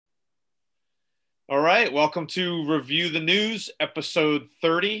All right, welcome to Review the News, episode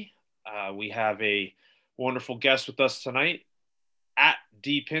 30. We have a wonderful guest with us tonight, at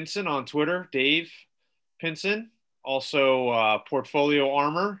D Pinsen on Twitter, Dave Pinsen, also Portfolio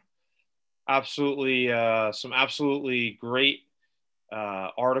Armor. Absolutely, some absolutely great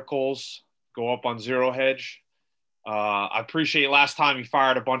articles go up on Zero Hedge. I appreciate last time you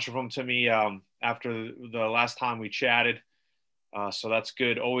fired a bunch of them to me after the last time we chatted. So that's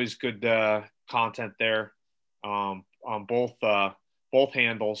good. Always good content there on both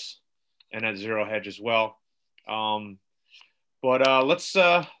handles and at Zero Hedge as well. But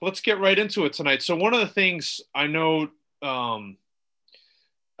let's get right into it tonight. So one of the things I know, I'll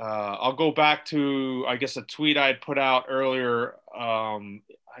go back to I guess a tweet I had put out earlier.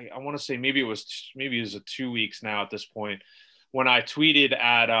 I want to say maybe it was 2 weeks now at this point when I tweeted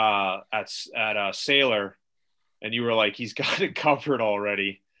at Sailor, and you were like, he's got it covered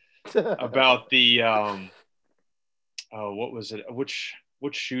already about the what was it? Which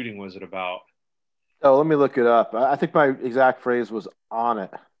shooting was it about? Oh, let me look it up. I think my exact phrase was on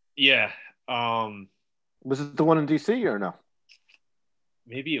it. Yeah. Was it the one in DC or no?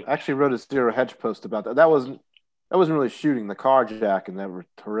 Maybe I actually wrote a Zero Hedge post about that. That wasn't really shooting, the carjacking. That were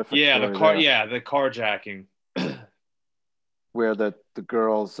terrific yeah, story there. the carjacking. Where the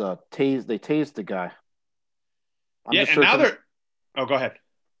girls tased the guy. I'm Yeah, just and now searching. they're Oh, go ahead.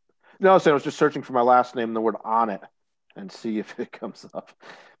 No, so I was just searching for my last name and the word on it and see if it comes up.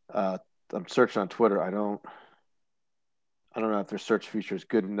 Uh, I'm searching on Twitter. I don't know if their search feature is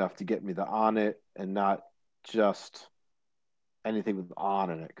good enough to get me the on it and not just anything with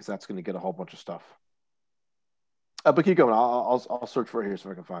on in it, because that's going to get a whole bunch of stuff. But keep going. I'll search for it here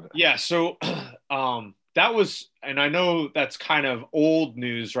so I can find it. Yeah, so that was, and I know that's kind of old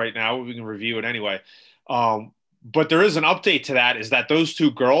news right now. We can review it anyway. But there is an update to that, is that those two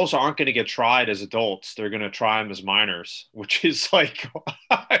girls aren't going to get tried as adults. They're going to try them as minors, which is like,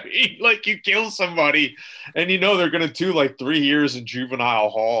 I mean, like you kill somebody and they're going to do like 3 years in juvenile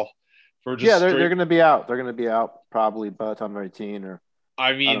hall for just Yeah, they're straight. going to be out. They're going to be out probably by the time they're 18, or I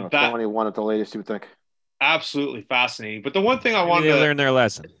I don't mean, know, that 21 at the latest. You would think. absolutely fascinating. But the one thing I Maybe wanted they learned their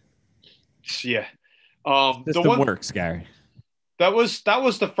lesson. yeah, the System one works, Gary. that was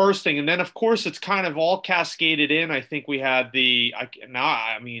the first thing, and then of course it's kind of all cascaded in. I think we had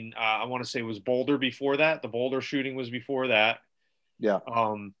I want to say it was Boulder before that. The Boulder shooting was before that. Yeah.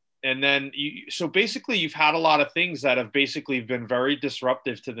 And then so basically you've had a lot of things that have basically been very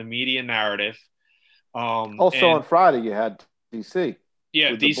disruptive to the media narrative. Also on And Friday you had DC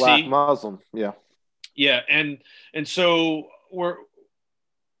yeah, with the black DC. Muslim. Yeah. Yeah, and so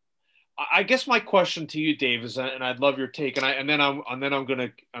I guess my question to you, Dave, is, and I'd love your take, and then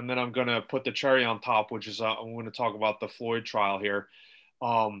I'm gonna put the cherry on top, which is I'm going to talk about the Floyd trial here.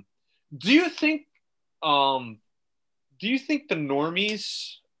 Um, do you think um, do you think the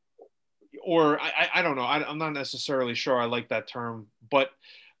normies, or I don't know, I'm not necessarily sure I like that term, but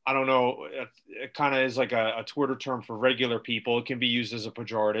I don't know, it kind of is like a Twitter term for regular people. It can be used as a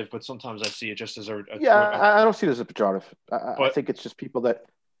pejorative, but sometimes I see it just as Yeah, I don't see it as a pejorative. I but think it's just people that,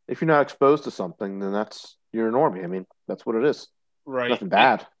 if you're not exposed to something, then you're a normie. I mean, that's what it is. right. Nothing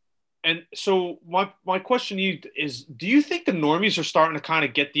bad. And so my question to you is, do you think the normies are starting to kind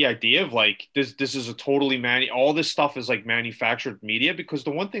of get the idea of like this is a totally all this stuff is like manufactured media? Because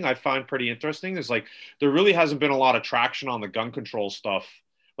the one thing I find pretty interesting is like there really hasn't been a lot of traction on the gun control stuff.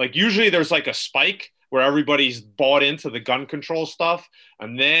 Like usually there's like a spike where everybody's bought into the gun control stuff,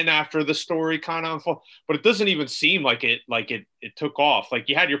 and then after the story kind of unfold, but it doesn't even seem like it took off. Like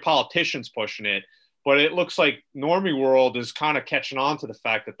you had your politicians pushing it, but it looks like normie world is kind of catching on to the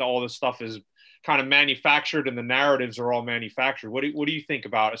fact that all this stuff is kind of manufactured and the narratives are all manufactured. What do you think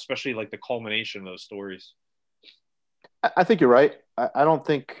about, especially like the culmination of those stories? I think you're right. I don't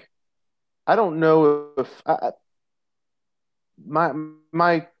know if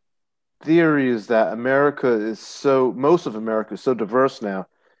my theory is that most of America is so diverse now,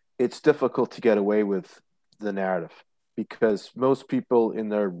 it's difficult to get away with the narrative, because most people in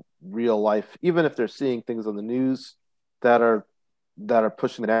their real life, even if they're seeing things on the news that are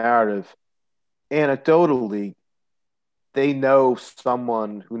pushing the narrative, anecdotally, they know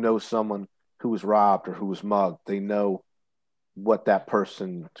someone who was robbed or who was mugged. They know what that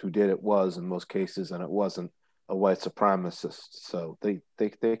person who did it was in most cases, and it wasn't a white supremacist. So they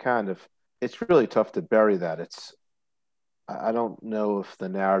kind of, it's really tough to bury that. I don't know if the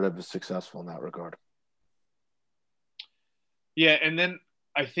narrative is successful in that regard. Yeah, and then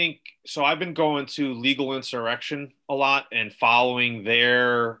I think so. I've been going to Legal Insurrection a lot and following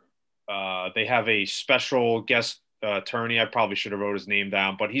their. They have a special guest attorney. I probably should have wrote his name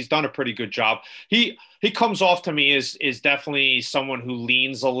down, but he's done a pretty good job. He comes off to me as definitely someone who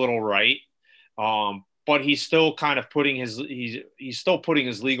leans a little right, but he's still kind of putting he's still putting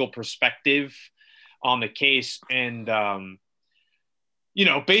his legal perspective on the case. And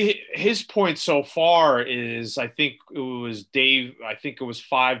his point so far is, I think it was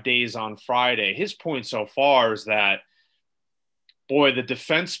 5 days on Friday. His point so far is that, boy, the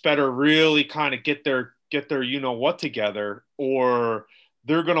defense better really kind of get their what together, or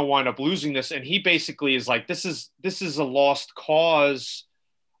they're going to wind up losing this. And he basically is like, this is a lost cause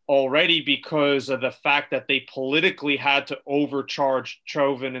already, because of the fact that they politically had to overcharge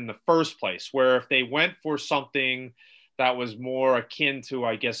Chauvin in the first place, where if they went for something that was more akin to,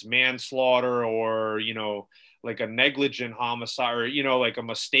 I guess, manslaughter, or, like a negligent homicide, or, like a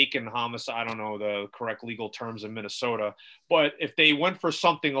mistaken homicide. I don't know the correct legal terms in Minnesota, but if they went for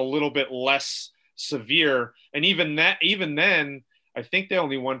something a little bit less severe, and even then, I think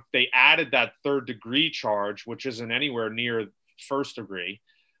they added that third degree charge, which isn't anywhere near first degree.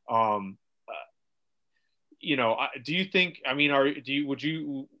 Do you think, I mean,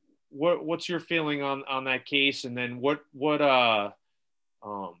 what's your feeling on that case? And then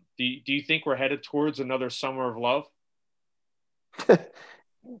do you think we're headed towards another summer of love?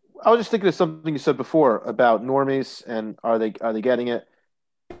 I was just thinking of something you said before about normies and are they getting it?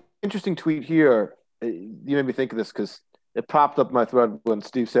 Interesting tweet here. You made me think of this because it popped up my thread when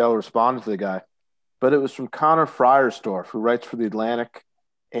Steve Saylor responded to the guy, but it was from Connor Friersdorf, who writes for the Atlantic,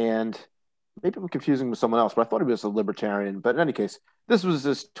 and maybe I'm confusing with someone else, but I thought he was a libertarian. But in any case, this was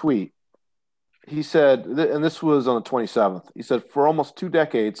his tweet. He said, and this was on the 27th. He said, "For almost 2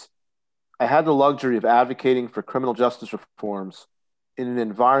 decades, I had the luxury of advocating for criminal justice reforms in an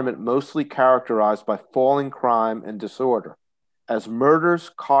environment mostly characterized by falling crime and disorder. As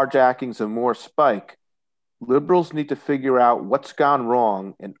murders, carjackings, and more spike, liberals need to figure out what's gone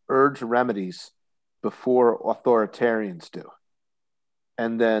wrong and urge remedies before authoritarians do."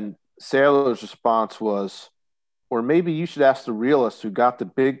 And then Saylor's response was, "Or maybe you should ask the realists who got the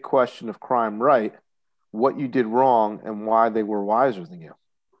big question of crime right what you did wrong and why they were wiser than you."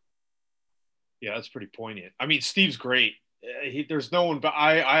 Yeah, that's pretty poignant. I mean, Steve's great. There's no one, but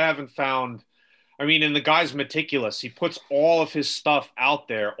I haven't found. I mean, and the guy's meticulous. He puts all of his stuff out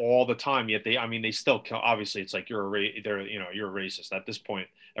there all the time. Yet they still kill. Obviously, it's like you're a racist at this point.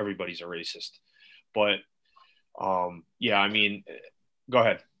 Everybody's a racist, but yeah. I mean, go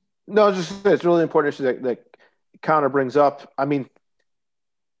ahead. No, it's really important issue that Connor brings up. I mean,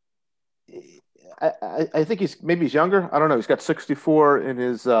 I think he's younger. I don't know. He's got 64 in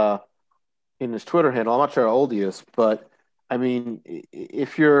his Twitter handle. I'm not sure how old he is, but I mean,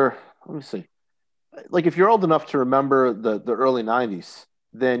 let me see, like if you're old enough to remember the early 90s,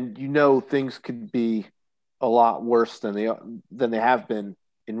 then things could be a lot worse than they have been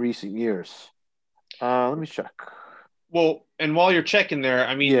in recent years. Let me check. Well, and while you're checking there,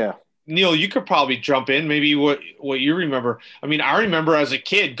 I mean, Yeah. Neil, you could probably jump in. Maybe what you remember. I mean, I remember as a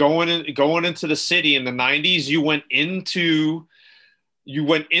kid going into the city in the 90s. You went into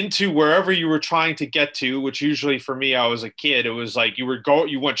wherever you were trying to get to, which usually for me, I was a kid, it was like you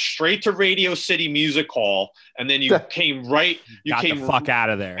went straight to Radio City Music Hall, and then you came the fuck out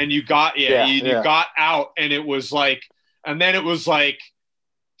of there, and you got got out, and it was like, and then it was like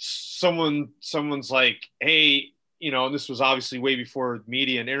someone's like, hey, and this was obviously way before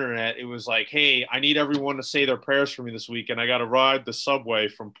media and internet. It was like, hey, I need everyone to say their prayers for me this week, and I got to ride the subway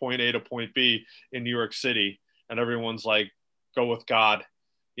from point A to point B in New York City, and everyone's like, go with God,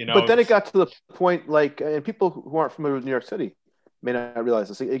 But then it got to the point, like, and people who aren't familiar with New York City may not realize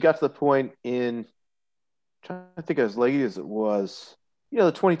this. It got to the point I'm trying to think as late as it was,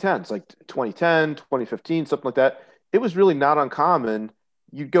 the 2010s, like 2010, 2015, something like that. It was really not uncommon.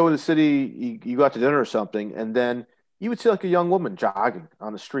 You'd go to the city, you go out to dinner or something, and then you would see like a young woman jogging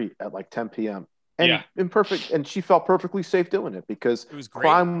on the street at like 10 p.m. And and she felt perfectly safe doing it because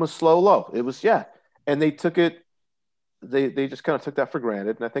crime was low. It was, and they took it. They just kind of took that for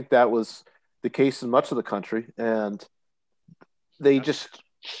granted, and I think that was the case in much of the country. And they just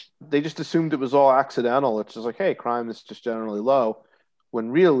assumed it was all accidental. It's just like, hey, crime is just generally low,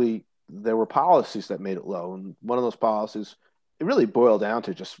 when really there were policies that made it low. And one of those policies, it really boiled down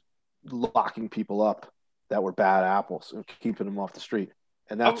to just locking people up that were bad apples and keeping them off the street.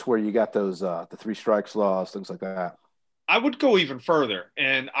 And that's where you got those the 3 strikes laws, things like that. I would go even further,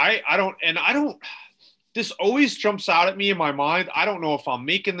 and I don't. This always jumps out at me in my mind. I don't know if I'm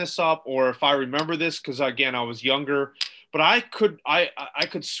making this up or if I remember this, because again, I was younger, but I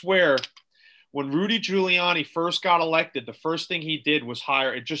could swear when Rudy Giuliani first got elected, the first thing he did was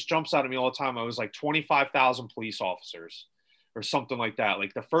hire, it just jumps out at me all the time. I was like 25,000 police officers or something like that.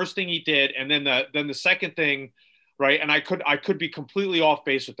 Like the first thing he did. And then the second thing, right. And I could be completely off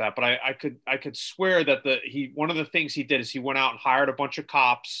base with that, but I could swear that one of the things he did is he went out and hired a bunch of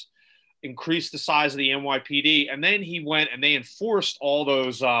cops, increased the size of the NYPD. And then he went and they enforced all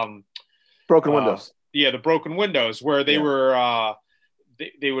those, broken windows. Yeah. The broken windows where they were,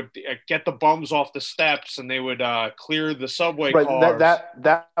 they would get the bums off the steps and they would clear the subway cars.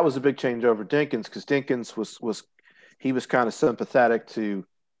 That was a big change over Dinkins, because Dinkins was kind of sympathetic to.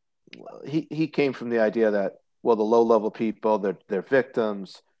 He came from the idea that, well, the low level people, they're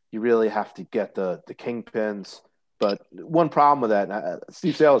victims. You really have to get the kingpins. But one problem with that,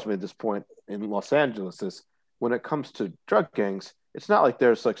 Steve Saylor's made this point in Los Angeles, is when it comes to drug gangs, it's not like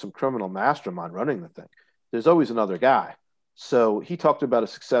there's like some criminal mastermind running the thing. There's always another guy. So he talked about a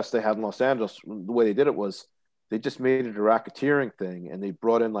success they had in Los Angeles. The way they did it was they just made it a racketeering thing, and they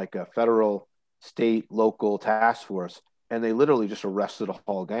brought in like a federal, state, local task force, and they literally just arrested a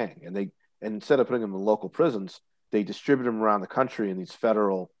whole gang. And instead of putting them in local prisons, they distributed them around the country in these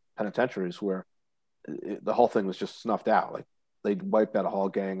federal penitentiaries where the whole thing was just snuffed out. Like they'd wipe out a whole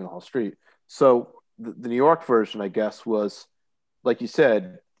gang in the whole street. So the New York version, I guess, was, like you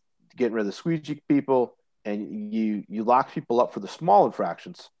said, getting rid of the squeegee people, and you lock people up for the small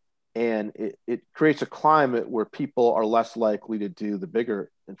infractions, and it creates a climate where people are less likely to do the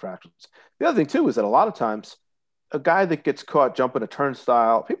bigger infractions. The other thing too is that a lot of times a guy that gets caught jumping a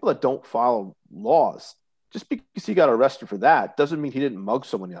turnstile, people that don't follow laws, just because he got arrested for that doesn't mean he didn't mug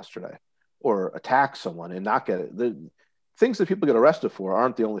someone yesterday or attack someone and not get it. The things that people get arrested for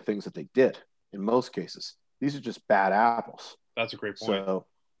aren't the only things that they did in most cases. These are just bad apples. That's a great point. So,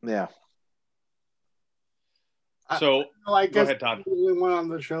 yeah. So I guess go ahead, Todd. The only one on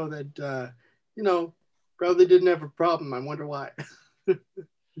the show that probably didn't have a problem. I wonder why.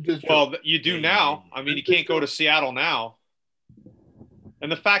 Well, you do now. I mean, you can't go to Seattle now.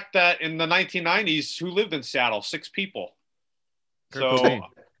 And the fact that in the 1990s, who lived in Seattle? 6 people. So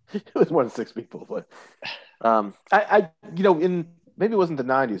it was more than 6 people, but maybe it wasn't the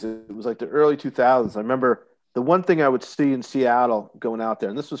 90s. It was like the early 2000s. I remember the one thing I would see in Seattle going out there,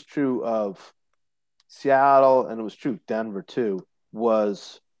 and this was true of Seattle, and it was true of Denver too,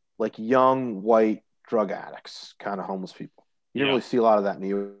 was like young white drug addicts, kind of homeless people. You didn't really see a lot of that in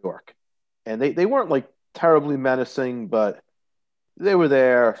New York. And they weren't like terribly menacing, but they were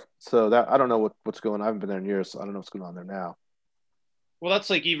there. So that I don't know what's going on. I haven't been there in years, so I don't know what's going on there now. Well, that's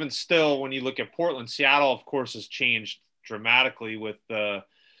like even still when you look at Portland, Seattle, of course, has changed dramatically with the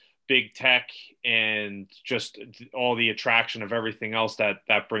big tech and just all the attraction of everything else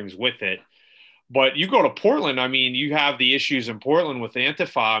that brings with it. But you go to Portland, I mean, you have the issues in Portland with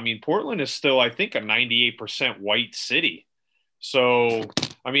Antifa. I mean, Portland is still, I think, a 98% white city. So,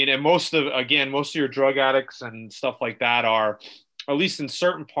 I mean, and most of your drug addicts and stuff like that are, at least in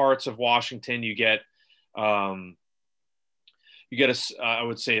certain parts of Washington, you get I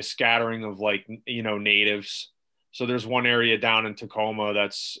would say a scattering of like, natives. So there's one area down in Tacoma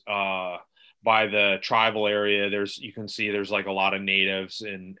that's by the tribal area. You can see there's like a lot of natives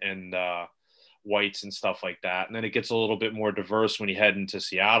and whites and stuff like that. And then it gets a little bit more diverse when you head into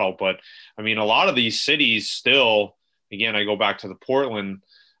Seattle. But I mean, a lot of these cities still, again, I go back to the Portland,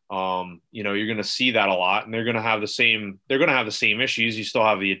 you're going to see that a lot, and they're going to have the same issues. You still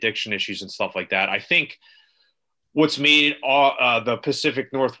have the addiction issues and stuff like that. I think what's made the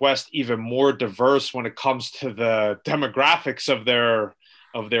Pacific Northwest even more diverse when it comes to the demographics of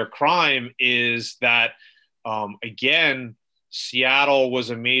their crime is that, again, Seattle was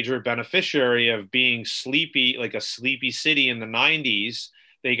a major beneficiary of being sleepy, like a sleepy city in the 90s.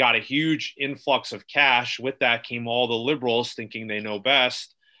 They got a huge influx of cash. With that came all the liberals thinking they know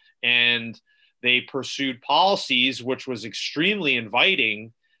best. And they pursued policies which was extremely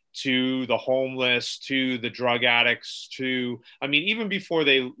inviting to the homeless, to the drug addicts, even before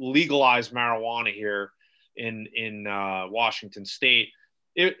they legalized marijuana here in Washington State,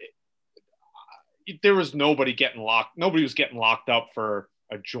 there was nobody was getting locked up for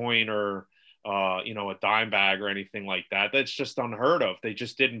a joint or a dime bag or anything like that. That's just unheard of. They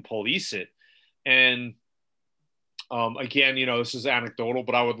just didn't police it. And again, this is anecdotal,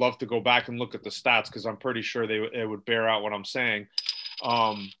 but I would love to go back and look at the stats because I'm pretty sure it would bear out what I'm saying.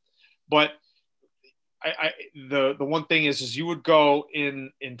 But the one thing is you would go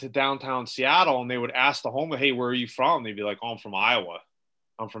into downtown Seattle and they would ask the homeless, "Hey, where are you from?" They'd be like, "Oh, I'm from Iowa.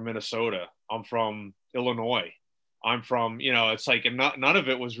 I'm from Minnesota. I'm from Illinois. I'm from," it's like, and none of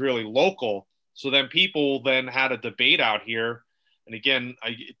it was really local. So then people then had a debate out here. and again,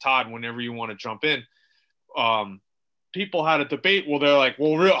 Todd, whenever you want to jump in, people had a debate. Well, they're like,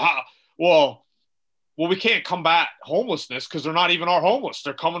 well, we can't combat homelessness because they're not even our homeless.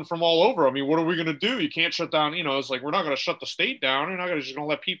 They're coming from all over. I mean, what are we going to do? You can't shut down, it's like, we're not going to shut the state down. You're not going to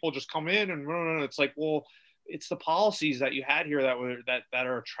let people just come in. And it's like, well, it's the policies that you had here that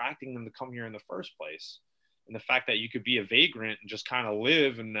are attracting them to come here in the first place. And the fact that you could be a vagrant and just kind of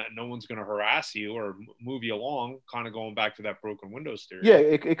live and that no one's going to harass you or move you along, kind of going back to that broken windows theory. Yeah,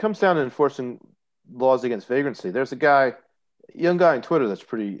 it comes down to enforcing laws against vagrancy. There's a young guy on Twitter that's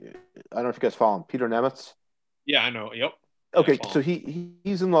pretty, I don't know if you guys follow him, Peter Nemitz. Yeah, I know. Yep. Okay, so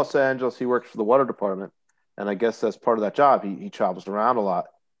he's in Los Angeles. He works for the water department. And I guess that's part of that job. He travels around a lot.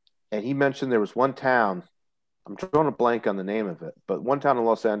 And he mentioned there was one town, I'm drawing a blank on the name of it, but one town in the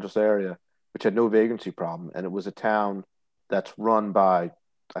Los Angeles area which had no vagrancy problem. And it was a town that's run by,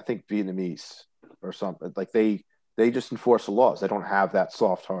 I think, Vietnamese or something. Like they just enforce the laws. They don't have that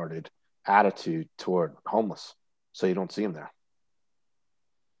soft-hearted attitude toward homeless. So you don't see them there.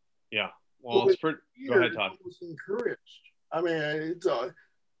 Yeah. Well, it's pretty. Go ahead, Todd. It was encouraged. I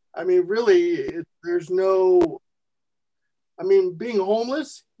mean, really, there's no. I mean, being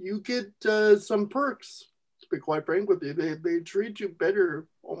homeless, you get some perks. To be quite frank with you, they treat you better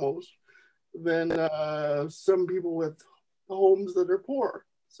almost than some people with homes that are poor.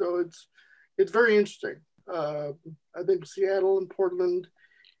 So it's very interesting. I think Seattle and Portland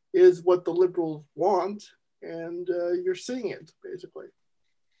is what the liberals want, and you're seeing it basically.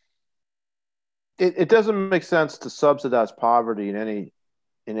 It doesn't make sense to subsidize poverty in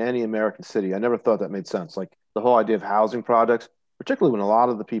any American city. I never thought that made sense. Like the whole idea of housing projects, particularly when a lot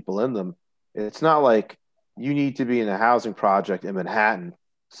of the people in them, it's not like you need to be in a housing project in Manhattan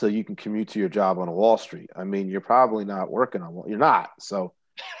so you can commute to your job on Wall Street. I mean, you're probably not working on. You're not. So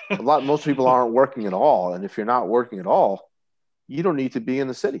most people aren't working at all. And if you're not working at all, you don't need to be in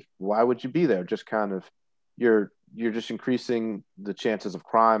the city. Why would you be there? Just kind of you're just increasing the chances of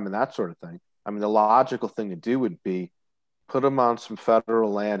crime and that sort of thing. I mean, the logical thing to do would be put them on some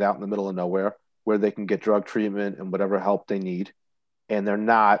federal land out in the middle of nowhere where they can get drug treatment and whatever help they need, and they're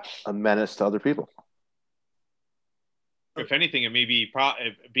not a menace to other people. If anything, it may be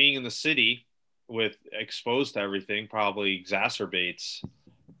being in the city with exposed to everything probably exacerbates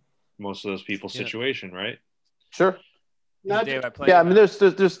most of those people's situation, right? Sure. Dave, I mean,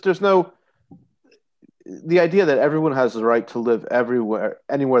 there's no the idea that everyone has the right to live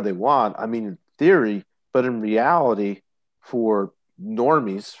anywhere they want. I mean, in theory, but in reality, for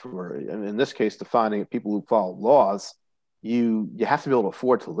normies, in this case, defining people who follow laws, you have to be able to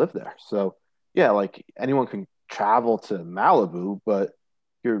afford to live there. So, yeah, like anyone can travel to Malibu, but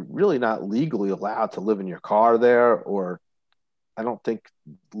you're really not legally allowed to live in your car there, or I don't think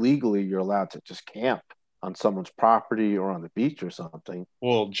legally you're allowed to just camp on someone's property or on the beach or something.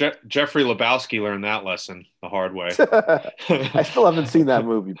 Well, Jeffrey Lebowski learned that lesson the hard way. I still haven't seen that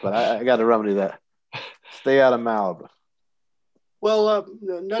movie, but I got to remedy that. Stay out of Malibu. Well,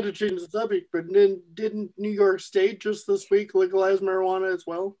 not to change the subject, but didn't New York State just this week legalize marijuana as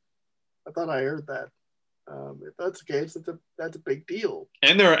well? I thought I heard that. If that's the case, that's a big deal.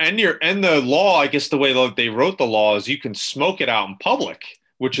 And the law, I guess the way they wrote the law is you can smoke it out in public,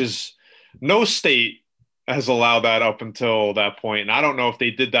 which is no state has allowed that up until that point. And I don't know if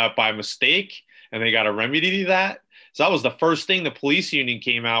they did that by mistake and they got to remedy that. So that was the first thing the police union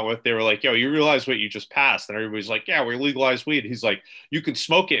came out with. They were like, yo, you realize what you just passed? And everybody's like, yeah, we legalized weed. He's like, you can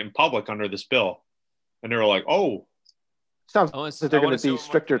smoke it in public under this bill. And they were like, oh. Sounds like they're going to be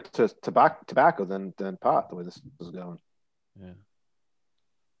stricter to tobacco than pot, the way this is going. Yeah.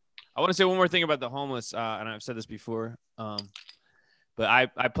 I want to say one more thing about the homeless, and I've said this before, but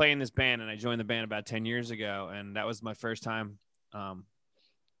I play in this band, and I joined the band about 10 years ago, and that was my first time.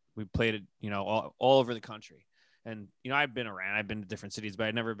 We played it, all over the country. And, I've been to different cities, but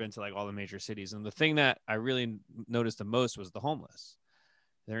I'd never been to like all the major cities. And the thing that I really noticed the most was the homeless.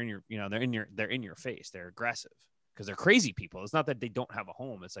 They're in your face. They're aggressive because they're crazy people. It's not that they don't have a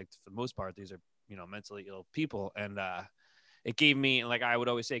home. It's like, for the most part, these are, mentally ill people. And it gave me, like I would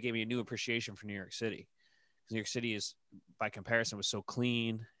always say, it gave me a new appreciation for New York City. New York City is, by comparison, was so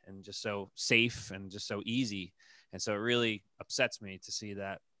clean and just so safe and just so easy. And so it really upsets me to see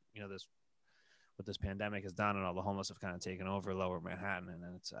that, what this pandemic has done and all the homeless have kind of taken over lower Manhattan. And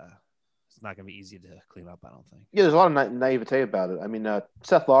then it's not going to be easy to clean up, I don't think. Yeah, there's a lot of naivete about it. I mean,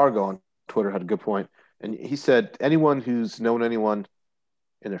 Seth Largo on Twitter had a good point. And he said anyone who's known anyone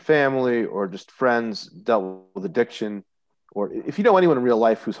in their family or just friends dealt with addiction, or if you know anyone in real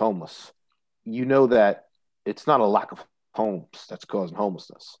life who's homeless, you know that it's not a lack of homes that's causing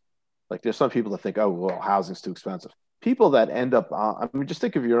homelessness. Like there's some people that think, oh, well, housing's too expensive. people that end up, I mean, just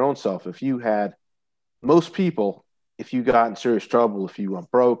think of your own self. If you had most people, if you got in serious trouble, if you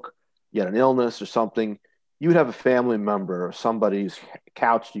went broke, you had an illness or something, you would have a family member or somebody's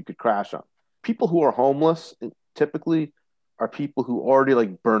couch you could crash on. People who are homeless typically are people who already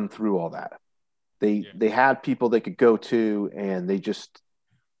like burned through all that. They had people they could go to, and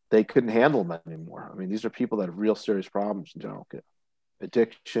they couldn't handle them anymore. I mean, these are people that have real serious problems in general,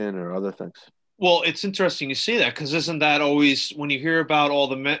 addiction or other things. Well, it's interesting you say that, because isn't that always, when you hear about all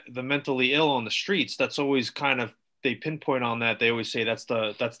the mentally ill on the streets, that's always kind of, they pinpoint on that. They always say that's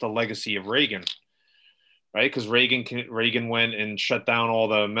the legacy of Reagan, right? Because Reagan went and shut down all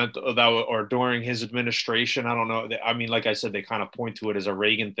the mental that, or during his administration. I don't know. I mean, like I said, they kind of point to it as a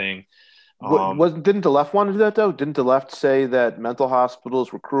Reagan thing. Didn't the left want to do that though? Didn't the left say that mental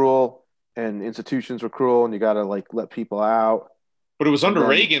hospitals were cruel and institutions were cruel, and you got to like let people out? But it was under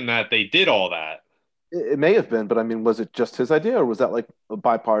Reagan that they did all that. It may have been, but I mean, was it just his idea, or was that like a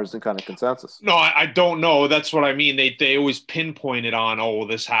bipartisan kind of consensus? No, I don't know. That's what I mean. They always pinpointed on, oh, well,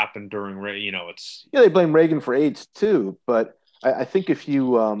 this happened during Reagan. You know, it's they blame Reagan for AIDS too. But I think if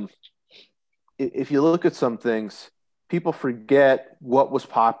you look at some things, people forget what was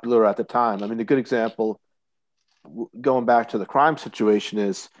popular at the time. I mean, a good example, going back to the crime situation,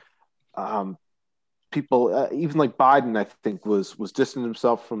 is people, even like Biden, I think was distancing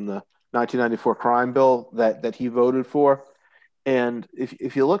himself from the 1994 crime bill that he voted for. And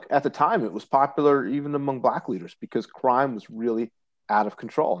if you look at the time, it was popular even among black leaders because crime was really out of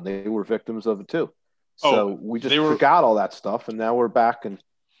control, and they were victims of it too. So we just forgot all that stuff, and now we're back, and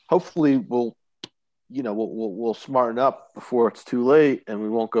hopefully we'll smarten up before it's too late, and we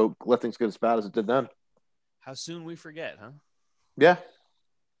won't let things get as bad as it did then. How soon we forget, huh? Yeah.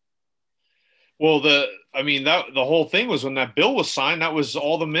 Well, the whole thing was when that bill was signed, that was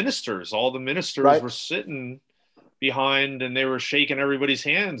all the ministers right. were sitting behind, and they were shaking everybody's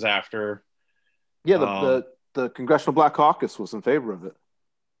hands after. Yeah, the Congressional Black Caucus was in favor of it.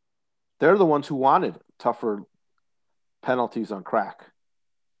 They're the ones who wanted tougher penalties on crack.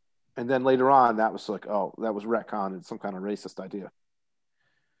 And then later on, that was like, oh, that was retconned, some kind of racist idea.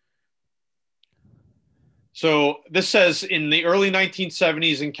 So this says, in the early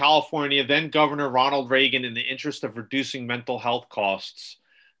 1970s in California, then Governor Ronald Reagan, in the interest of reducing mental health costs,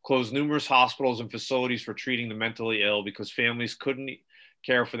 closed numerous hospitals and facilities for treating the mentally ill because families couldn't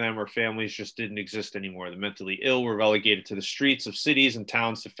care for them, or families just didn't exist anymore. The mentally ill were relegated to the streets of cities and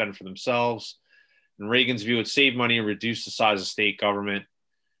towns to fend for themselves. In Reagan's view, it saved money and reduced the size of state government.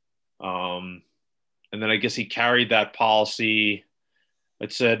 And then I guess he carried that policy.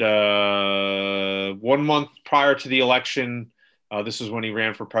 It said 1 month prior to the election, this is when he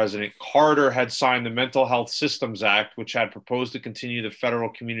ran for president, Carter had signed the Mental Health Systems Act, which had proposed to continue the federal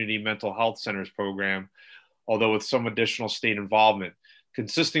community mental health centers program, although with some additional state involvement.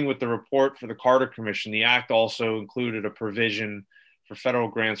 Consisting with the report for the Carter Commission, the act also included a provision for federal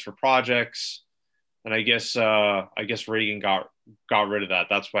grants for projects. And I guess Reagan got rid of that.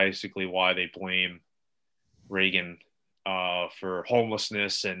 That's basically why they blame Reagan for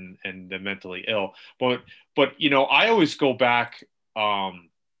homelessness and the mentally ill. But I always go back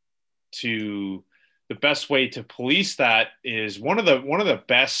to the best way to police that is one of the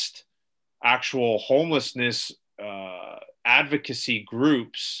best actual homelessness advocacy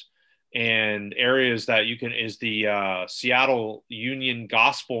groups and areas that you can is the Seattle Union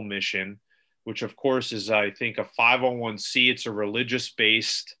Gospel Mission, which of course is, I think, a 501c. It's a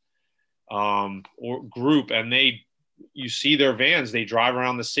religious-based group, and you see their vans. They drive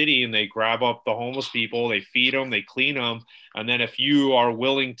around the city and they grab up the homeless people, they feed them, they clean them, and then if you are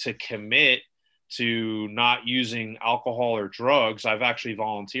willing to commit to not using alcohol or drugs, I've actually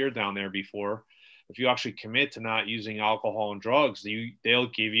volunteered down there before. If you actually commit to not using alcohol and drugs, they'll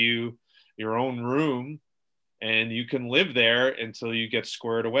give you your own room, and you can live there until you get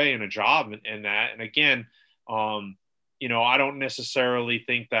squared away in a job and that. And again, I don't necessarily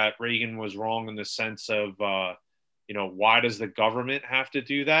think that Reagan was wrong in the sense of, why does the government have to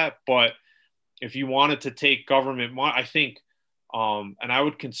do that? But if you wanted to take government money, I think, and I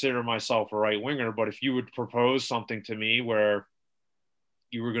would consider myself a right winger, but if you would propose something to me where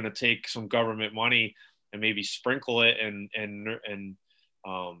you were going to take some government money and maybe sprinkle it and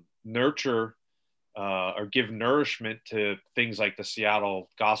nurture or give nourishment to things like the Seattle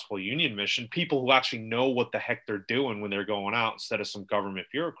Gospel Union Mission, people who actually know what the heck they're doing when they're going out instead of some government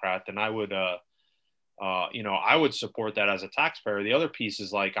bureaucrat, then I would, I would support that as a taxpayer. The other piece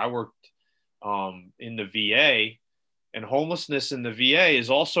is, like, I worked in the VA, and homelessness in the VA is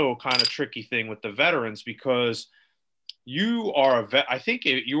also a kind of tricky thing with the veterans, because you are a vet. I think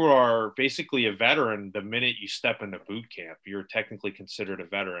you are basically a veteran the minute you step into boot camp. You're technically considered a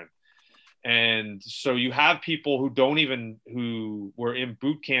veteran. And so you have people who were in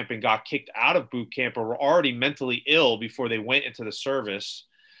boot camp and got kicked out of boot camp or were already mentally ill before they went into the service.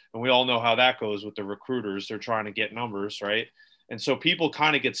 And we all know how that goes with the recruiters. They're trying to get numbers, right? And so people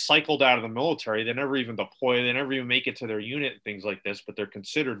kind of get cycled out of the military. They never even deploy. They never even make it to their unit and things like this, but they're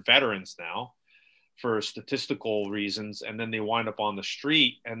considered veterans now for statistical reasons. And then they wind up on the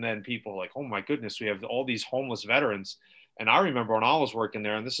street. And then people are like, oh my goodness, we have all these homeless veterans. And I remember when I was working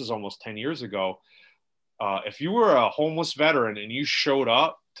there, and this is almost 10 years ago, if you were a homeless veteran and you showed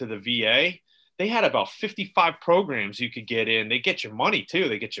up to the VA, they had about 55 programs you could get in. They get you money too.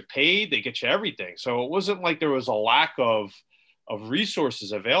 They get you paid. They get you everything. So it wasn't like there was a lack of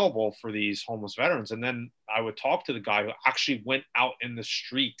resources available for these homeless veterans. And then I would talk to the guy who actually went out in the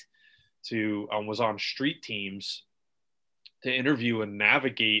street to was on street teams to interview and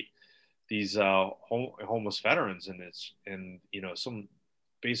navigate these homeless veterans. And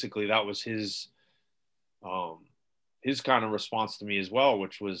basically that was his kind of response to me as well,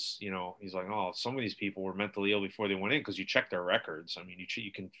 which was, he's like, oh, some of these people were mentally ill before they went in because you check their records. I mean,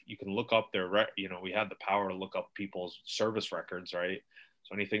 you can look up their, we had the power to look up people's service records, right?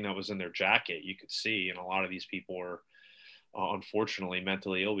 So anything that was in their jacket, you could see. And a lot of these people were unfortunately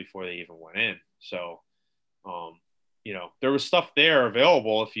mentally ill before they even went in. So, there was stuff there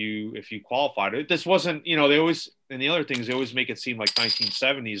available if you qualified. This wasn't, they always, and the other things, they always make it seem like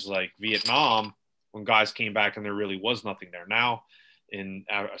 1970s, like Vietnam, when guys came back and there really was nothing there. Now,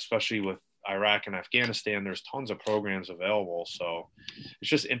 especially with Iraq and Afghanistan, there's tons of programs available. So it's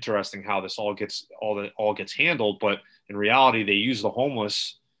just interesting how this all gets handled. But in reality, they use the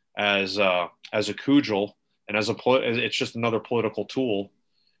homeless as a cudgel and it's just another political tool.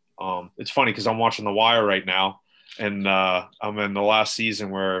 It's funny because I'm watching The Wire right now, and I'm in the last season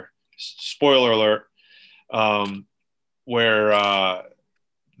where, spoiler alert, where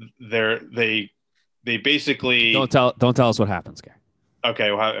they basically don't tell us what happens, guy.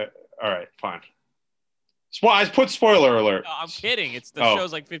 Okay, well, all right, fine. I put spoiler alert. No, I'm kidding. The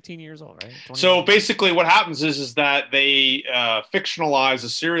show's like 15 years old, right? So basically, what happens is that they fictionalize a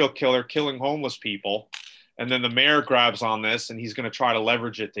serial killer killing homeless people, and then the mayor grabs on this, and he's going to try to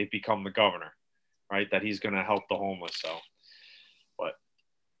leverage it to become the governor, right? That he's going to help the homeless. So, but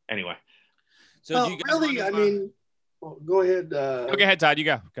anyway. So do you guys go ahead. Okay, ahead, Todd. You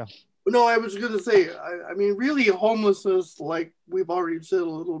go. No, I was going to say, I mean, really homelessness, like we've already said a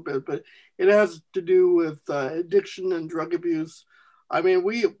little bit, but it has to do with addiction and drug abuse. I mean,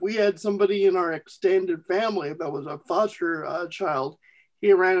 we had somebody in our extended family that was a foster child.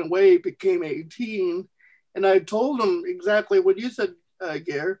 He ran away, became 18, and I told him exactly what you said,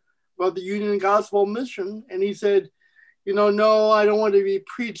 Gare, about the Union Gospel Mission, and he said, no, I don't want to be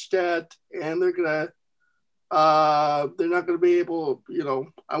preached at, and they're not going to be able,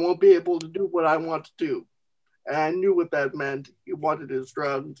 I won't be able to do what I want to do. And I knew what that meant. He wanted his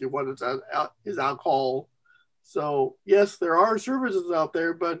drugs. He wanted his alcohol. So yes, there are services out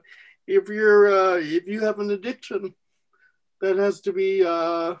there, but if you have an addiction, that has to be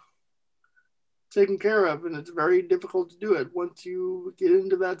taken care of, and it's very difficult to do it once you get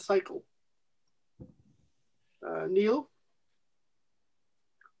into that cycle. Neil,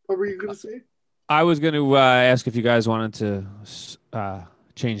 what were you going to say? I was going to ask if you guys wanted to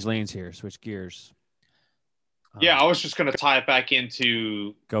change lanes here, switch gears. Yeah, I was just going to tie it back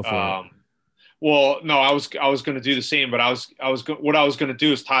into. Go for it. Well, no, I was going to do the same, but what I was going to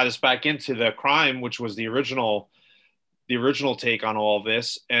do is tie this back into the crime, which was the original take on all of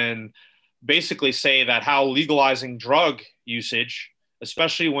this, and basically say that how legalizing drug usage,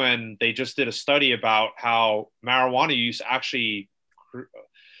 especially when they just did a study about how marijuana use actually.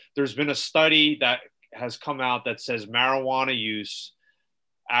 There's been a study that has come out that says marijuana use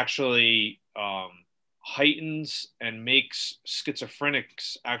actually heightens and makes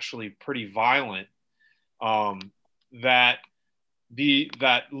schizophrenics actually pretty violent. That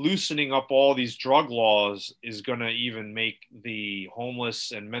loosening up all these drug laws is going to even make the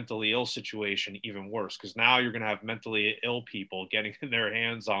homeless and mentally ill situation even worse, because now you're going to have mentally ill people getting their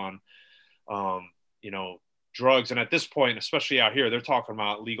hands on, drugs. And at this point, especially out here, they're talking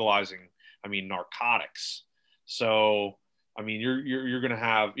about legalizing, narcotics. So, you're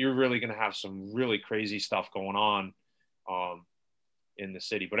really going to have some really crazy stuff going on in the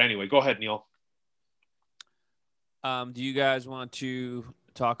city. But anyway, go ahead, Neil. Do you guys want to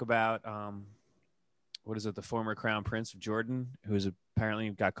talk about, the former Crown Prince of Jordan, who's apparently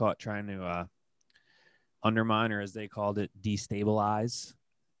got caught trying to undermine, or as they called it, destabilize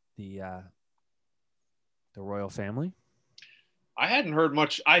the royal family? I hadn't heard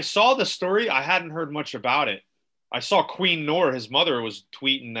much. I saw the story. I hadn't heard much about it. I saw Queen Noor, his mother, was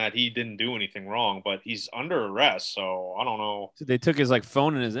tweeting that he didn't do anything wrong, but he's under arrest. So I don't know. So they took his like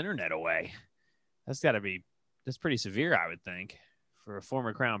phone and his internet away. That's pretty severe, I would think, for a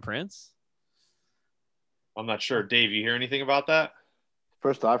former crown prince. I'm not sure. Dave, you hear anything about that?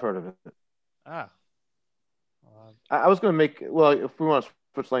 First I've heard of it. Ah, I was going to make, well, if we want to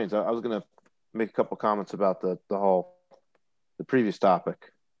switch lanes, I was going to make a couple comments about the previous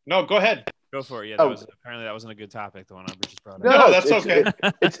topic. No, go ahead. go for it. Yeah, apparently that wasn't a good topic. The one I just brought up. No, that's okay.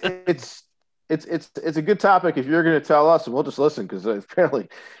 It's a good topic if you're going to tell us, and we'll just listen because apparently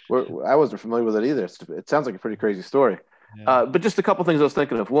I wasn't familiar with it either. It sounds like a pretty crazy story. Yeah. But just a couple things I was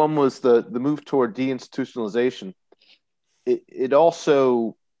thinking of. One was the move toward deinstitutionalization. It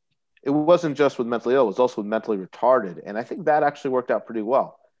wasn't just with mentally ill; it was also with mentally retarded, and I think that actually worked out pretty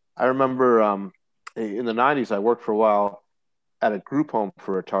well. I remember in the '90s, I worked for a while at a group home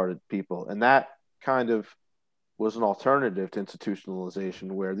for retarded people, and that kind of was an alternative to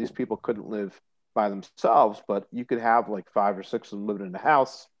institutionalization, where these people couldn't live by themselves, but you could have like 5 or 6 of them living in a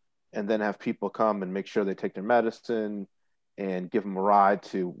house, and then have people come and make sure they take their medicine and give them a ride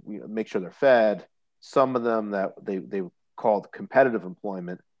to make sure they're fed. Some of them that they called competitive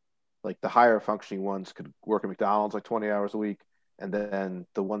employment, like the higher functioning ones could work at McDonald's like 20 hours a week. And then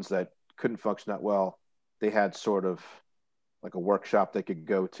the ones that couldn't function that well, they had sort of like a workshop they could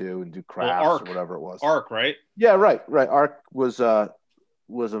go to and do crafts or whatever it was. ARC, right? Yeah, right. ARC was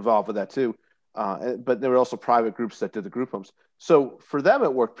involved with that too. But there were also private groups that did the group homes. So for them,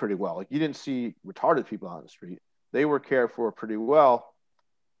 it worked pretty well. Like you didn't see retarded people on the street. They were cared for pretty well.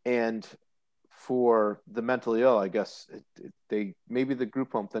 And for the mentally ill, I guess maybe the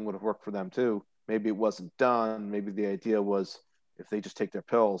group home thing would have worked for them too. Maybe it wasn't done. Maybe the idea was if they just take their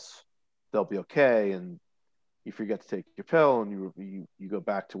pills, they'll be okay. And you forget to take your pill and you go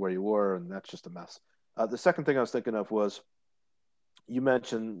back to where you were, and that's just a mess. The second thing I was thinking of was you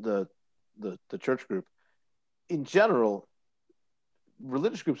mentioned the church group. In general,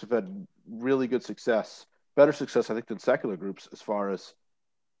 religious groups have had really good success, better success, I think, than secular groups as far as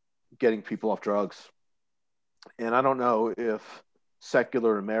getting people off drugs. And I don't know if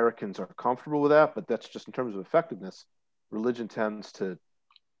secular Americans are comfortable with that, but that's just in terms of effectiveness. Religion tends to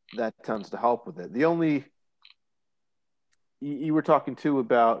help with it. You were talking too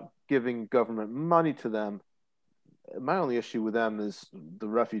about giving government money to them. My only issue with them is the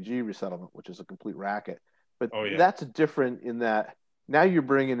refugee resettlement, which is a complete racket. But That's different in that now you're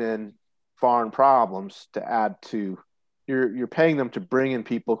bringing in foreign problems to add to. You're paying them to bring in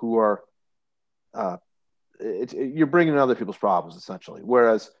people who are. You're bringing in other people's problems essentially.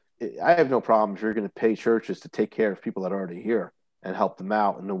 Whereas I have no problem if you're going to pay churches to take care of people that are already here and help them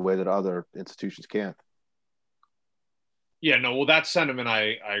out in a way that other institutions can't. Yeah, no, well, that sentiment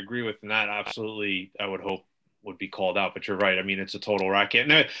I agree with, and that absolutely I would hope would be called out. But you're right. I mean, it's a total racket,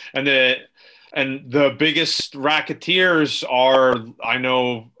 and the biggest racketeers are, I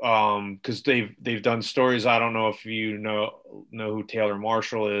know, because they've done stories. I don't know if you know who Taylor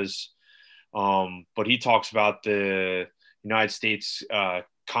Marshall is, but he talks about the United States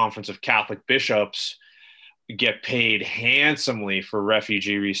Conference of Catholic Bishops get paid handsomely for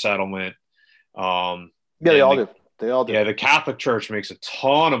refugee resettlement. They all do. Yeah, the Catholic Church makes a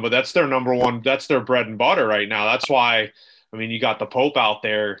ton of, but that's their number one. That's their bread and butter right now. That's why, I mean, you got the Pope out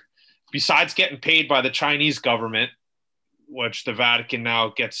there. Besides getting paid by the Chinese government, which the Vatican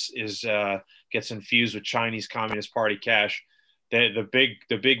now gets infused with Chinese Communist Party cash. The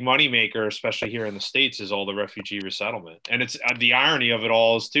big money maker, especially here in the States, is all the refugee resettlement. And it's the irony of it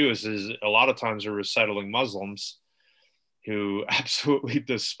all is a lot of times they're resettling Muslims who absolutely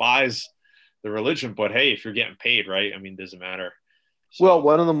despise the religion, but hey, if you're getting paid, right? I mean, doesn't matter. So, well,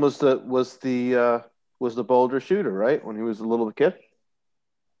 one of them was the Boulder shooter, right? When he was a little kid.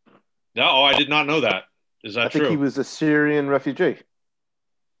 No, I did not know that. Is that true? I think he was a Syrian refugee.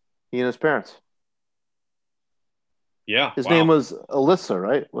 He and his parents. Yeah, his name was Alyssa,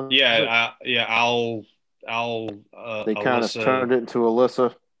 right? Al. They kind of turned it into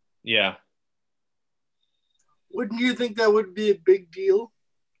Alyssa. Yeah. Wouldn't you think that would be a big deal?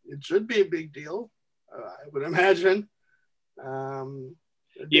 It should be a big deal, I would imagine. But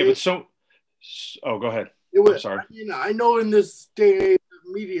go ahead. I'm sorry. I know in this day and age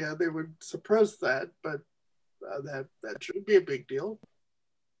of media they would suppress that, but that should be a big deal.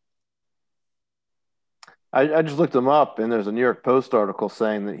 I just looked him up, and there's a New York Post article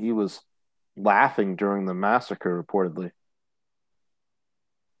saying that he was laughing during the massacre, reportedly.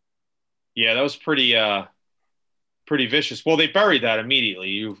 Yeah, that was pretty pretty vicious. Well, they buried that immediately.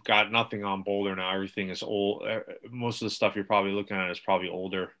 You've got nothing on Boulder now. Everything is old. Most of the stuff you're probably looking at is probably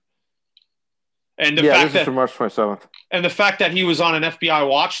older. And the Yeah, fact this is that from March 27th. and the fact that he was on an FBI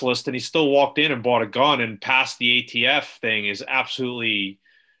watch list and he still walked in and bought a gun and passed the ATF thing is absolutely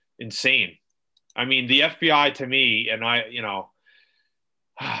insane. I mean, the FBI to me, and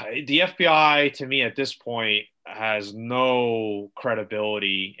the FBI to me at this point has no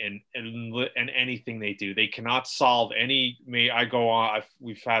credibility in anything they do. They cannot solve any. I go on.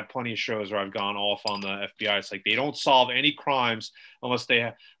 We've had plenty of shows where I've gone off on the FBI. It's like they don't solve any crimes unless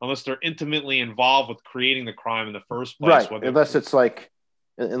they're intimately involved with creating the crime in the first place. Right. Unless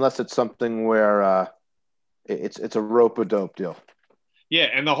it's something where it's a rope a dope deal. Yeah,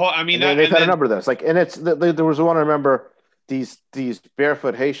 and the whole. I mean, they've had a number of those. Like, and there was one I remember. These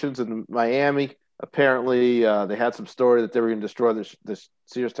barefoot Haitians in Miami. Apparently, they had some story that they were going to destroy this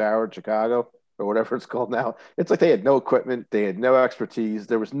Sears Tower in Chicago or whatever it's called now. It's like they had no equipment, they had no expertise.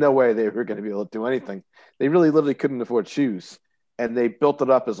 There was no way they were going to be able to do anything. They really literally couldn't afford shoes, and they built it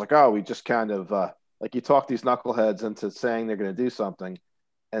up as like, oh, we just kind of like you talk these knuckleheads into saying they're going to do something,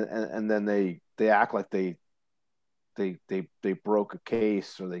 and then they act like they broke a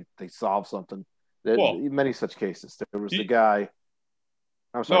case or they solved something. Well, many such cases. There was the guy.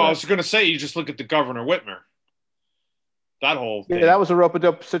 I was going to say, you just look at the Governor Whitmer. That whole thing. Yeah, that was a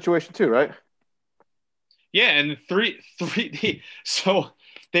rope-a-dope situation too, right? Yeah, and so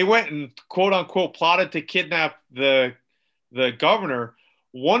they went and quote unquote plotted to kidnap the governor.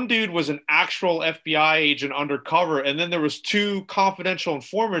 One dude was an actual FBI agent undercover, and then there was 2 confidential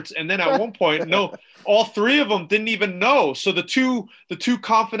informants, and then at one point, no, all 3 of them didn't even know. So the two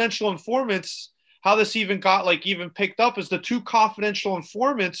confidential informants, how this even got even picked up is the 2 confidential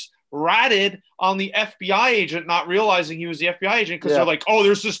informants ratted on the FBI agent, not realizing he was the FBI agent because they're like, oh,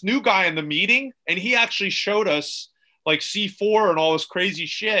 there's this new guy in the meeting, and he actually showed us like C4 and all this crazy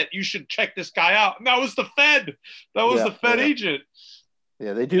shit. You should check this guy out. And that was the Fed. That was the Fed agent.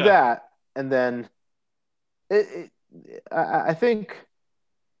 Yeah, they do that, and then I think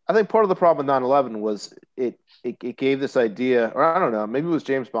part of the problem with 9/11 was it gave this idea, or I don't know, maybe it was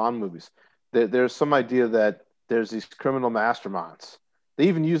James Bond movies. There's some idea that there's these criminal masterminds. They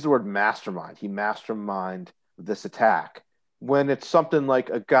even use the word mastermind. He masterminded this attack. When it's something like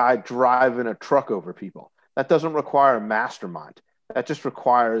a guy driving a truck over people, that doesn't require a mastermind. That just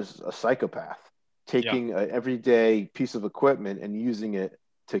requires a psychopath taking an everyday piece of equipment and using it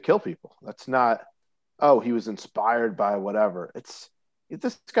to kill people. That's not, oh, he was inspired by whatever. If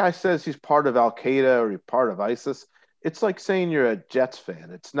this guy says he's part of Al Qaeda or he's part of ISIS, it's like saying you're a Jets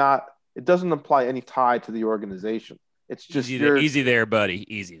fan. It doesn't imply any tie to the organization. It's just easy there, buddy.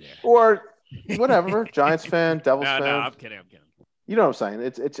 Easy there. Or whatever, Giants fan, Devils fan. No, I'm kidding. You know what I'm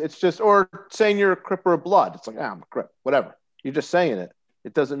saying? It's just, or saying you're a Cripper of blood. It's like, I'm a Crip, whatever. You're just saying it.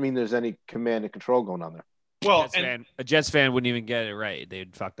 It doesn't mean there's any command and control going on there. Well, a Jets fan wouldn't even get it right.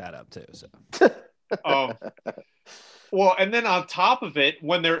 They'd fuck that up too. So. Well, and then on top of it,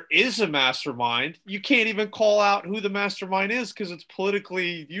 when there is a mastermind, you can't even call out who the mastermind is because it's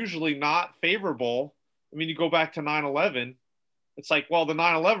politically usually not favorable. I mean, you go back to 9/11. It's like, well, the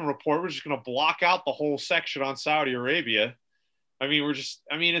 9/11 report, we're just going to block out the whole section on Saudi Arabia. I mean,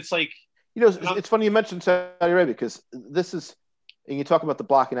 it's like. You know, it's funny you mentioned Saudi Arabia because this is, and you talk about the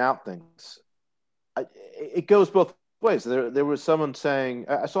blocking out things. It goes both ways. There was someone saying,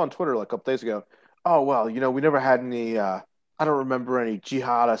 I saw on Twitter like a couple days ago, oh, well, we never had any, I don't remember any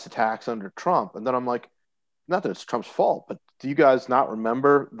jihadist attacks under Trump. And then I'm like, not that it's Trump's fault, but do you guys not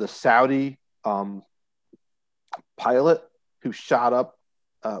remember the Saudi pilot who shot up,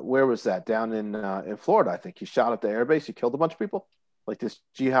 where was that? Down in Florida, I think. He shot up the airbase. He killed a bunch of people. Like this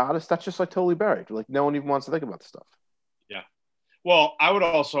jihadist, that's just like totally buried. Like no one even wants to think about the stuff. Yeah. Well, I would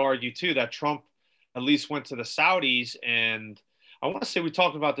also argue too that Trump at least went to the Saudis, and I want to say we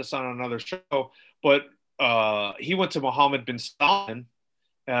talked about this on another show, but he went to Mohammed bin Salman,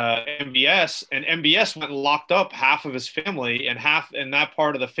 MBS, and MBS went and locked up half of his family, and that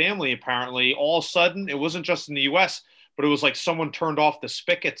part of the family apparently all of a sudden, it wasn't just in the US, but it was like someone turned off the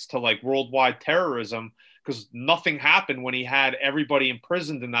spigots to like worldwide terrorism because nothing happened when he had everybody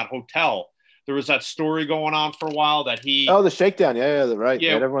imprisoned in that hotel. There was that story going on for a while that he... Oh, the shakedown. Yeah, right.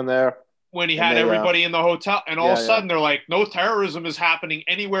 Yeah, everyone there. When he had everybody in the hotel, and all of a sudden they're like, no terrorism is happening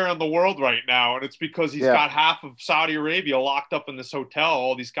anywhere in the world right now. And it's because he's got half of Saudi Arabia locked up in this hotel,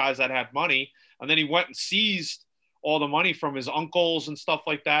 all these guys that had money. And then he went and seized all the money from his uncles and stuff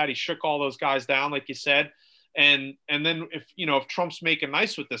like that. He shook all those guys down, like you said. And then if Trump's making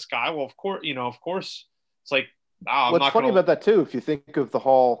nice with this guy, well, of course, it's like, what's funny about that too, if you think of the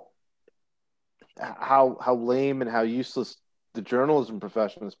whole, how lame and how useless the journalism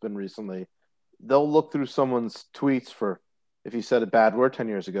profession has been recently. They'll look through someone's tweets for if he said a bad word 10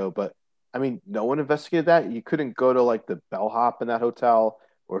 years ago, but I mean, no one investigated that. You couldn't go to like the bellhop in that hotel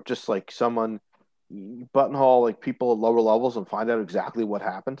or just like someone buttonhole like people at lower levels and find out exactly what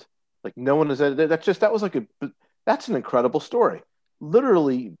happened. Like no one is that was like that's an incredible story.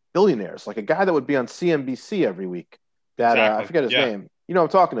 Literally billionaires, like a guy that would be on CNBC every week. That I Exactly. forget his Yeah. name. You know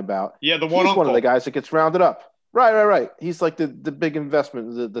what I'm talking about? Yeah, the He's one one of the uncle. guys that gets rounded up. Right. He's like the big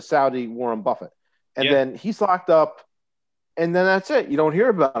investment, the Saudi Warren Buffett. And Yeah. then he's locked up, and then that's it. You don't hear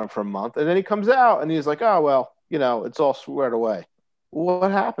about him for a month, and then he comes out and he's like, "Oh well, it's all squared away."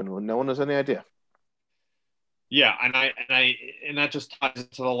 What happened? Well, no one has any idea. Yeah, and that just ties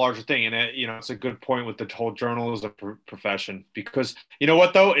into the larger thing, and it's a good point with the whole journalism profession, because you know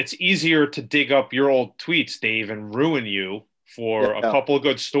what though, it's easier to dig up your old tweets, Dave, and ruin you for a Yeah. couple of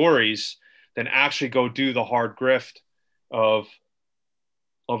good stories than actually go do the hard grift of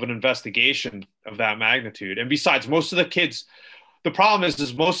an investigation of that magnitude. And besides, most of the kids, the problem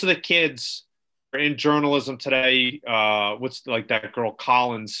is most of the kids are in journalism today. What's like that girl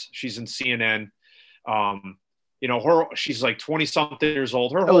Collins? She's in CNN. She's like 20 something years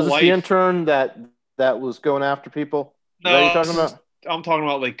old. Her Oh, whole is this the life. intern that was going after people? Is that what you're No, talking about? I'm talking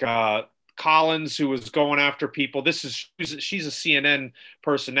about like Collins, who was going after people. She's a CNN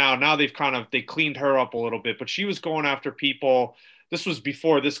person now. Now they cleaned her up a little bit, but she was going after people. This was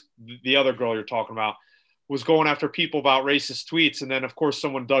before the other girl you're talking about was going after people about racist tweets. And then of course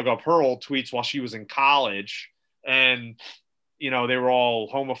someone dug up her old tweets while she was in college, and they were all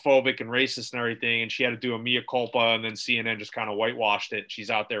homophobic and racist and everything. And she had to do a mea culpa, and then CNN just kind of whitewashed it.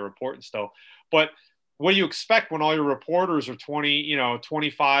 She's out there reporting stuff. But what do you expect when all your reporters are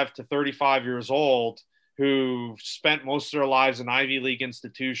 25 to 35 years old, who spent most of their lives in Ivy League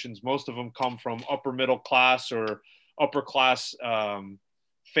institutions? Most of them come from upper middle class or upper class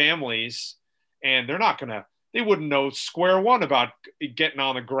families, and they wouldn't know square one about getting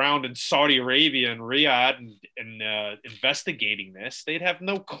on the ground in Saudi Arabia and Riyadh and investigating this. They'd have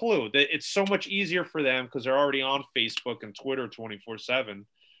no clue. It's so much easier for them because they're already on Facebook and Twitter 24/7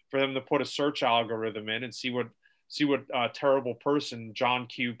 for them to put a search algorithm in and see what terrible person John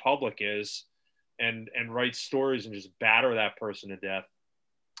Q. Public is, and write stories and just batter that person to death.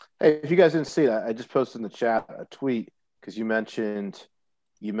 Hey, if you guys didn't see it, I just posted in the chat a tweet because you mentioned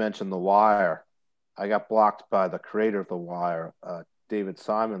The Wire. I got blocked by the creator of The Wire, David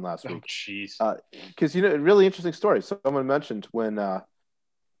Simon, last week. Oh, jeez. Because really interesting story. Someone mentioned when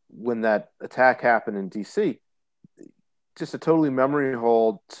that attack happened in D.C., just a totally memory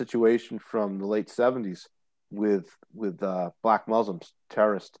hold situation from the late 70s with black Muslims,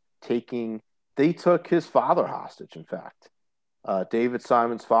 terrorists they took his father hostage. In fact, David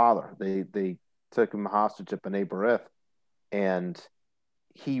Simon's father, they took him hostage at B'nai B'rith, and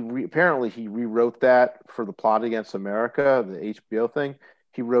apparently he rewrote that for the Plot Against America, the HBO thing.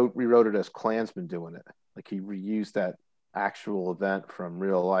 He rewrote it as Klansmen doing it. Like he reused that actual event from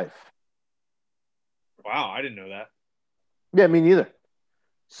real life. Wow, I didn't know that. Yeah, me neither.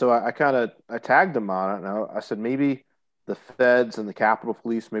 So I tagged him on it, and I said maybe the feds and the Capitol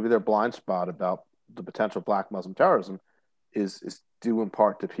Police, maybe their blind spot about the potential black Muslim terrorism is due in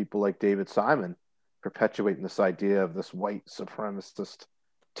part to people like David Simon perpetuating this idea of this white supremacist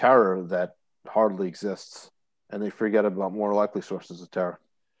terror that hardly exists, and they forget about more likely sources of terror.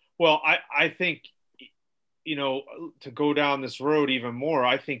 Well, I think, to go down this road even more,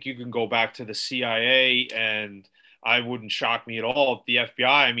 I think you can go back to the CIA, and I wouldn't shock me at all if the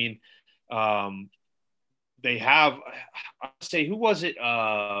FBI, I mean, they have, I'd say, who was it?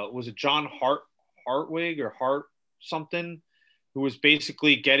 Was it John Hartwig or Hart something? Who was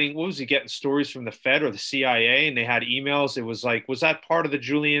basically getting stories from the Fed or the CIA, and they had emails. It was like, was that part of the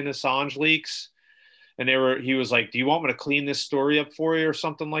Julian Assange leaks? And he was like, do you want me to clean this story up for you or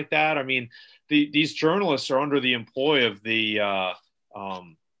something like that? I mean, these journalists are under the employ of the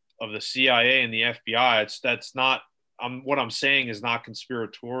CIA and the FBI. That's not, what I'm saying is not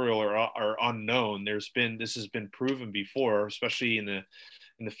conspiratorial or unknown. This has been proven before, especially in the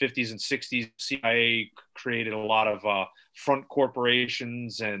 50s and 60s. CIA created a lot of front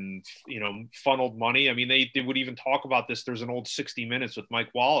corporations and funneled money. I mean, they would even talk about this. There's an old 60 Minutes with Mike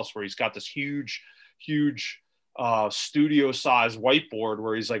Wallace where he's got this huge studio size whiteboard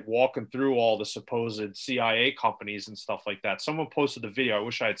where he's like walking through all the supposed CIA companies and stuff like that. Someone posted the video. I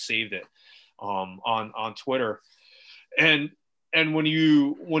wish I had saved it on Twitter. And when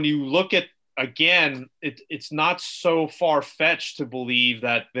you look at, again, it's not so far-fetched to believe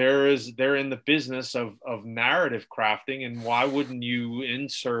that they're in the business of narrative crafting. And why wouldn't you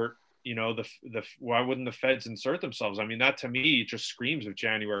insert why wouldn't the feds insert themselves? I mean, that to me just screams of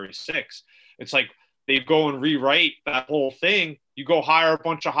January 6th. It's like they go and rewrite that whole thing. You go hire a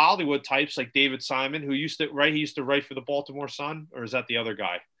bunch of Hollywood types like David Simon, who used to write. He used to write for the Baltimore Sun, or is that the other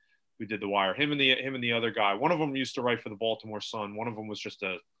guy who did The Wire? Him and the other guy. One of them used to write for the Baltimore Sun. One of them was just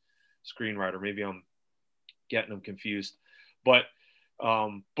a screenwriter. Maybe I'm getting them confused. But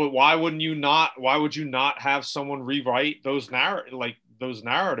why would you not have someone rewrite those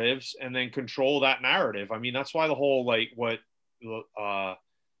narratives and then control that narrative? I mean, that's why the whole like what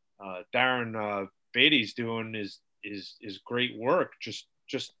Darren Beatty's doing is great work. Just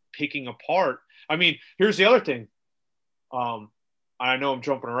picking apart. I mean, here's the other thing. I know I'm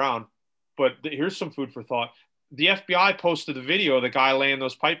jumping around, but here's some food for thought. The FBI posted the video of the guy laying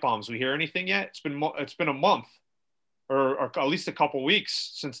those pipe bombs. We hear anything yet? It's been a month. Or at least a couple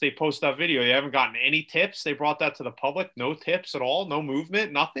weeks since they posted that video. You haven't gotten any tips. They brought that to the public. No tips at all. No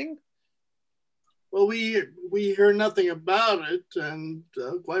movement. Nothing. Well, we hear nothing about it, and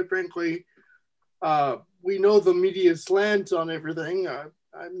quite frankly, we know the media slants on everything.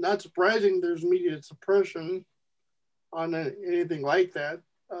 I'm not surprising there's media suppression on anything like that.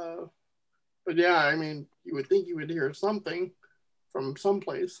 But yeah, I mean, you would think you would hear something from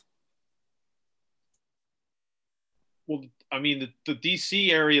someplace. Well, I mean, the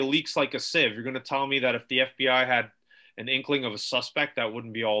DC area leaks like a sieve. You're going to tell me that if the FBI had an inkling of a suspect, that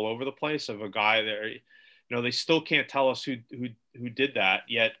wouldn't be all over the place of a guy there. They still can't tell us who did that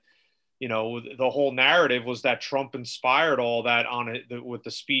yet. The whole narrative was that Trump inspired all that on it with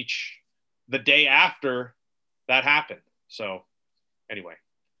the speech the day after that happened. So anyway.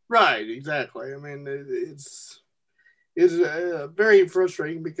 Right, exactly. I mean, it's very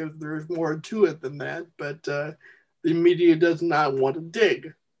frustrating because there's more to it than that, but the media does not want to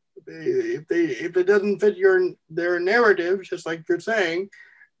dig. If it doesn't fit their narrative, just like you're saying,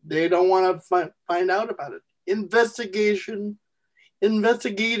 they don't want to find out about it. Investigative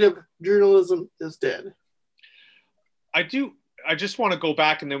journalism is dead. I just want to go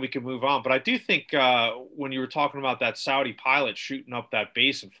back and then we can move on. But I do think when you were talking about that Saudi pilot shooting up that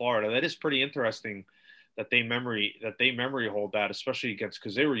base in Florida, that is pretty interesting that they memory hold that, especially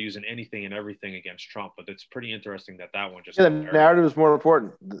because they were using anything and everything against Trump. But it's pretty interesting that one just. Yeah, the narrative is more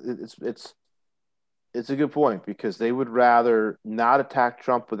important. It's a good point because they would rather not attack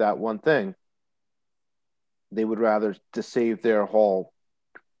Trump with that one thing. They would rather to save their whole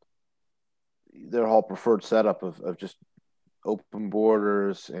preferred setup of just open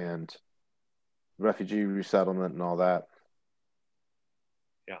borders and refugee resettlement and all that.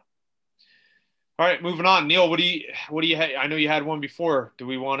 All right, moving on. Neil, what do you I know you had one before. Do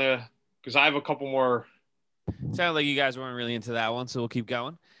we want to, because I have a couple more. Sounded like you guys weren't really into that one, so we'll keep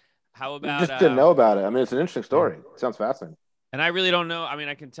going. How about? You just didn't know about it. I mean, it's an interesting story. It sounds fascinating. And I really don't know. I mean,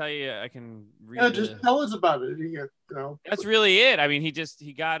 I can tell you, I can read. Yeah, just tell us about it. That's really it. I mean, he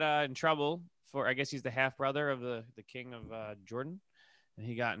got in trouble for, I guess he's the half brother of the king of Jordan, and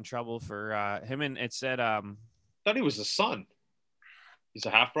he got in trouble for him. And it said, I thought he was the son. He's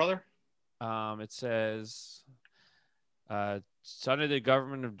a half brother. It says, son of the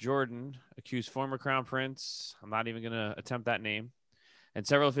government of Jordan accused former crown prince, I'm not even going to attempt that name, and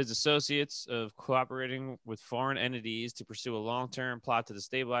several of his associates of cooperating with foreign entities to pursue a long-term plot to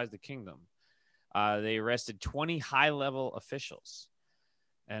destabilize the kingdom. They arrested 20 high-level officials.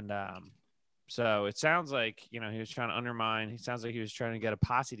 And so it sounds like, he was trying to undermine, he was trying to get a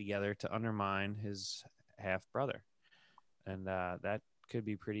posse together to undermine his half-brother. And that could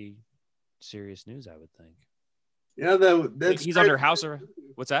be pretty serious news, I would think. Yeah, that's he's under house arrest.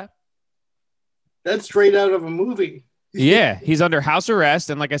 What's that? That's straight out of a movie. Yeah, he's under house arrest,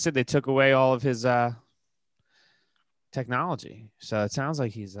 and like I said, they took away all of his technology. So it sounds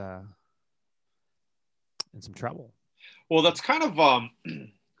like he's in some trouble. Well, that's kind of I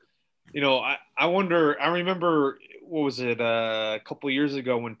wonder. I remember, what was it, a couple of years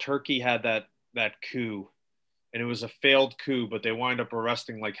ago when Turkey had that coup. And it was a failed coup, but they wind up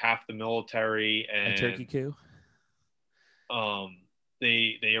arresting like half the military. And a Turkey coup.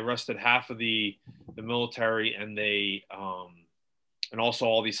 They arrested half of the military, and they and also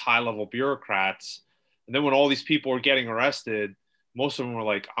all these high level bureaucrats. And then when all these people were getting arrested, most of them were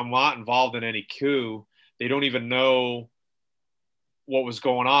like, "I'm not involved in any coup." They don't even know what was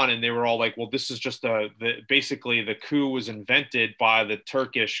going on, and they were all like, "Well, this is just basically the coup was invented by the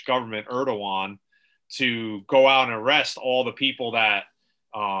Turkish government, Erdogan, to go out and arrest all the people that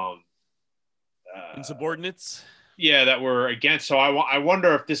insubordinates." Yeah, that were against. So I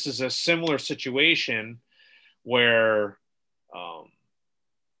wonder if this is a similar situation where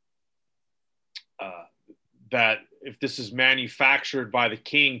that if this is manufactured by the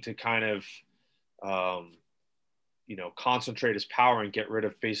king to kind of, concentrate his power and get rid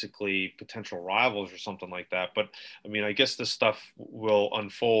of basically potential rivals or something like that. But I mean, I guess this stuff will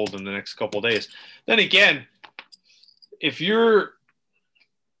unfold in the next couple of days. Then again, if you're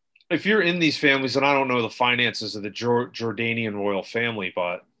in these families, and I don't know the finances of the Jordanian royal family,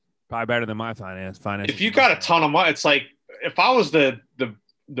 but Probably better than my finance. if you got a ton of money, it's like if I was the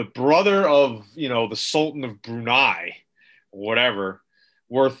brother of the Sultan of Brunei, whatever,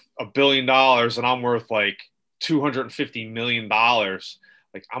 worth $1 billion, and I'm worth like $250 million,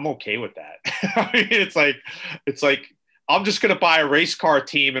 like I'm okay with that. I mean, it's like I'm just gonna buy a race car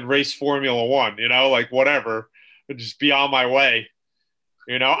team and race Formula One, like whatever, and just be on my way.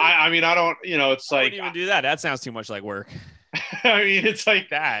 I mean, I don't, it's I like wouldn't even do that. That sounds too much like work. I mean, it's like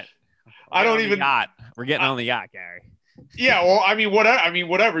That. I don't even. We're getting on the yacht, Gary. Yeah, well, I mean,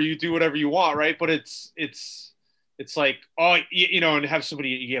 whatever you do, whatever you want, right? But it's like, oh, and have somebody,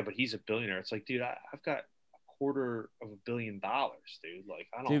 yeah, but he's a billionaire. It's like, dude, I've got $250 million, dude. Like,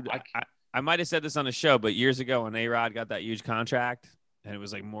 I don't. Dude, I might have said this on the show, but years ago when A-Rod got that huge contract, and it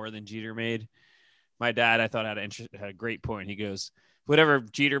was like more than Jeter made, my dad, I thought, had a great point. He goes, whatever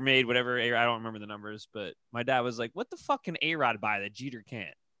Jeter made, whatever A-Rod, I don't remember the numbers, but my dad was like, what the fuck can A-Rod buy that Jeter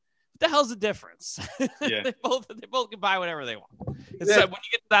can't? What the hell's the difference? Yeah. they both can buy whatever they want. It's like, when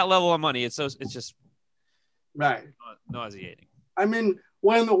you get to that level of money, it's just Right. nauseating. I mean,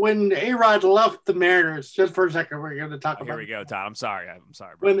 when A-Rod left the Mariners, just for a second, we're going to talk about. Here we go, Todd. I'm sorry,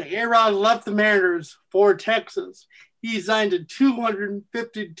 bro. When A-Rod left the Mariners for Texas, he signed a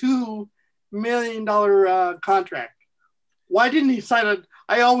 $252 million contract. Why didn't he sign it?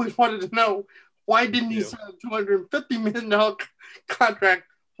 I always wanted to know, why didn't he sign a $250 million contract?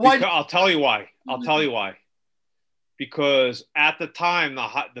 I'll tell you why. Because at the time,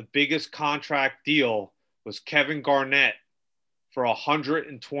 the biggest contract deal was Kevin Garnett for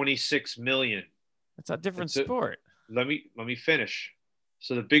 $126 million. It's a different sport. Let me finish.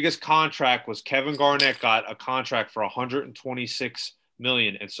 So the biggest contract was Kevin Garnett got a contract for $126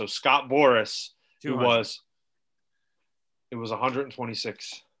 million, and so Scott Boras, it was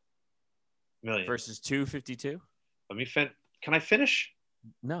 $126 million versus $252. Can I finish?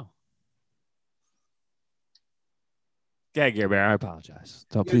 No. Yeah, Gary Bear, I apologize.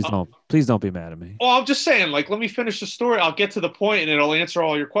 Please don't be mad at me. Well, I'm just saying, like, let me finish the story. I'll get to the point and it'll answer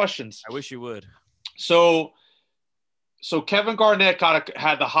all your questions. I wish you would. So Kevin Garnett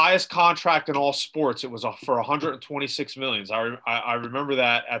had the highest contract in all sports. It was for $126 million. I remember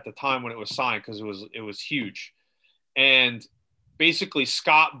that at the time when it was signed because it was huge. And basically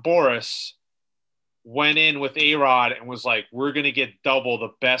Scott Boras went in with A-Rod and was like, we're going to get double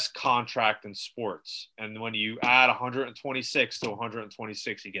the best contract in sports. And when you add 126 to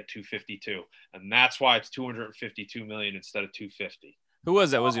 126, you get 252. And that's why it's 252 million instead of 250. Who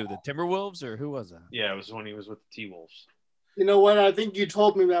was that? Was it the Timberwolves or who was that? Yeah, it was when he was with the T-Wolves. You know what? I think you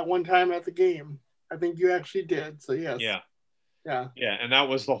told me that one time at the game. I think you actually did. So yes. Yeah. Yeah. Yeah, and that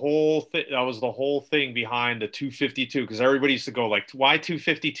was the whole thing. That was the whole thing behind the 252 because everybody used to go like, why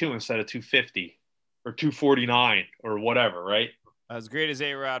 252 instead of 250 or 249 or whatever, right? As great as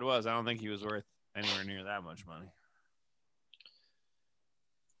A-Rod was, I don't think he was worth anywhere near that much money.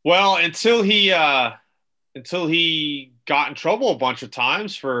 Well, until he got in trouble a bunch of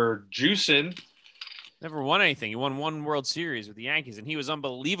times for juicing. Never won anything. He won one World Series with the Yankees, and he was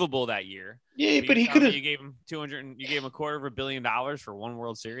unbelievable that year. Yeah, but he could have. You gave him $250 million for one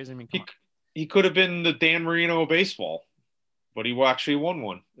World Series. I mean, he could have been the Dan Marino of baseball, but he actually won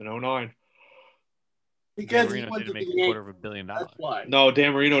one in 2009. Because Dan Marino didn't make $250 million. That's why. No,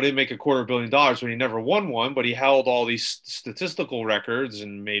 Dan Marino didn't make $250 million when he never won one, but he held all these statistical records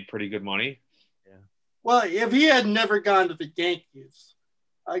and made pretty good money. Yeah. Well, if he had never gone to the Yankees,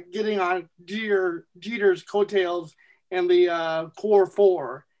 getting on Jeter's coattails and the core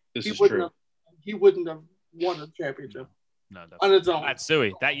four, he wouldn't have won a championship. No, on its own.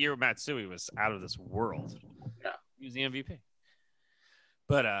 Matsui. That year, Matsui was out of this world. Yeah, he was the MVP.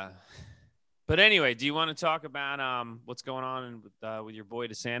 But anyway, do you want to talk about what's going on with your boy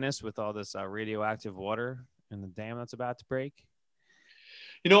DeSantis with all this radioactive water in the dam that's about to break?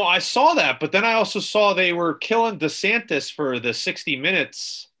 You know, I saw that, but then I also saw they were killing DeSantis for the 60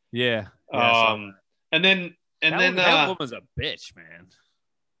 Minutes. Yeah. And then that woman's a bitch, man.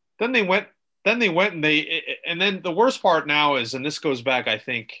 Then they went and then the worst part now is, and this goes back, I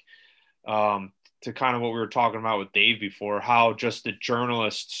think, to kind of what we were talking about with Dave before, how just the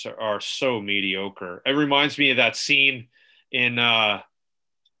journalists are so mediocre. It reminds me of that scene in Mad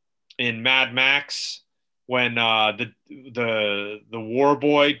Max when the war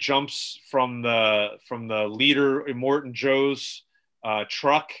boy jumps from the leader Immortan Joe's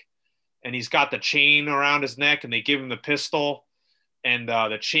truck, and he's got the chain around his neck, and they give him the pistol, and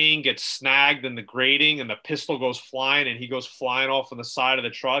the chain gets snagged in the grating, and the pistol goes flying, and he goes flying off on the side of the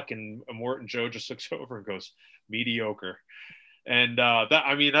truck, and Immortan Joe just looks over and goes, mediocre. And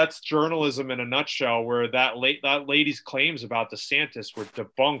that's journalism in a nutshell, where that lady's claims about DeSantis were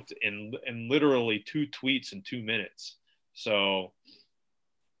debunked in literally 2 tweets in 2 minutes. So,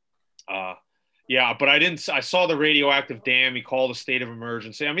 yeah, but I saw the radioactive dam. He called a state of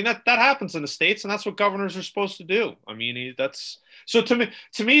emergency. I mean, that happens in the States, and that's what governors are supposed to do. I mean, so to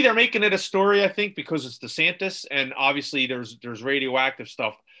me, they're making it a story, I think, because it's DeSantis, and obviously there's radioactive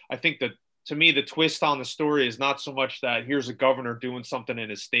stuff. I think that, to me, the twist on the story is not so much that here's a governor doing something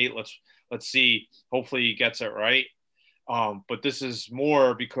in his state. Let's see. Hopefully he gets it right. But this is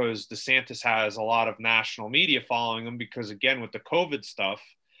more because DeSantis has a lot of national media following him because, again, with the COVID stuff.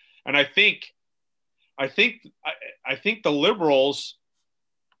 And I think the liberals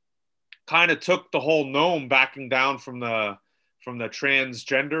kind of took the whole Noam backing down from the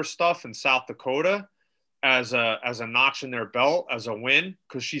transgender stuff in South Dakota as a notch in their belt, as a win,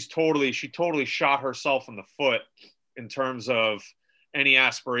 because she totally shot herself in the foot in terms of any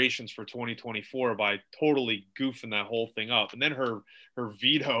aspirations for 2024 by totally goofing that whole thing up. And then her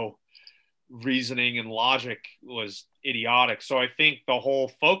veto reasoning and logic was idiotic. So I think the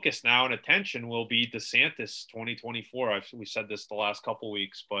whole focus now and attention will be DeSantis 2024. We said this the last couple of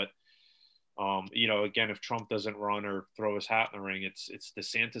weeks, but again, if Trump doesn't run or throw his hat in the ring, it's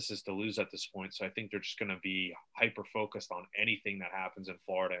DeSantis is to lose at this point. So I think they're just going to be hyper focused on anything that happens in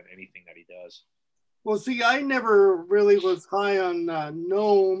Florida and anything that he does. Well, see, I never really was high on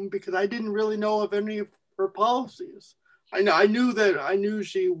Noam because I didn't really know of any of her policies. I knew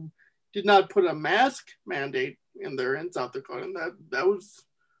she did not put a mask mandate in there in South Dakota, and that was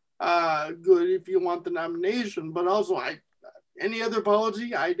good if you want the nomination. But also, any other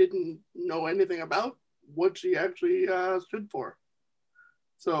policy, I didn't know anything about what she actually stood for.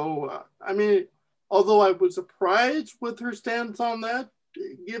 So, although I was surprised with her stance on that,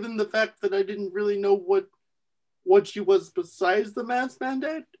 given the fact that I didn't really know what she was besides the mask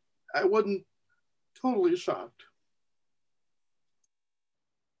mandate, I wasn't totally shocked.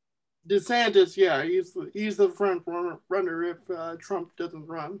 DeSantis, yeah, he's the front runner if Trump doesn't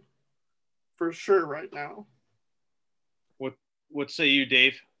run, for sure right now. What say you,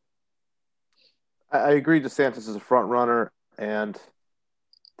 Dave? I agree DeSantis is a front runner, and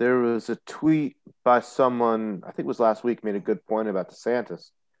there was a tweet by someone, I think it was last week, made a good point about DeSantis.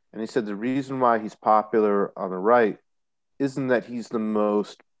 And he said the reason why he's popular on the right isn't that he's the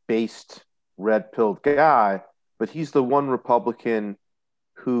most based, red-pilled guy, but he's the one Republican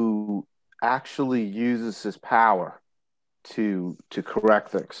who actually uses his power to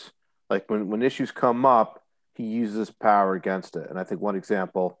correct things. Like when issues come up, he uses power against it. And I think one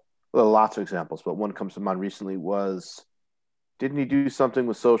example, well, lots of examples, but one comes to mind recently was, didn't he do something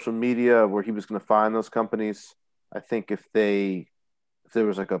with social media where he was going to fine those companies? I think if there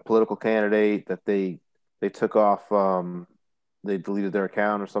was like a political candidate that they took off, they deleted their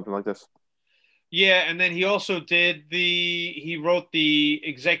account or something like this. Yeah, and then he also he wrote the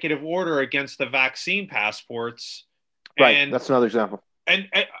executive order against the vaccine passports. Right, and that's another example.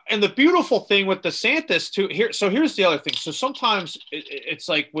 And the beautiful thing with DeSantis too here. So here's the other thing. So sometimes it's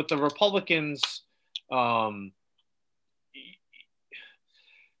like with the Republicans,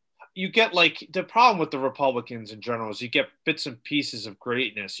 you get like the problem with the Republicans in general is you get bits and pieces of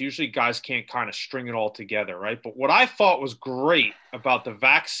greatness. Usually guys can't kind of string it all together, right? But what I thought was great about the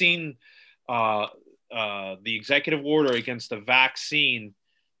vaccine, the executive order against the vaccine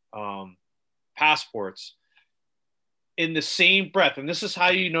passports, in the same breath, and this is how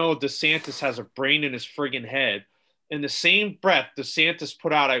you know DeSantis has a brain in his friggin' head. In the same breath, DeSantis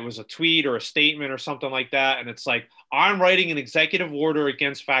put out, it was a tweet or a statement or something like that, and it's like, I'm writing an executive order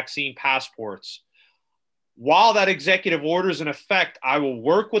against vaccine passports. While that executive order is in effect, I will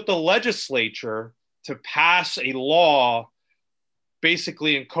work with the legislature to pass a law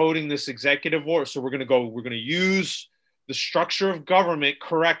basically encoding this executive order. So we're going to use the structure of government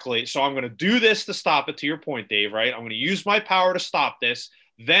correctly. So I'm going to do this to stop it, to your point, Dave, right? I'm going to use my power to stop this.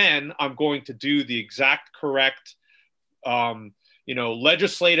 Then I'm going to do the exact correct,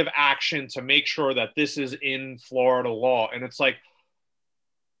 legislative action to make sure that this is in Florida law. And it's like,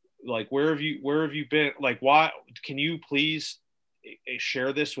 where have you been? Like, why can you please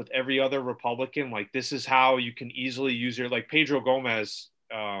share this with every other Republican? Like, this is how you can easily use Pedro Gonzalez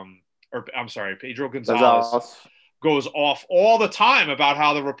goes off all the time about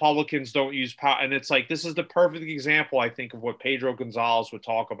how the Republicans don't use power. And it's like, this is the perfect example, I think, of what Pedro Gonzalez would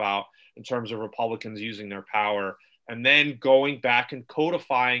talk about in terms of Republicans using their power and then going back and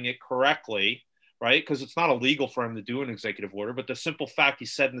codifying it correctly, right? Because it's not illegal for him to do an executive order, but the simple fact he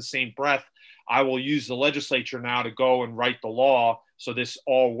said in the same breath, I will use the legislature now to go and write the law so this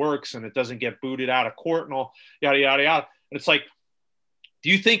all works and it doesn't get booted out of court and all, yada, yada, yada. And it's like, do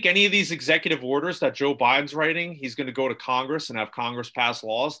you think any of these executive orders that Joe Biden's writing, he's going to go to Congress and have Congress pass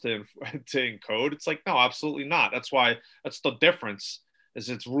laws to encode? It's like, no, absolutely not. That's the difference, is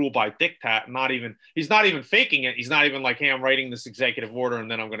it's ruled by diktat. He's not even faking it. He's not even like, hey, I'm writing this executive order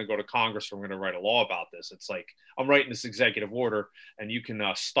and then I'm going to go to Congress and I'm going to write a law about this. It's like, I'm writing this executive order and you can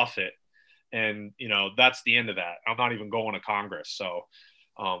stuff it. And, that's the end of that. I'm not even going to Congress. So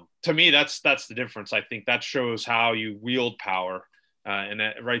to me, that's the difference. I think that shows how you wield power. And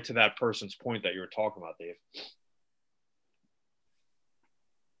that, right to that person's point that you were talking about, Dave.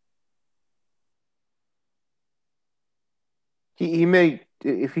 He may,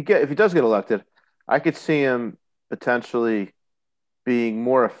 if he does get elected, I could see him potentially being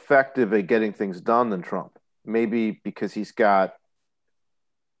more effective at getting things done than Trump. Maybe because he's got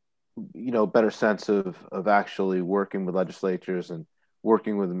better sense of actually working with legislatures and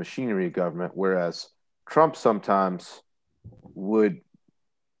working with the machinery of government, whereas Trump sometimes would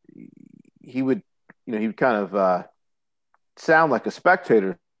kind of sound like a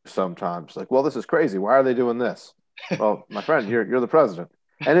spectator sometimes, like, well, this is crazy, why are they doing this? Well, my friend, you're the president,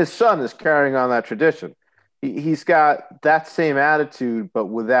 and his son is carrying on that tradition. He's got that same attitude, but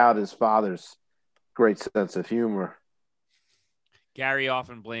without his father's great sense of humor. Gary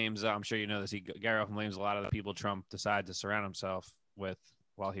often blames, I'm sure you know this, Gary often blames a lot of the people Trump decided to surround himself with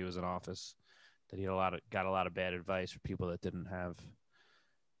while he was in office, that he got a lot of bad advice for people that didn't have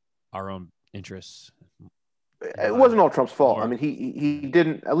our own interests. It wasn't all Trump's fault. I mean, he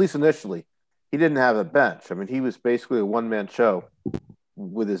didn't, at least initially, he didn't have a bench. I mean, he was basically a one-man show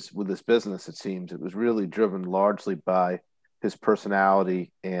with his business, it seems. It was really driven largely by his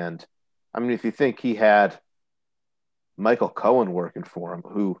personality. And I mean, if you think he had Michael Cohen working for him,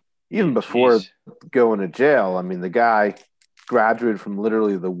 who even before going to jail, I mean, the guy graduated from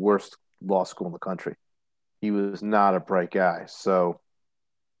literally the worst law school in the country. He was not a bright guy. So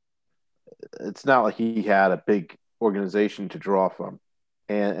it's not like he had a big organization to draw from.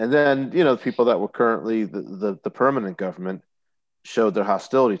 And then, the people that were currently the permanent government showed their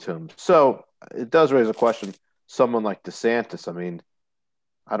hostility to him. So it does raise a question. Someone like DeSantis, I mean,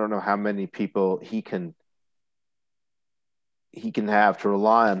 I don't know how many people he can have to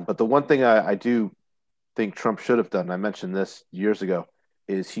rely on. But the one thing I do think Trump should have done, I mentioned this years ago,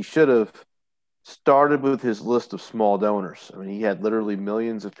 is he should have started with his list of small donors. I mean, he had literally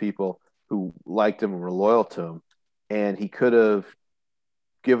millions of people who liked him and were loyal to him. And he could have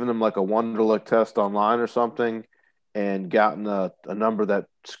given them like a Wonderlic test online or something and gotten a number that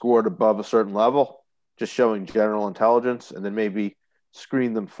scored above a certain level, just showing general intelligence, and then maybe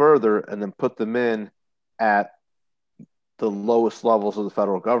screen them further and then put them in at the lowest levels of the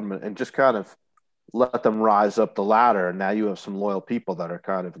federal government and just kind of let them rise up the ladder. And now you have some loyal people that are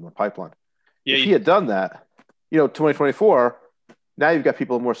kind of in the pipeline. Yeah, if he had done that, 2024, now you've got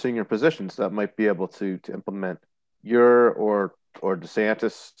people in more senior positions that might be able to implement your or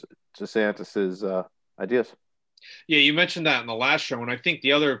DeSantis's ideas. Yeah, you mentioned that in the last show, and I think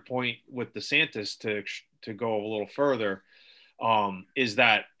the other point with DeSantis to go a little further is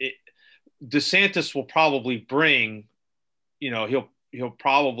that DeSantis will probably bring, he'll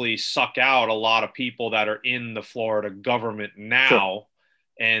probably suck out a lot of people that are in the Florida government now, sure,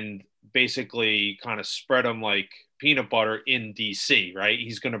 and basically kind of spread them like peanut butter in DC, right?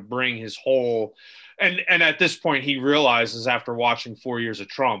 He's going to bring his whole, and at this point he realizes after watching 4 years of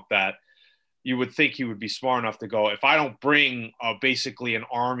Trump that you would think he would be smart enough to go, if I don't bring basically an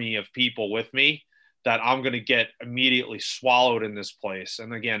army of people with me, that I'm going to get immediately swallowed in this place.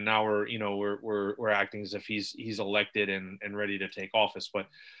 And again, now we're acting as if he's elected and ready to take office. But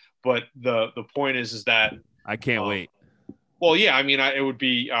the point is that I can't wait. Well, yeah, I mean, it would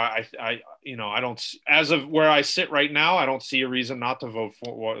be, I don't, as of where I sit right now, I don't see a reason not to vote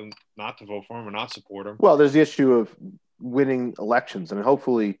for him or not support him. Well, there's the issue of winning elections. I mean,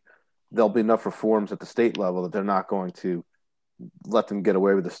 hopefully there'll be enough reforms at the state level that they're not going to let them get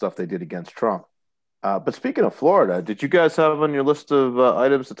away with the stuff they did against Trump. But speaking of Florida, did you guys have on your list of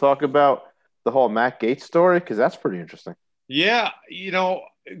items to talk about the whole Matt Gaetz story? Because that's pretty interesting. Yeah,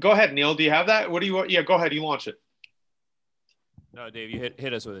 go ahead, Neil. Do you have that? What do you want? Yeah, go ahead. You launch it. No, Dave, you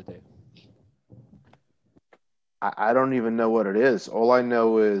hit us with it, Dave. I don't even know what it is. All I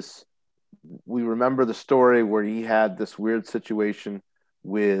know is we remember the story where he had this weird situation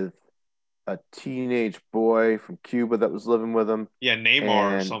with a teenage boy from Cuba that was living with him. Yeah, Neymar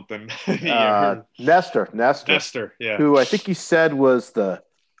or and something. Yeah, Nestor, Nestor. Yeah, who I think he said was I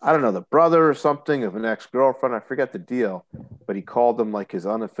don't know, the brother or something of an ex-girlfriend. I forget the deal, but he called him like his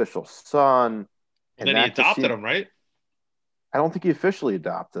unofficial son. and And then he that just adopted seemed, him, right? I don't think he officially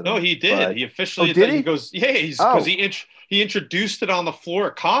adopted No, him. he did. But He oh, officially did he he? goes, yeah, he's because Oh, he introduced it on the floor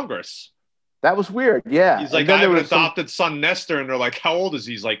of Congress. that was weird. Yeah. He's And like, then I there have an was some, adopted son, Nestor, and they're like, how old is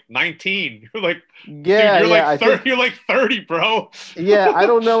he? He's like 19. You're like, dude, yeah, you're yeah. like I 30. think, You're like 30, bro. yeah, I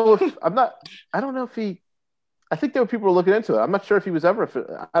don't know if I'm not, I don't know if he, I think there were people looking into it. I'm not sure if he was ever,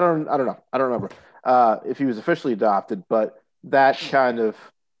 I don't know. I don't remember if he was officially adopted, but that kind of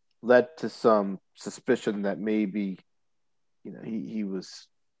led to some suspicion that maybe, he was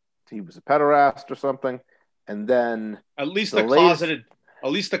a pederast or something. And then At least the the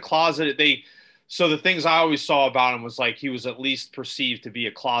latest, closeted, they. So the things I always saw about him was like he was at least perceived to be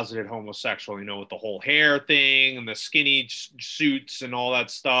a closeted homosexual, with the whole hair thing and the skinny suits and all that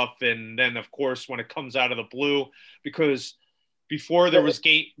stuff. And then of course when it comes out of the blue, because before there was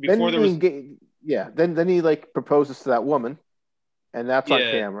gay, before then there was yeah, then he like proposes to that woman, and that's on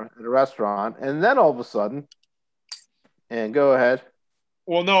yeah. camera at a restaurant, and then all of a sudden, and go ahead.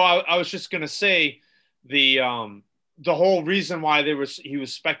 Well, no, I was just gonna say the whole reason why he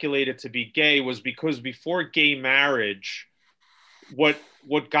was speculated to be gay was because before gay marriage, what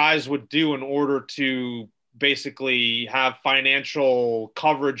guys would do in order to basically have financial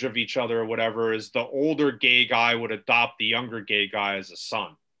coverage of each other or whatever is the older gay guy would adopt the younger gay guy as a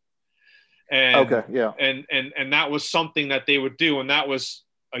son. And Okay, yeah. and that was something that they would do, and that was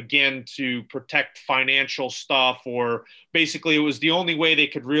again to protect financial stuff, or basically it was the only way they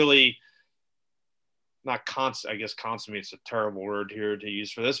could really not I guess consummate's a terrible word here to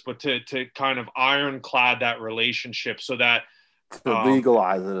use for this, but to kind of ironclad that relationship so that To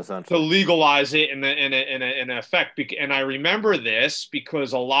legalize it, to essentially. legalize it in effect. And I remember this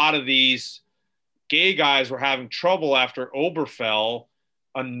because a lot of these gay guys were having trouble after Oberfell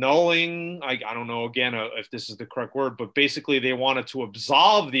annulling, I don't know again if this is the correct word, but basically they wanted to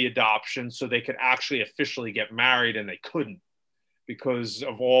absolve the adoption so they could actually officially get married, and they couldn't because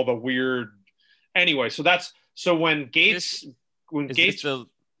of all the weird. Anyway, so when Gates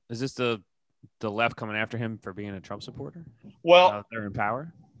is this the left coming after him for being a Trump supporter? Well, they're in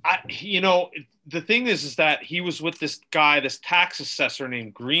power. The thing is that he was with this guy, this tax assessor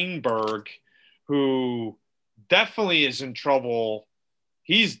named Greenberg, who definitely is in trouble.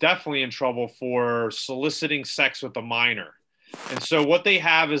 He's definitely in trouble for soliciting sex with a minor. And so what they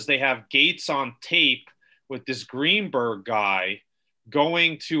have is they have Gates on tape with this Greenberg guy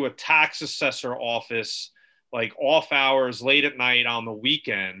going to a tax assessor office like off hours late at night on the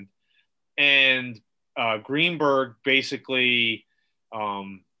weekend. And Greenberg basically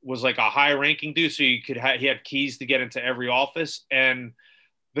was like a high ranking dude. So he had keys to get into every office. And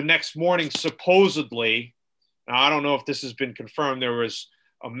the next morning, supposedly, now I don't know if this has been confirmed, there was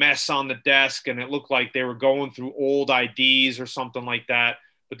a mess on the desk and it looked like they were going through old IDs or something like that.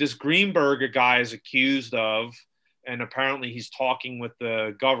 But this Greenberg guy is accused of, and apparently he's talking with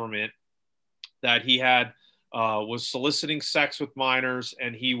the government, that he was soliciting sex with minors,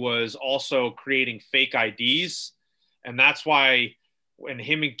 and he was also creating fake IDs. And that's why when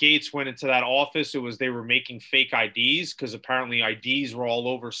him and Gates went into that office, they were making fake IDs because apparently IDs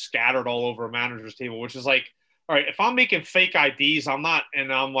were scattered all over a manager's table, which is like, all right, if I'm making fake IDs, I'm not,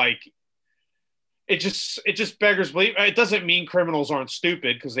 and I'm like, it just beggars belief. It doesn't mean criminals aren't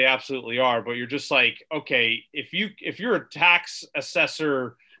stupid, because they absolutely are, but you're just like, okay, if you're a tax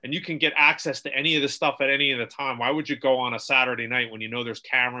assessor and you can get access to any of this stuff at any of the time, why would you go on a Saturday night when there's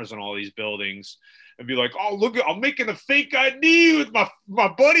cameras in all these buildings and be like, oh, look, I'm making a fake ID with my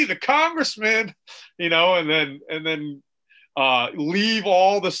buddy, the congressman, and then leave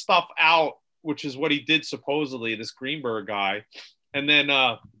all the stuff out, which is what he did supposedly, this Greenberg guy. And then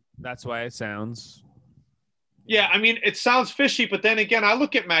that's why it sounds. Yeah, I mean, it sounds fishy, but then again, I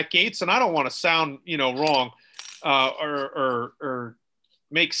look at Matt Gaetz, and I don't want to sound, wrong, or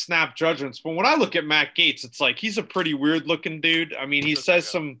make snap judgments. But when I look at Matt Gaetz, it's like he's a pretty weird looking dude. I mean, he looks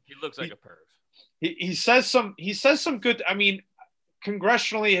like a perv. He says some good. I mean,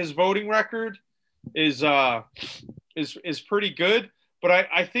 congressionally, his voting record is pretty good. But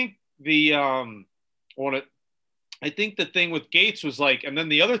I think I think the thing with Gates was like, and then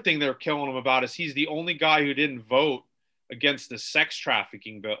the other thing they're killing him about is he's the only guy who didn't vote against the sex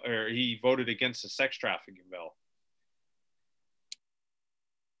trafficking bill, or he voted against the sex trafficking bill.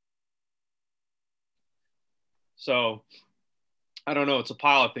 So I don't know. It's a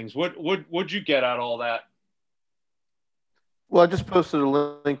pile of things. What'd you get out of all that? Well, I just posted a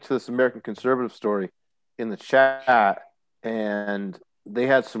link to this American Conservative story in the chat, and they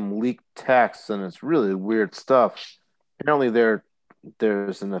had some leaked texts, and it's really weird stuff. Apparently,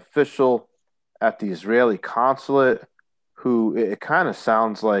 there's an official at the Israeli consulate who it kind of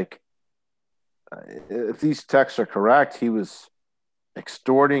sounds like, if these texts are correct, he was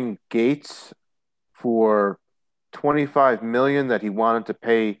extorting Gates for 25 million that he wanted to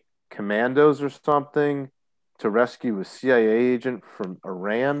pay commandos or something to rescue a CIA agent from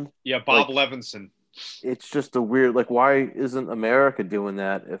Iran. Yeah, Bob Like, Levinson. it's just a weird, like, why isn't America doing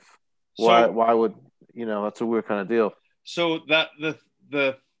that? Why would, that's a weird kind of deal. So that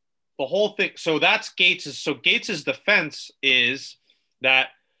the whole thing. So that's Gates's defense is that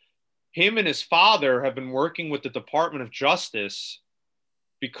him and his father have been working with the Department of Justice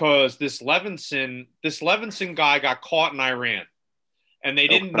because this Levinson guy got caught in Iran, and they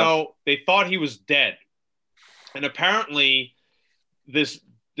didn't know. They thought he was dead, and apparently this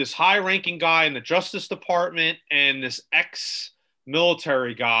high-ranking guy in the Justice Department and this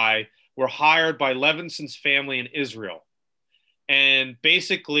ex-military guy were hired by Levinson's family in Israel. And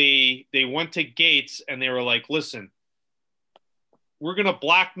basically, they went to Gates and they were like, listen, we're going to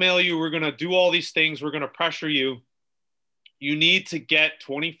blackmail you. We're going to do all these things. We're going to pressure you. You need to get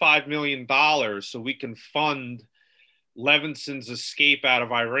 $25 million so we can fund Levinson's escape out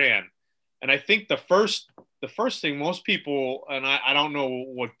of Iran. And I think the first thing most people, and I don't know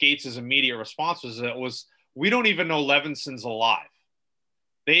what Gates's immediate response was we don't even know Levinson's alive.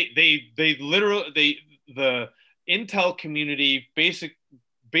 The intel community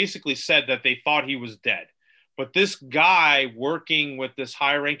basically said that they thought he was dead. But this guy working with this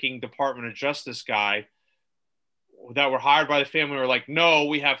high-ranking Department of Justice guy that were hired by the family were like, no,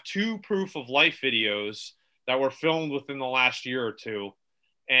 we have 2 proof of life videos that were filmed within the last year or 2,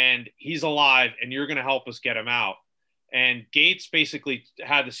 and he's alive, and you're going to help us get him out. And Gates basically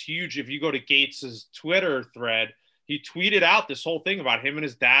had this huge, if you go to Gates's Twitter thread, he tweeted out this whole thing about him and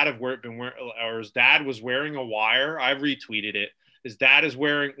his dad his dad was wearing a wire. I retweeted it. His dad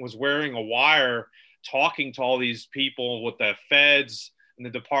was wearing a wire talking to all these people with the feds and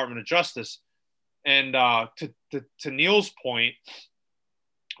the Department of Justice. And to Neil's point,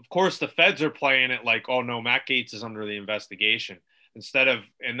 of course, the feds are playing it like, oh, no, Matt Gaetz is under the investigation.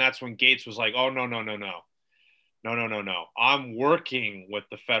 And that's when Gates was like, oh, no. I'm working with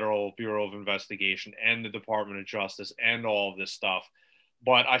the Federal Bureau of Investigation and the Department of Justice and all of this stuff.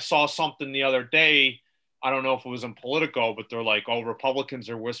 But I saw something the other day. I don't know if it was in Politico, but they're like, oh, Republicans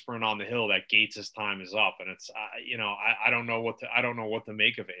are whispering on the Hill that Gates's time is up. And it's, I don't know what to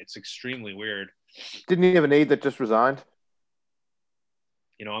make of it. It's extremely weird. Didn't he have an aide that just resigned?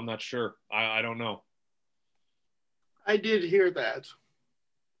 I'm not sure. I don't know. I did hear that.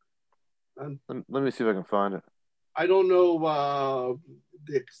 Let me see if I can find it. I don't know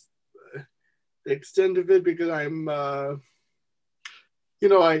the extent of it because I'm, I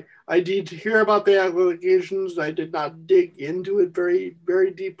did hear about the allegations. I did not dig into it very,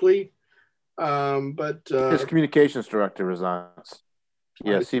 very deeply. But his communications director resigns.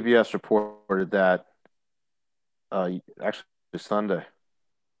 Yeah, CBS reported that actually Sunday.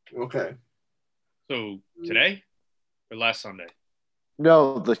 Okay. So today or last Sunday?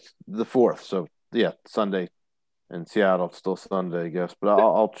 No, the 4th. So yeah, Sunday in Seattle. It's still Sunday, I guess. But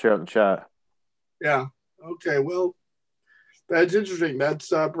I'll share it in the chat. Yeah. Okay. Well, that's interesting.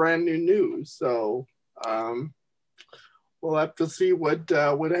 That's brand new news. So we'll have to see what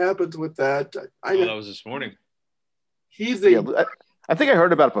happens with that. I know that was this morning. I think I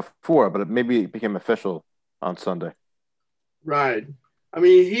heard about it before, but maybe it became official on Sunday. Right. I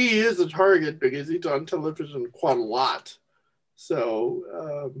mean, he is a target because he's on television quite a lot.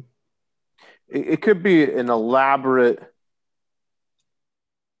 So it could be an elaborate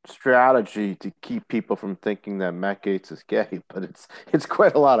strategy to keep people from thinking that Matt Gaetz is gay, but it's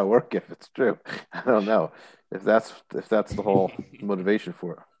quite a lot of work if it's true. I don't know if that's the whole motivation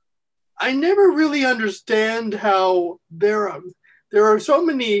for it. I never really understand how there are so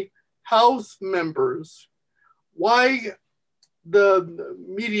many House members. Why the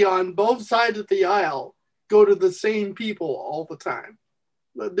media on both sides of the aisle go to the same people all the time?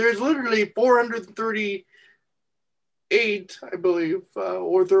 There's literally 438, I believe,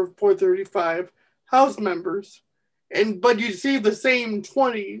 or 435 House members, but you see the same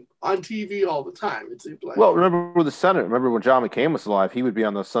 20 on TV all the time. It seems like. Well, remember with the Senate. Remember when John McCain was alive? He would be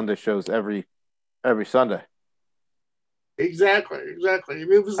on those Sunday shows every Sunday. Exactly. I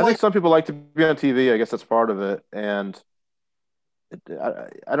think some people like to be on TV. I guess that's part of it, and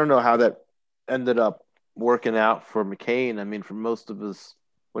I don't know how that ended up working out for McCain. I mean, for most of his,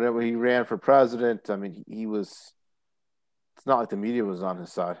 whenever he ran for president, I mean, he was. It's not like the media was on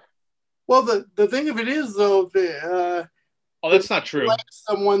his side. Well, the thing of it is, though, Oh, that's not true. like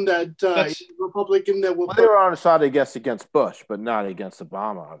someone that is Republican that will. Well, they were on his side, I guess, against Bush, but not against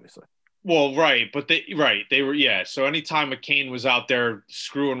Obama, obviously. Well, right, but they were, yeah. So anytime McCain was out there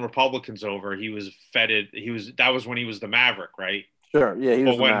screwing Republicans over, he was feted. That was when he was the maverick, right? Sure, yeah, he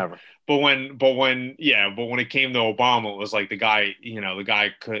was the maverick. But when it came to Obama, it was like the guy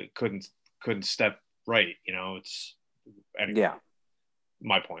couldn't step right. It's anyway, yeah.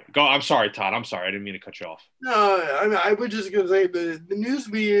 My point. Go. I'm sorry, Todd. I'm sorry. I didn't mean to cut you off. No, I was just going to say the news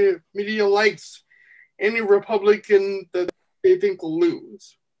media likes any Republican that they think will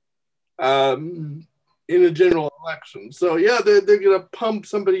lose in a general election. So, yeah, they're going to pump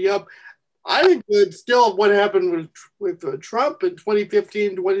somebody up. I think that still what happened with Trump in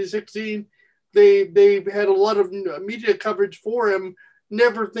 2015, 2016, they had a lot of media coverage for him,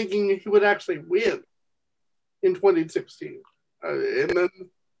 never thinking he would actually win in 2016. And then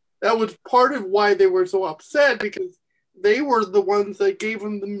that was part of why they were so upset, because they were the ones that gave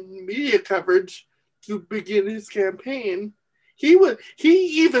him the media coverage to begin his campaign.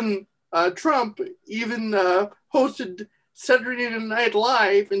 Trump even hosted Saturday Night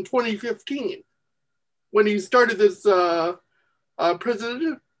Live in 2015 when he started this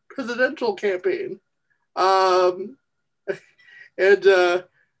presidential campaign.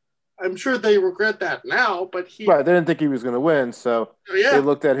 I'm sure they regret that now, but right, they didn't think he was going to win, so yeah. They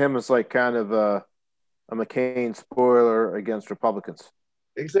looked at him as like kind of a McCain spoiler against Republicans.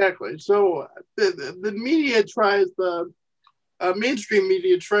 Exactly. So the media tries, the mainstream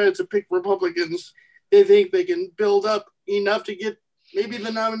media tries to pick Republicans. They think they can build up enough to get maybe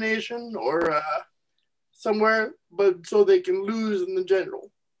the nomination or somewhere, but so they can lose in the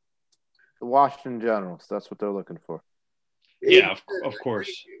general. The Washington Generals, that's what they're looking for. Yeah, of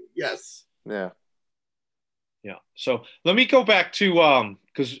course. Yes. Yeah. Yeah. So let me go back to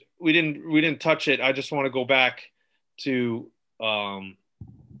because we didn't touch it. I just want to go back to the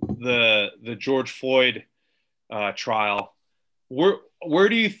George Floyd trial. Where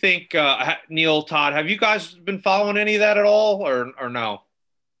do you think Neil, Todd, have you guys been following any of that at all, or no?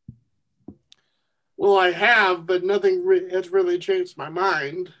 Well, I have, but nothing has really changed my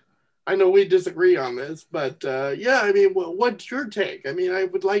mind. I know we disagree on this, but yeah, I mean, what's your take? I mean, I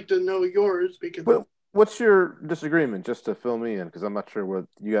would like to know yours because. What's your disagreement, just to fill me in, because I'm not sure where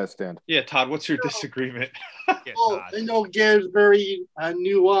you guys stand. Yeah, Todd, what's your disagreement? Well, I know Gary's very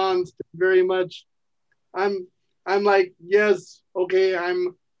nuanced, very much. I'm like, yes, okay,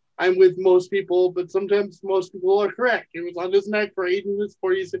 I'm with most people, but sometimes most people are correct. It was on his neck for 8 minutes,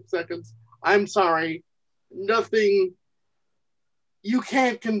 46 seconds. I'm sorry, nothing. You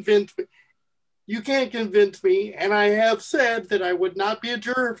can't convince me. You can't convince me, and I have said that I would not be a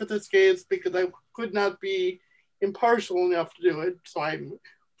juror for this case because I could not be impartial enough to do it. So I'm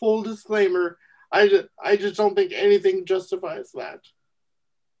full disclaimer. I just don't think anything justifies that.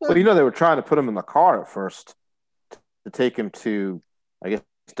 Well, they were trying to put him in the car at first to take him to, I guess,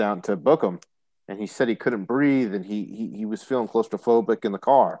 down to book him, and he said he couldn't breathe and he was feeling claustrophobic in the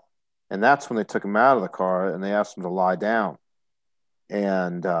car, and that's when they took him out of the car and they asked him to lie down.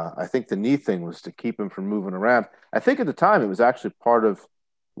 And I think the knee thing was to keep him from moving around. I think at the time it was actually part of,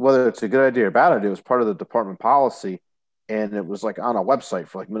 whether it's a good idea or bad idea, it was part of the department policy. And it was like on a website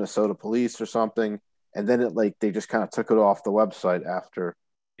for like Minnesota police or something. And then they just kind of took it off the website after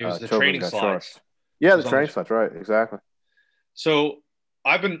it was the Chauvin training got slides. charged. Yeah, the training slides, right, exactly. So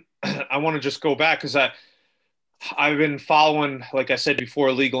I want to just go back because I've been following, like I said before,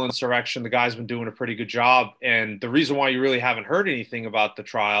 illegal insurrection. The guy's been doing a pretty good job. And the reason why you really haven't heard anything about the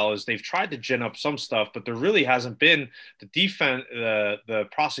trial is they've tried to gin up some stuff, but there really hasn't been the defense. The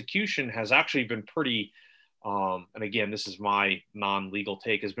prosecution has actually been pretty, and again, this is my non-legal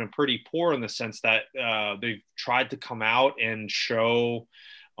take, has been pretty poor in the sense that they've tried to come out and show,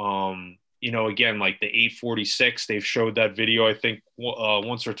 again, like the 846, they've showed that video, I think,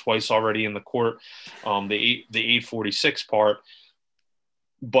 once or twice already in the court, the 846 part.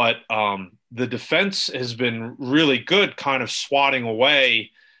 But the defense has been really good, kind of swatting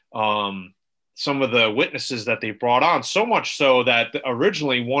away some of the witnesses that they brought on, so much so that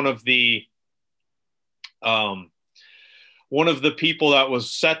originally one of the people that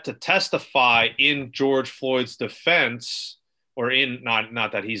was set to testify in George Floyd's defense, or in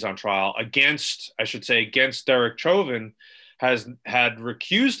not that he's on trial, against Derek Chauvin, had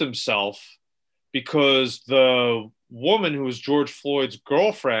recused himself because the woman who was George Floyd's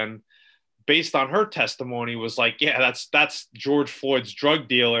girlfriend based on her testimony, was like, yeah, that's George Floyd's drug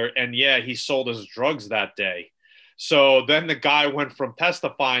dealer, and yeah, he sold us drugs that day. So then the guy went from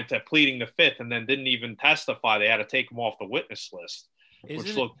testifying to pleading the fifth, and then didn't even testify. They had to take him off the witness list.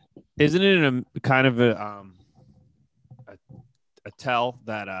 Isn't it a kind of a tell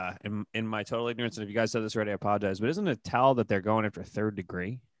that in my total ignorance, and if you guys said this already, I apologize, but isn't it a tell that they're going after third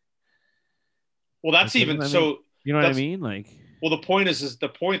degree? Well, that's like, even so. You know what I mean? Like, well, the point is the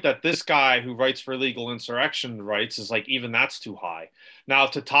point that this guy who writes for Illegal Insurrection writes is like, even that's too high. Now,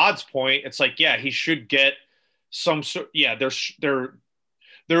 to Todd's point, it's like, yeah, he should get some sort. Yeah, there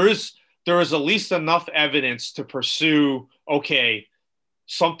is at least enough evidence to pursue. Okay,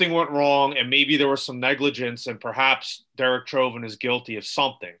 something went wrong, and maybe there was some negligence, and perhaps Derek Chauvin is guilty of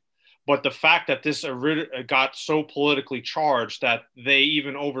something. But the fact that this got so politically charged that they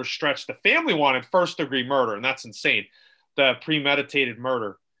even overstretched, the family wanted first-degree murder, and that's insane, the premeditated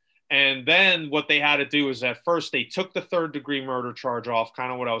murder. And then what they had to do is at first they took the third-degree murder charge off,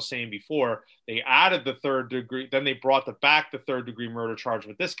 kind of what I was saying before. They added the third degree, then they brought the third-degree murder charge.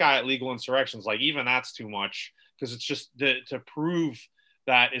 But this guy at Legal Insurrection is like, even that's too much, because it's just to prove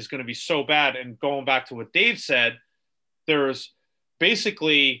that is going to be so bad. And going back to what Dave said, there's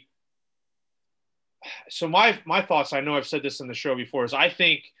basically, so my thoughts, I know I've said this in the show before, is I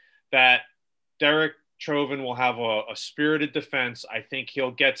think that Derek Chauvin will have a spirited defense. I think he'll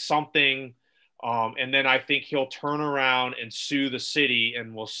get something, and then I think he'll turn around and sue the city,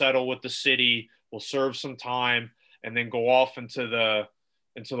 and will settle with the city, will serve some time, and then go off into the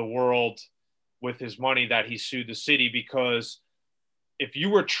world with his money that he sued the city. Because if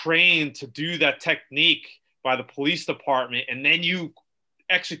you were trained to do that technique by the police department, and then you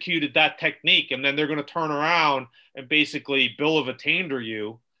executed that technique, and then they're going to turn around and basically bill of attainder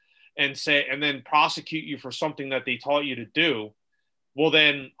you and say, and then prosecute you for something that they taught you to do. Well,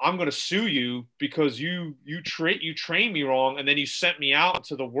 then I'm going to sue you because you trained me wrong, and then you sent me out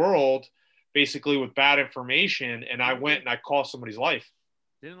into the world basically with bad information, and I went and I cost somebody's life.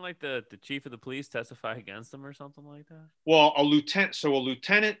 Didn't like the chief of the police testify against them or something like that? Well, a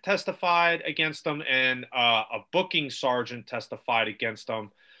lieutenant testified against them, and a booking sergeant testified against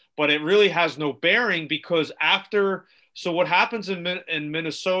them, but it really has no bearing, because so what happens in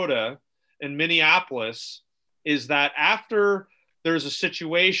Minnesota, in Minneapolis, is that after there's a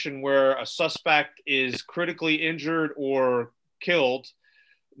situation where a suspect is critically injured or killed,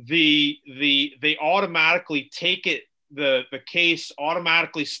 they automatically take it. The case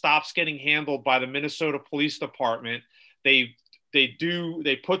automatically stops getting handled by the Minnesota Police Department. They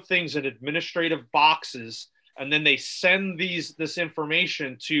put things in administrative boxes, and then they send this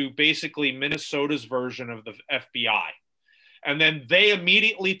information to basically Minnesota's version of the FBI. And then they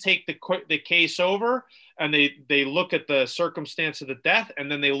immediately take the case over, and they look at the circumstance of the death,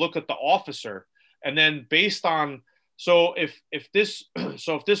 and then they look at the officer. And then based on, so if this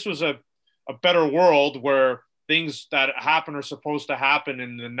was a better world where things that happen are supposed to happen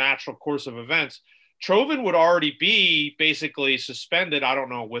in the natural course of events, Chauvin would already be basically suspended, I don't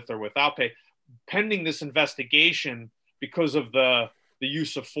know, with or without pay, pending this investigation because of the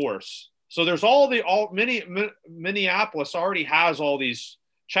use of force. So there's Minneapolis already has all these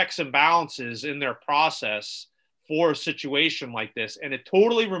checks and balances in their process for a situation like this, and it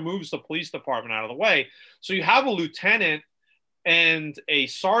totally removes the police department out of the way. So you have a lieutenant and a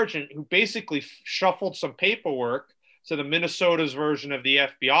sergeant who basically shuffled some paperwork to the Minnesota's version of the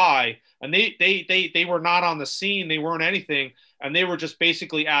FBI, and they were not on the scene, they weren't anything, and they were just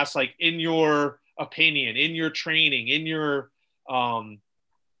basically asked, like, in your opinion, in your training, in your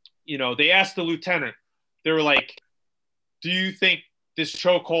they asked the lieutenant, they were like, do you think this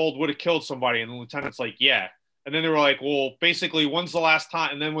chokehold would have killed somebody? And the lieutenant's like, yeah. And then they were like, well, basically, when's the last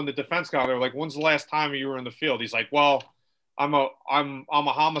time? And then when the defense got, they were like, when's the last time you were in the field? He's like, well, I'm a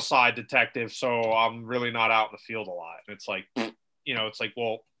homicide detective, so I'm really not out in the field a lot. And it's like, it's like,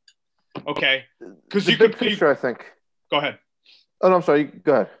 well, okay, because you could picture, I think. Go ahead. Oh no, I'm sorry.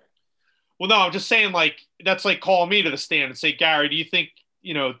 Go ahead. Well, no, I'm just saying, like, that's like calling me to the stand and say, Gary, do you think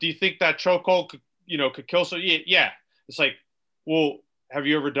that chokehold could kill? So yeah. It's like, well, have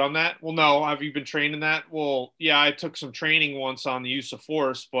you ever done that? Well, no. Have you been trained in that? Well, yeah, I took some training once on the use of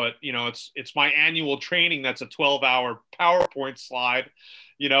force, but it's my annual training. That's a 12-hour PowerPoint slide.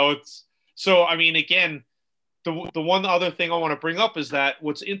 It's so, I mean, again, the one other thing I want to bring up is that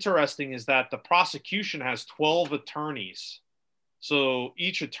what's interesting is that the prosecution has 12 attorneys. So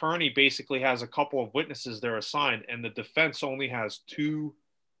each attorney basically has a couple of witnesses they're assigned, and the defense only has 2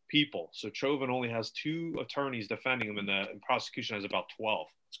 people. So Chauvin only has 2 attorneys defending him, and the prosecution has about 12.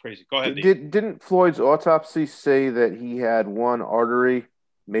 It's crazy. Go ahead. Didn't Floyd's autopsy say that he had one artery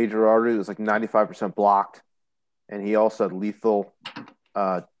major artery that was like 95% blocked, and he also had lethal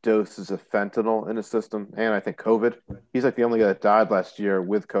doses of fentanyl in his system, and I think COVID. He's like the only guy that died last year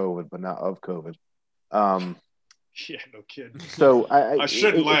with COVID, but not of COVID. Yeah, no kidding. So I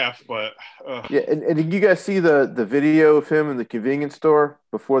shouldn't laugh, but yeah. And did you guys see the video of him in the convenience store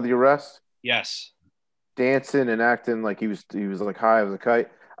before the arrest? yes. Dancing and acting like he was like high as a kite.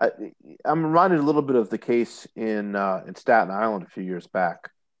 I'm reminded a little bit of the case in Staten Island a few years back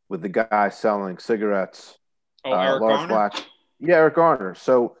with the guy selling cigarettes. Oh, Eric large Garner? black. Yeah, Eric Garner.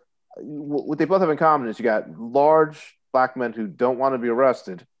 So what they both have in common is you got large black men who don't want to be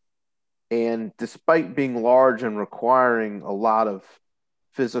arrested, and despite being large and requiring a lot of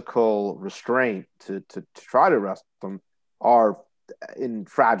physical restraint to try to arrest them, are in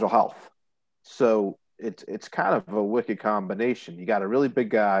fragile health. So it's kind of a wicked combination. You got a really big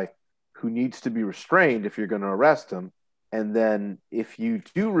guy who needs to be restrained if you're going to arrest him, and then if you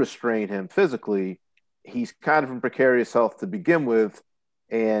do restrain him physically, he's kind of in precarious health to begin with,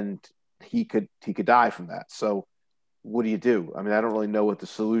 and he could die from that. So what do you do? I mean, I don't really know what the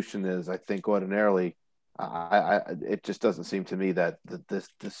solution is. I think ordinarily, it just doesn't seem to me that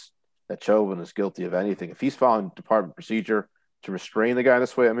that Chauvin is guilty of anything. If he's following department procedure to restrain the guy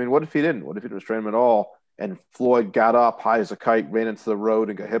this way, I mean, what if he didn't? What if he didn't restrain him at all? And Floyd got up high as a kite, ran into the road,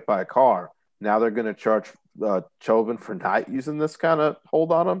 and got hit by a car. Now they're going to charge Chauvin for not using this kind of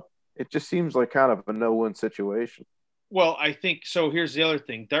hold on him. It just seems like kind of a no-win situation. Well, I think so. Here's the other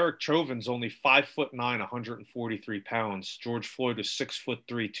thing. Derek Chauvin's only 5'9", 143 pounds. George Floyd is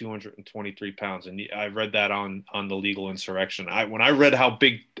 6'3", 223 pounds. And I read that on the Legal Insurrection. When I read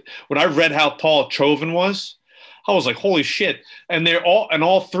how tall Chauvin was, I was like, holy shit. And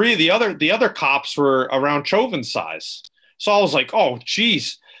all three of the other cops were around Chauvin's size. So I was like, oh,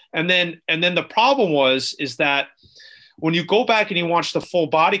 geez. And then the problem is that when you go back and you watch the full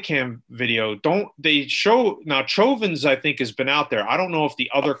body cam video, now Chauvin's, I think, has been out there. I don't know if the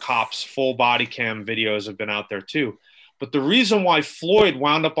other cops' full body cam videos have been out there too. But the reason why Floyd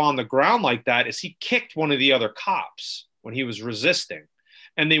wound up on the ground like that is he kicked one of the other cops when he was resisting.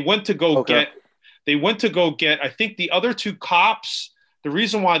 And they went to go get, I think the other two cops, the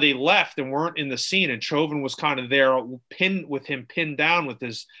reason why they left and weren't in the scene, and Chauvin was kind of there pinned down with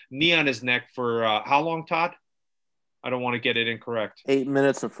his knee on his neck for how long, Todd? I don't want to get it incorrect. 8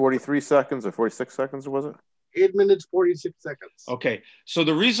 minutes and 43 seconds or 46 seconds, was it? 8 minutes, 46 seconds. Okay. So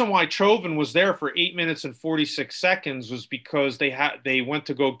the reason why Chauvin was there for 8 minutes and 46 seconds was because they went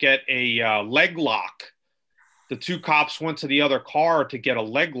to go get a leg lock. The two cops went to the other car to get a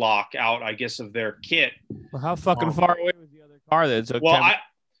leg lock out, I guess, of their kit. Well, how fucking far away was the other car that took?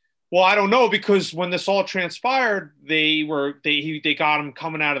 Well, I don't know, because when this all transpired, they got him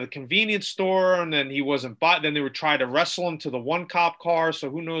coming out of the convenience store, and then he wasn't. But then they would try to wrestle him to the one cop car. So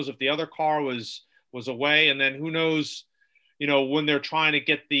who knows if the other car was away, and then who knows, when they're trying to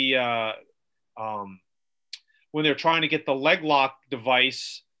get the leg lock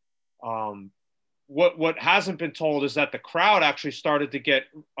device. What hasn't been told is that the crowd actually started to get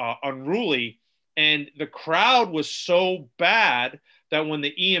unruly, and the crowd was so bad that when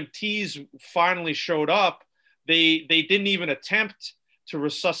the EMTs finally showed up, they didn't even attempt to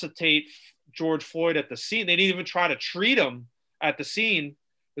resuscitate George Floyd at the scene. They didn't even try to treat him at the scene.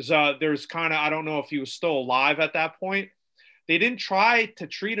 There's kind of, I don't know if he was still alive at that point. They didn't try to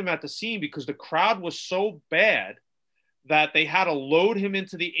treat him at the scene because the crowd was so bad that they had to load him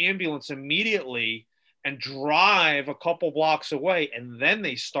into the ambulance immediately and drive a couple blocks away. And then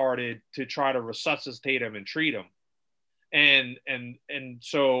they started to try to resuscitate him and treat him. And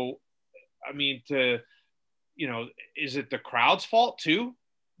so, I mean, is it the crowd's fault too?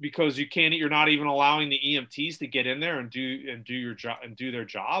 Because you're not even allowing the EMTs to get in there and do your job and do their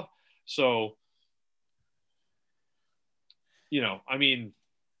job. So, I mean,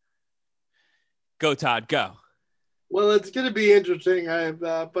 go Todd, go. Well, it's going to be interesting. I've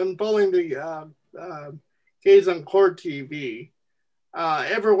been following the case on Court TV.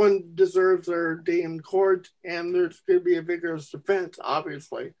 Everyone deserves their day in court, and there's going to be a vigorous defense,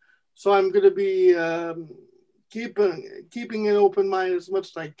 obviously. So I'm going to be keeping an open mind as much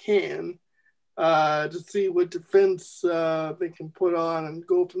as I can to see what defense they can put on and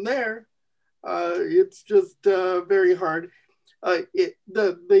go from there. It's just very hard.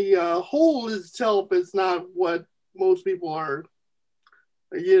 The hold itself is not what most people are,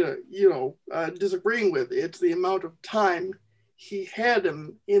 disagreeing with. It's the amount of time he had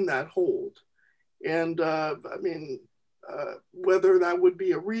him in that hold. And whether that would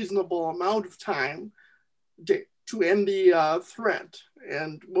be a reasonable amount of time to end the threat.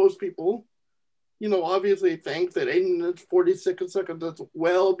 And most people obviously think that 8 minutes, 46 seconds, that's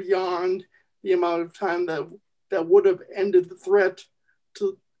well beyond the amount of time that would have ended the threat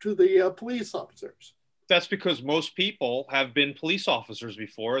to the police officers. That's because most people have been police officers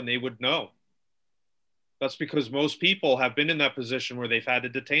before and they would know. That's because most people have been in that position where they've had to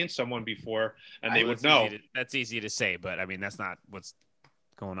detain someone before and they would know. That's easy to say, but I mean, that's not what's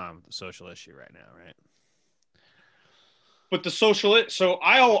going on with the social issue right now, right? But so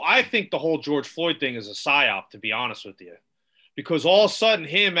I think the whole George Floyd thing is a psyop, to be honest with you, because all of a sudden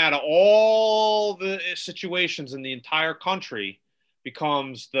him out of all the situations in the entire country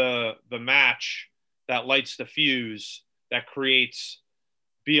becomes the match that lights the fuse that creates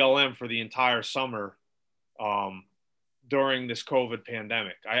BLM for the entire summer during this COVID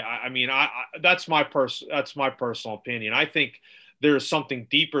pandemic. I mean, that's my personal opinion. I think there's something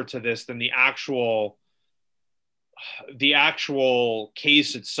deeper to this than the actual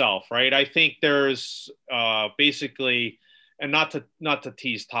case itself, right? I think there's basically, and not to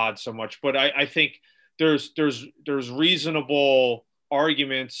tease Todd so much, but I think there's reasonable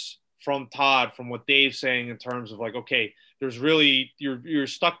arguments from Todd, from what Dave's saying in terms of like, okay, there's really, you're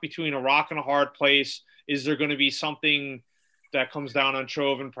stuck between a rock and a hard place. Is there going to be something that comes down on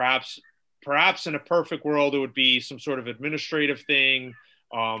Chauvin? Perhaps in a perfect world, it would be some sort of administrative thing.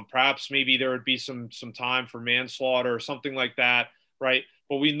 Perhaps maybe there would be some time for manslaughter or something like that, right?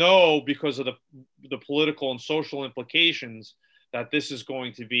 But we know because of the political and social implications that this is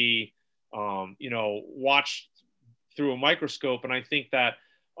going to be, watched through a microscope. And I think that,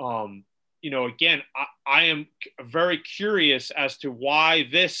 again, I am very curious as to why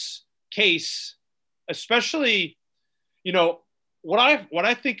this case, especially, what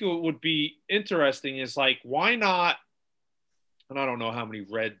I think would be interesting is like, why not? And I don't know how many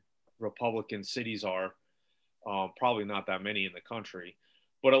red Republican cities are, probably not that many in the country,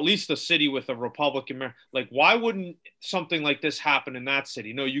 but at least a city with a Republican mayor. Like, why wouldn't something like this happen in that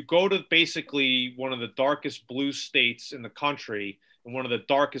city? No, you go to basically one of the darkest blue states in the country and one of the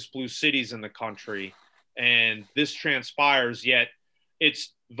darkest blue cities in the country, and this transpires, yet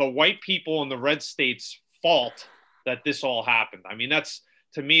it's the white people in the red states' fault that this all happened. I mean, that's,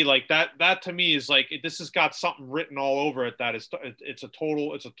 to me, like that to me is like, this has got something written all over it that it's a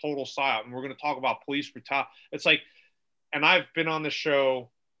total psyop. And we're going to talk about police brutality. It's like, and I've been on the show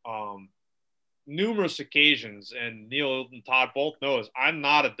numerous occasions, and Neil and Todd both knows I'm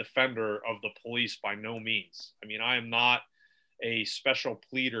not a defender of the police by no means. I mean, I am not a special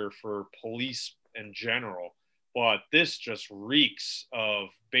pleader for police in general, but this just reeks of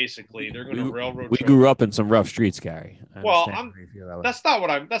basically they're going to railroad. We grew up in some rough streets, Gary. Well, that's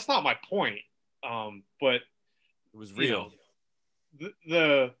not my point. But it was real.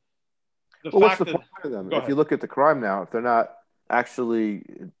 The what's fact the that, point of them? If you look at the crime now, if they're not actually,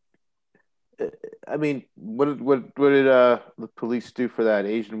 I mean, what did the police do for that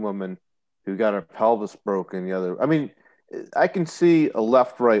Asian woman who got her pelvis broken? The other, I mean, I can see a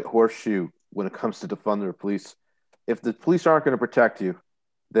left-right horseshoe when it comes to defunding the police. If the police aren't going to protect you,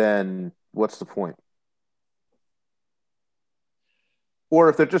 then what's the point? Or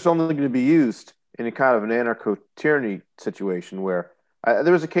if they're just only going to be used in a kind of an anarcho-tyranny situation where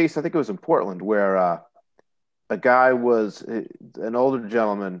there was a case, I think it was in Portland, where a guy an older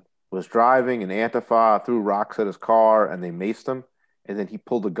gentleman was driving an Antifa, threw rocks at his car, and they maced him, and then he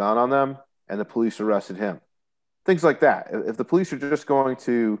pulled a gun on them, and the police arrested him. Things like that. If the police are just going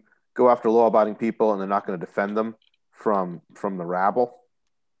to go after law-abiding people and they're not going to defend them from the rabble,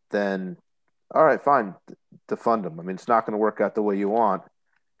 then all right, fine, defund them. I mean, it's not going to work out the way you want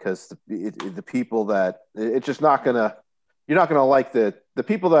because the people that it's just not going to. You're not going to like the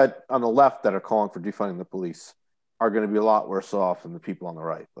people that on the left that are calling for defunding the police are going to be a lot worse off than the people on the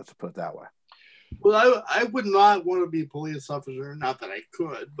right. Let's put it that way. Well, I would not want to be a police officer. Not that I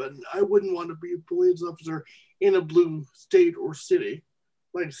could, but I wouldn't want to be a police officer in a blue state or city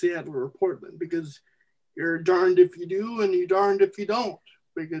like Seattle or Portland, because you're darned if you do and you're darned if you don't,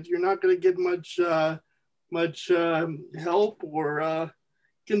 because you're not going to get much help or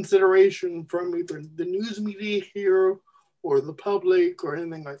consideration from either the news media here or the public or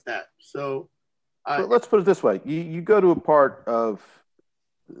anything like that. So let's put it this way. You go to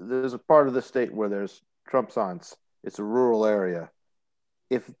there's a part of the state where there's Trump signs. It's a rural area.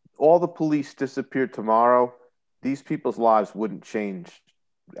 If all the police disappeared tomorrow, these people's lives wouldn't change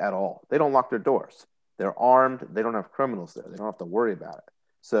at all. They don't lock their doors. They're armed. They don't have criminals there. They don't have to worry about it.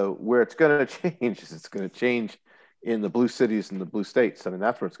 So where it's going to change is it's going to change in the blue cities and the blue states. I mean,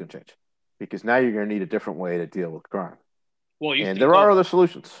 that's where it's going to change, because now you're going to need a different way to deal with crime. Well, there are other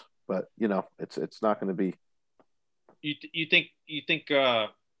solutions, but it's not going to be. You think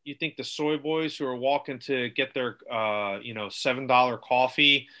you think the soy boys who are walking to get their $7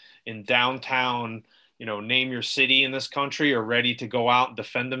 coffee in downtown, name your city in this country, are ready to go out and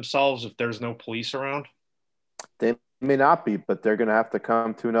defend themselves if there's no police around? They may not be, but they're going to have to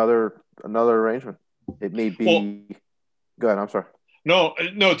come to another arrangement. It may be. Well, go ahead. I'm sorry. No.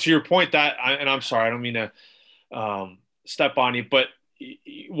 To your point, and I'm sorry, I don't mean to step on you, but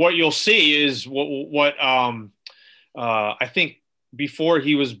what you'll see is what I think before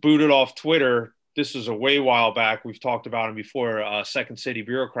he was booted off Twitter. This was a way while back. We've talked about him before. Second City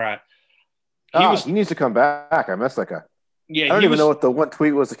bureaucrat. He needs to come back. I missed that guy. Yeah, I don't even know what the one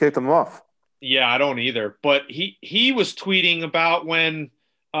tweet was that kicked him off. Yeah, I don't either. But he was tweeting about when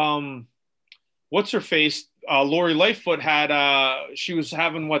what's her face, Lori Lightfoot she was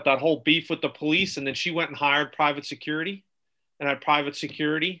having that whole beef with the police, and then she went and hired private security and had private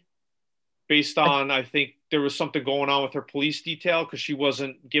security based on, I think there was something going on with her police detail because she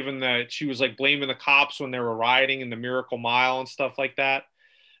wasn't given she was like blaming the cops when they were rioting in the Miracle Mile and stuff like that.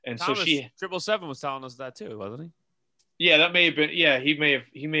 And Thomas, so 777 was telling us that too, wasn't he? Yeah, that may have been. Yeah, he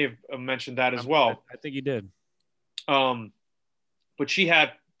may have mentioned that as well. I think he did. But she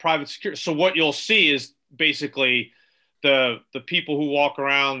had private security. So what you'll see is basically the people who walk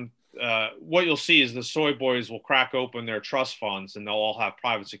around. What you'll see is the soy boys will crack open their trust funds, and they'll all have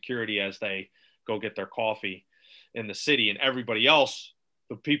private security as they go get their coffee in the city, and everybody else,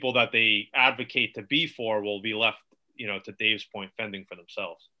 the people that they advocate to be for, will be left, to Dave's point, fending for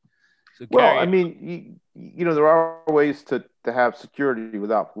themselves. So well, I mean, there are ways to have security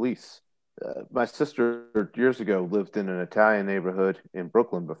without police. My sister years ago lived in an Italian neighborhood in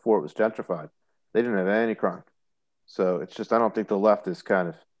Brooklyn before it was gentrified. They didn't have any crime. So it's just, I don't think the left is kind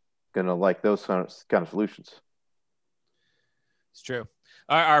of going to like those kind of solutions. It's true.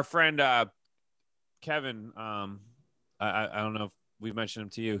 Our friend Kevin, I don't know if we mentioned him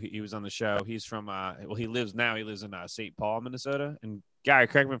to you. He was on the show. He's from, he lives in St. Paul, Minnesota. And Guy,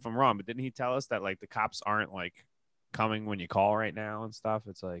 correct me if I'm wrong, but didn't he tell us that like the cops aren't like coming when you call right now and stuff?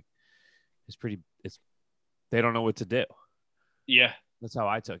 It's like, they don't know what to do. Yeah. That's how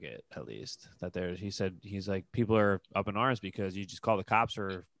I took it, at least. He's like, people are up in arms because you just call the cops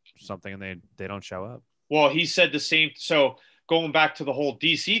or something and they don't show up. Well, he said the same. So going back to the whole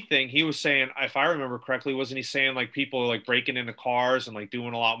DC thing, he was saying, if I remember correctly, wasn't he saying like people are like breaking into cars and like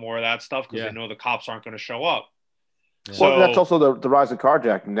doing a lot more of that stuff because they know the cops aren't going to show up? Yeah. Well, that's also the rise of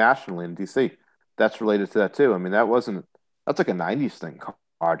carjacking nationally in DC. That's related to that too. I mean, that's like a 90s thing,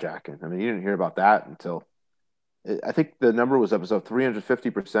 carjacking. I mean, you didn't hear about that until, I think the number was up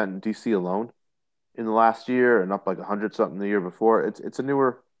 350% in DC alone in the last year, and up like 100 something the year before. It's a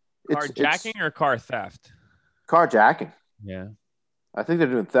newer carjacking or car theft. Carjacking. Yeah, I think they're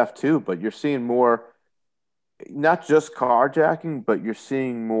doing theft too, but you're seeing more, not just carjacking, but you're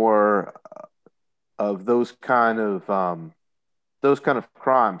seeing more of those kind of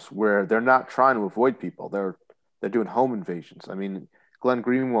crimes where they're not trying to avoid people. They're doing home invasions. I mean, Glenn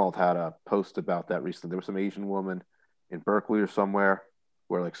Greenwald had a post about that recently. There was some Asian woman in Berkeley or somewhere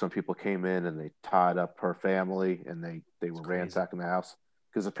where like some people came in and they tied up her family and they were ransacking the house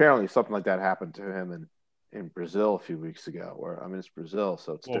because apparently something like that happened to him in Brazil a few weeks ago. Or I mean, it's Brazil,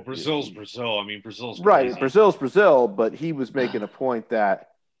 so it's Brazil's Brazil. I mean, Brazil's crazy. Right. Brazil's Brazil, but he was making a point that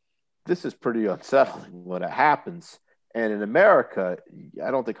this is pretty unsettling when it happens. And in America,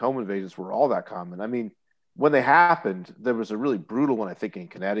 I don't think home invasions were all that common. I mean, when they happened, there was a really brutal one, I think, in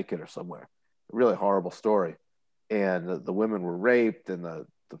Connecticut or somewhere. A really horrible story. And the women were raped and the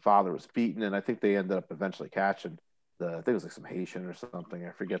father was beaten. And I think they ended up eventually catching I think it was like some Haitian or something.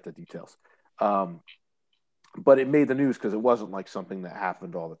 I forget the details. But it made the news because it wasn't like something that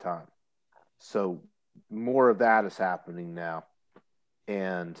happened all the time. So more of that is happening now.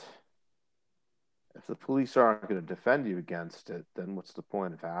 And if the police aren't going to defend you against it, then what's the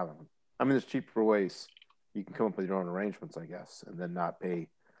point of having them? I mean, there's cheaper ways. You can come up with your own arrangements, I guess, and then not pay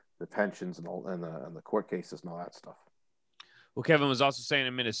the pensions and the court cases and all that stuff. Well, Kevin was also saying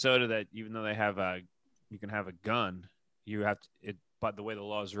in Minnesota that even though you can have a gun, you have to. But the way the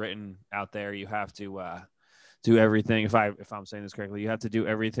law is written out there, you have to do everything. If I'm saying this correctly, you have to do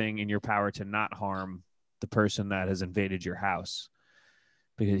everything in your power to not harm the person that has invaded your house.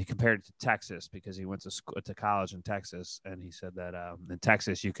 Because he compared it to Texas, because he went to college in Texas, and he said that in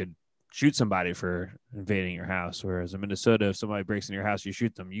Texas you could shoot somebody for invading your house, whereas in Minnesota, if somebody breaks in your house, you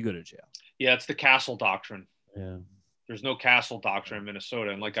shoot them, you go to jail. Yeah, it's the castle doctrine. Yeah. There's no castle doctrine in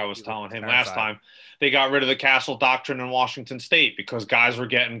Minnesota. And like I was telling him last time, they got rid of the castle doctrine in Washington State because guys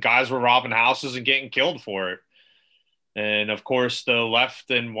were robbing houses and getting killed for it. And of course, the left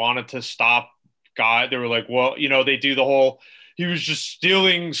then wanted to stop guy. They were like, well, they do the whole, he was just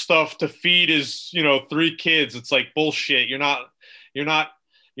stealing stuff to feed his, 3 kids. It's like bullshit. You're not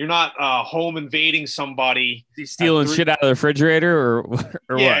home invading somebody. Is he stealing shit out of the refrigerator or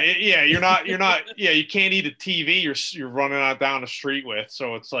yeah, what? Yeah, you're not. Yeah, you can't eat a TV. You're running out down the street with.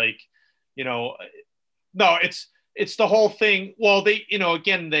 So it's like, no, it's the whole thing. Well, they,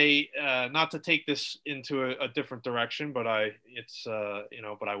 again, they not to take this into a different direction, but I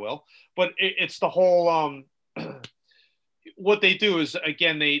will. But it's the whole what they do is,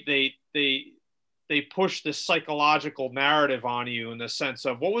 again, they push this psychological narrative on you in the sense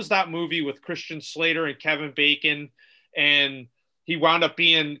of, what was that movie with Christian Slater and Kevin Bacon? And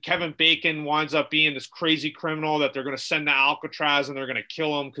Kevin Bacon winds up being this crazy criminal that they're going to send to Alcatraz and they're going to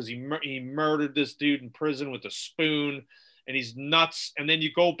kill him because he murdered this dude in prison with a spoon, and he's nuts. And then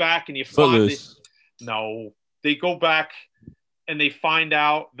you go back and you they go back and they find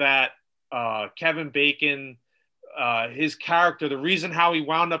out that Kevin Bacon, his character, the reason how he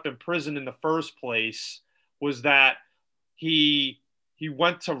wound up in prison in the first place was that he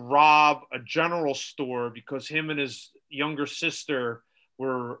went to rob a general store because him and his younger sister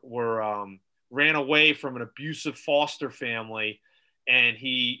were ran away from an abusive foster family. And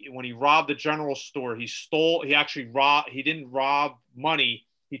when he robbed the general store, he didn't rob money.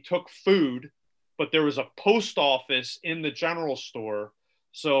 He took food, but there was a post office in the general store.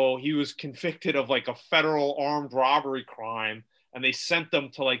 So he was convicted of like a federal armed robbery crime, and they sent them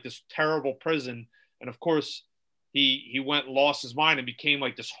to like this terrible prison. And of course, he lost his mind and became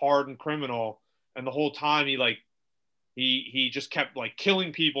like this hardened criminal. And the whole time he just kept like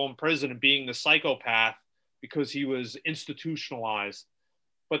killing people in prison and being the psychopath because he was institutionalized.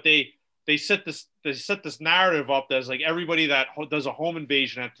 But they set this narrative up that's like everybody that does a home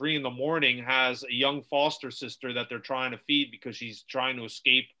invasion at 3 a.m. has a young foster sister that they're trying to feed because she's trying to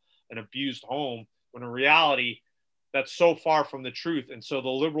escape an abused home, when in reality, that's so far from the truth. And so the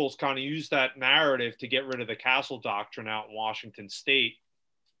liberals kind of use that narrative to get rid of the castle doctrine out in Washington State.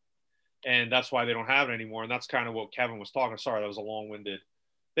 And that's why they don't have it anymore. And that's kind of what Kevin was talking. Sorry, that was a long-winded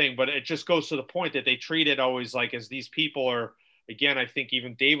thing, but it just goes to the point that they treat it always like, as these people are, again, I think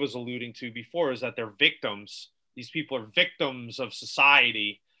even Dave was alluding to before, is that they're victims. These people are victims of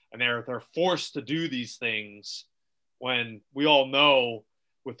society, and they're forced to do these things when we all know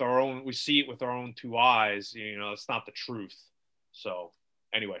we see it with our own 2 eyes, it's not the truth. So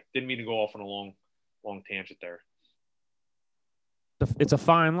anyway, didn't mean to go off on a long tangent there. It's a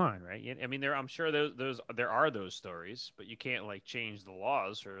fine line, right? I mean, I'm sure there are those stories, but you can't like change the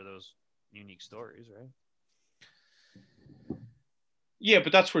laws for those unique stories, right? Yeah,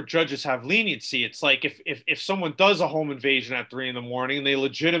 but that's where judges have leniency. It's like if someone does a home invasion at 3 a.m. and they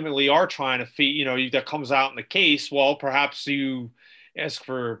legitimately are trying to feed, that comes out in the case, well, perhaps you ask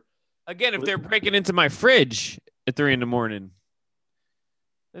for. Again, if they're breaking into my fridge at 3 a.m,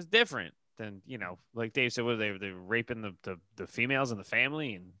 that's different than, like Dave said, they're raping the females in the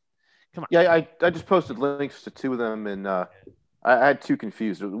family. And come on. Yeah, I just posted links to 2 of them, and I had 2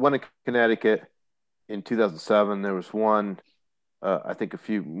 confused. There was one in Connecticut in 2007. There was one, I think, a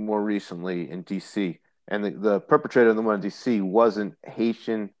few more recently in D.C. And the perpetrator of the one in D.C. wasn't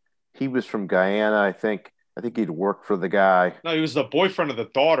Haitian. He was from Guyana, I think. I think he'd worked for the guy. No, he was the boyfriend of the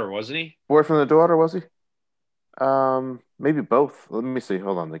daughter, wasn't he? Boyfriend of the daughter, was he? Maybe both. Let me see.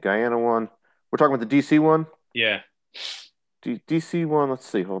 Hold on. The Guyana one. We're talking about the DC one? Yeah. DC one. Let's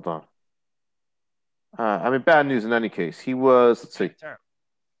see. Hold on. I mean, bad news in any case. He was, let's see.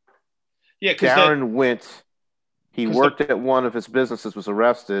 Yeah, Darren Wint. He worked at one of his businesses, was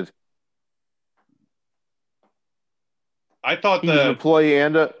arrested. I thought he was an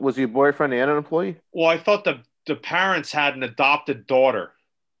employee was he a boyfriend and an employee? Well, I thought the parents had an adopted daughter,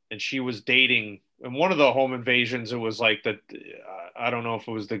 and she was dating. In one of the home invasions, it was like I don't know if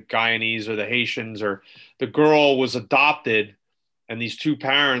it was the Guyanese or the Haitians, or the girl was adopted, and these 2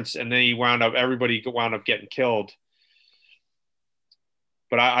 parents, and then everybody wound up getting killed.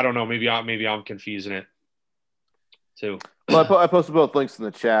 But I don't know. Maybe I'm confusing it too. Well, I posted both links in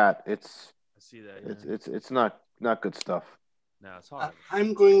the chat. I see that. Yeah. It's not good stuff. No, it's hard.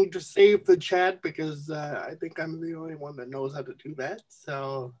 I'm going to save the chat because I think I'm the only one that knows how to do that.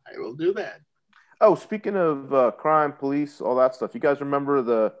 So I will do that. Oh, speaking of crime, police, all that stuff, you guys remember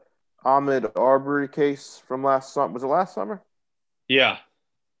the Ahmed Arbery case from last summer? Was it last summer? Yeah.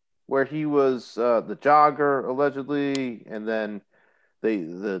 Where he was the jogger, allegedly, and then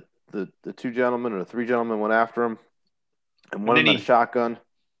the 2 gentlemen or the 3 gentlemen went after him, and one of them had a shotgun.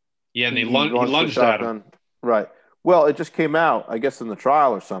 Yeah, and he lunged at him. Right. Well, it just came out, I guess, in the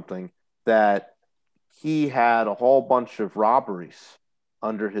trial or something, that he had a whole bunch of robberies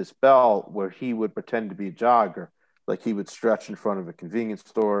under his belt where he would pretend to be a jogger. Like he would stretch in front of a convenience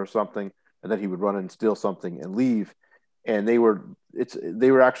store or something, and then he would run and steal something and leave. And they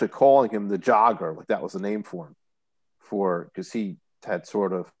were actually calling him the jogger, like that was the name for him, because he had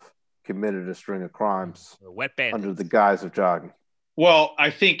sort of committed a string of crimes Wet bandits. under the guise of jogging. Well, I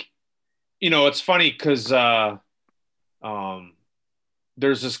think, it's funny because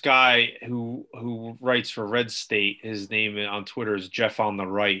there's this guy who writes for Red State. His name on Twitter is Jeff on the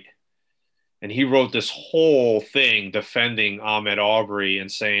Right. And he wrote this whole thing defending Ahmaud Arbery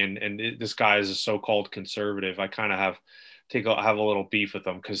and saying, this guy is a so-called conservative. I kind of have a little beef with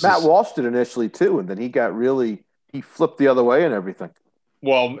him because Matt Walsh did initially too, and then he flipped the other way and everything.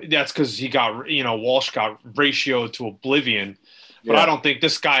 Well, that's because he got, Walsh got ratioed to oblivion. But Yeah. I don't think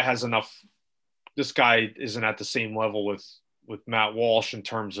this guy has enough. This guy isn't at the same level with Matt Walsh in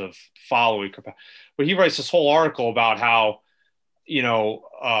terms of following. But he writes this whole article about how,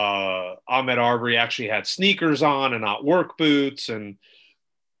 Ahmaud Arbery actually had sneakers on and not work boots and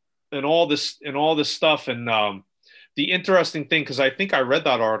all this stuff. And the interesting thing, because I think I read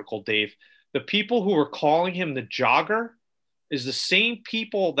that article, Dave, the people who were calling him the jogger is the same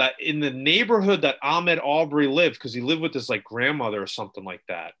people that in the neighborhood that Ahmaud Arbery lived, because he lived with his like grandmother or something like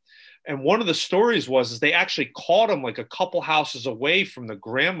that. And one of the stories was they actually caught him like a couple houses away from the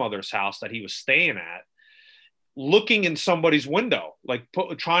grandmother's house that he was staying at, looking in somebody's window, like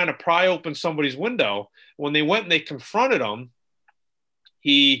trying to pry open somebody's window. When they went and they confronted him,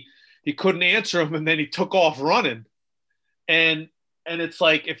 he couldn't answer him, and then he took off running. And it's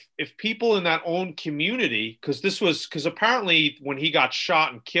like if people in that own community, because apparently when he got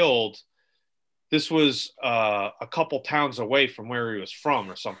shot and killed, this was a couple towns away from where he was from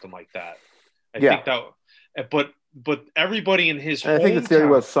or something like that. I think that, but everybody in his and I think the theory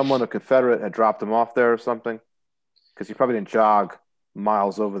was a Confederate had dropped him off there or something, because he probably didn't jog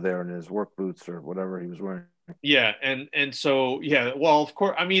miles over there in his work boots or whatever he was wearing. Yeah, and so yeah, well, of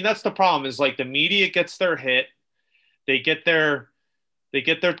course, I mean that's the problem is like the media gets their hit, they get their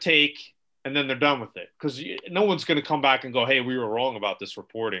take, and then they're done with it because no one's going to come back and go, hey, we were wrong about this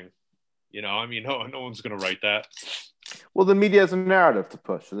reporting. I mean, no one's going to write that. Well, the media has a narrative to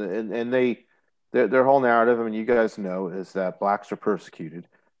push, and their whole narrative, I mean, you guys know, is that blacks are persecuted.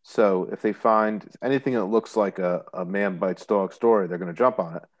 So if they find anything that looks like a man bites dog story, they're going to jump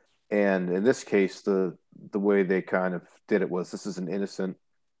on it. And in this case, the way they kind of did it was, this is an innocent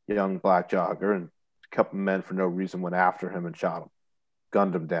young black jogger, and a couple of men for no reason went after him and shot him,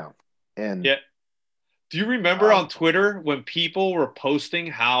 gunned him down. And yeah. Do you remember on Twitter when people were posting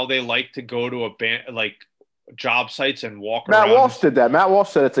how they like to go to like job sites and walk around? Matt Walsh did that. Matt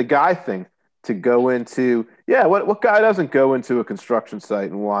Walsh said it's a guy thing to go into. Yeah, what guy doesn't go into a construction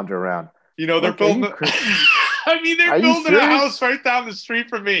site and wander around? They're building. I mean, they're building a house right down the street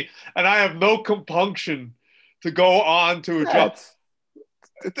from me, and I have no compunction to go on to a job.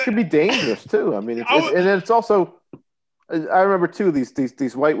 It can be dangerous too. I mean, and it's also. I remember too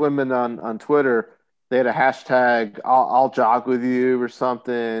these white women on Twitter. They had a hashtag I'll jog with you or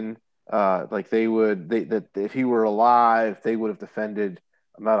something. Like that if he were alive, they would have defended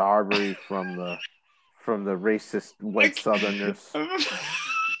Ahmaud Arbery from the racist white Southerners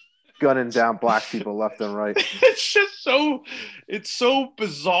gunning down black people left and right. It's just it's so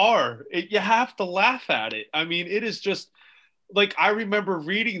bizarre. You have to laugh at it. I mean, it is just like, I remember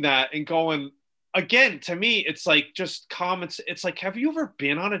reading that and going, again, to me, it's like just comments. It's like, have you ever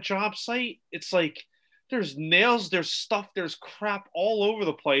been on a job site? It's like, there's nails, there's stuff, there's crap all over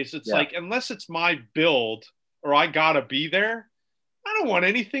the place. It's like, unless it's my build or I gotta be there, I don't want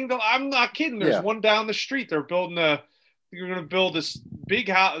anything. I'm not kidding. There's one down the street. They're going to build this big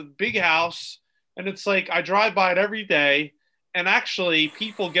house. And it's like, I drive by it every day. And actually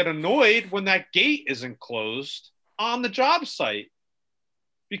people get annoyed when that gate isn't closed on the job site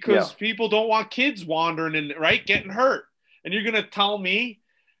because people don't want kids wandering in, right? Getting hurt. And you're going to tell me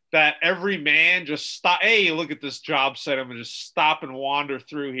that every man just stop. Hey, look at this job site. I'm going to just stop and wander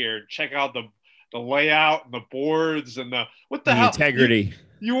through here. Check out the layout and the boards and what the hell? Integrity.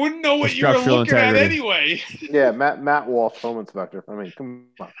 You wouldn't know what you were looking at anyway. Yeah, Matt Walsh, home inspector. I mean, come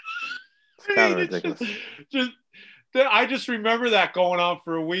on. It's kind of ridiculous. I just remember that going on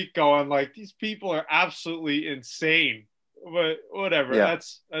for a week, going like, these people are absolutely insane. But whatever. Yeah.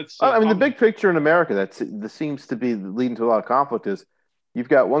 That's. I mean, the big picture in America that seems to be leading to a lot of conflict is you've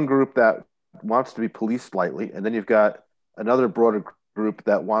got one group that wants to be policed lightly, and then you've got another broader group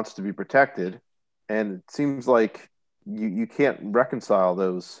that wants to be protected. And it seems like you can't reconcile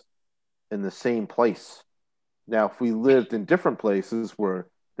those in the same place. Now, if we lived in different places where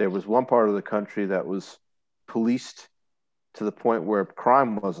there was one part of the country that was policed to the point where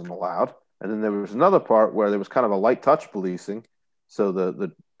crime wasn't allowed, And then there was another part where there was kind of a light touch policing. So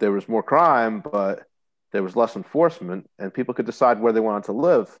there was more crime, but there was less enforcement, and people could decide where they wanted to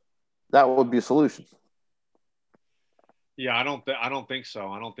live. That would be a solution. Yeah, I don't think so.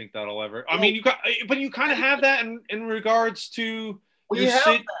 I don't think that'll ever. I mean, but you kind of have that in regards to We your have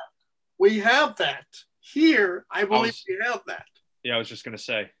city. that. We have that here. I believe we have that. Yeah, I was just gonna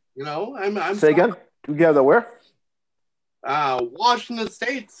say. You know, I'm Say again. Do we have that where? Washington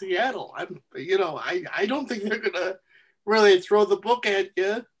State, Seattle. I don't think they're gonna really throw the book at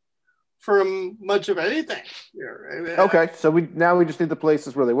you for much of anything here. Okay, so we just need the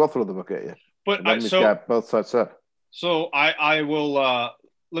places where they will throw the book at you. But we've got both sides set. So I will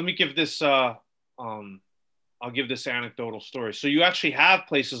let me give this I'll give this anecdotal story. So you actually have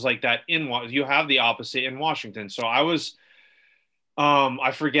places like that you have the opposite in Washington. So I was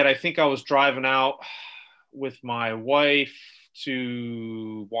I forget, I think I was driving out with my wife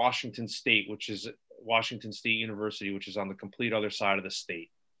to Washington State, which is Washington State University, which is on the complete other side of the state.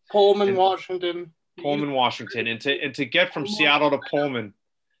 Pullman, Washington. And to get from Seattle to Pullman,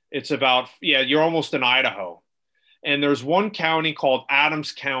 it's about, you're almost in Idaho. And there's one county called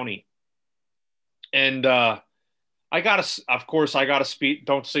Adams County. And I got a speed.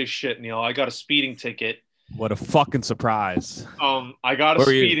 Don't say shit, Neil. I got a speeding ticket. What a fucking surprise. I got a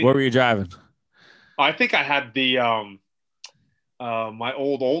speeding. Where were you driving? I think I had the my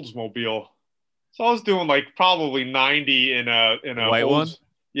old Oldsmobile. So I was doing like probably 90 in a white one.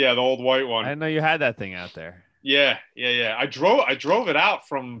 Yeah, the old white one. I didn't know you had that thing out there. Yeah. I drove it out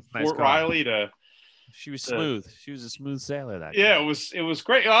from Fort Riley to. She was smooth. She was a smooth sailor. It was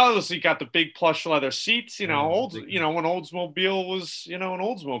great. Obviously, you got the big plush leather seats. When Oldsmobile was an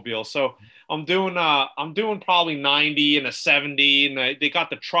Oldsmobile. So I'm doing probably 90 and a 70, and they got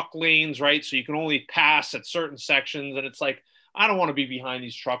the truck lanes, right? So you can only pass at certain sections, and it's like I don't want to be behind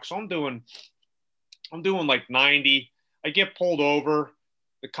these trucks. So I'm doing like 90. I get pulled over.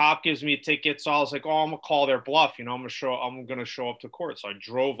 The cop gives me a ticket, so I was like, "Oh, I'm gonna call their bluff." I'm gonna show up to court. So I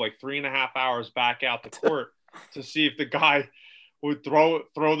drove like 3.5 hours back out to court to see if the guy would throw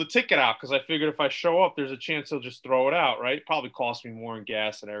the ticket out, because I figured if I show up, there's a chance he'll just throw it out, right? Probably cost me more in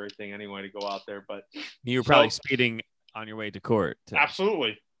gas and everything anyway to go out there. But you were probably speeding on your way to court.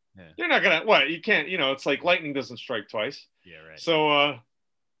 Absolutely. Yeah. You're not gonna you can't. It's like lightning doesn't strike twice. Yeah, right. So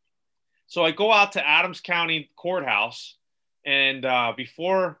I go out to Adams County Courthouse. And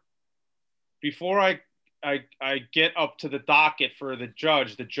before I get up to the docket for the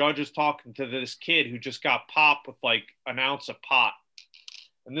judge is talking to this kid who just got popped with like an ounce of pot.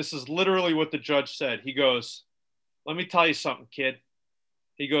 And this is literally what the judge said. He goes, "Let me tell you something, kid."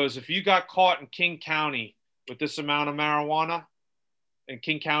 He goes, "If you got caught in King County with this amount of marijuana," and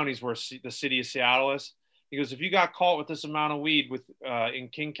King County is where the city of Seattle is. He goes, "If you got caught with this amount of weed in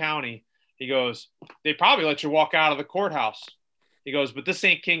King County," he goes, "they probably let you walk out of the courthouse." He goes, "But this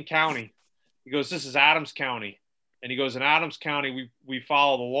ain't King County." He goes, "This is Adams County." And he goes, "In Adams County, we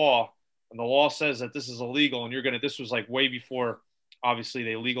follow the law. And the law says that this is illegal. And this was like way before, obviously,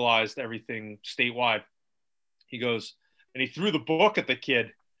 they legalized everything statewide." He goes, and he threw the book at the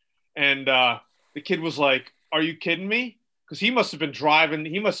kid. And the kid was like, "Are you kidding me?" Because he must have been driving.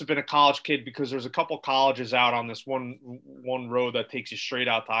 He must have been a college kid, because there's a couple colleges out on this one road that takes you straight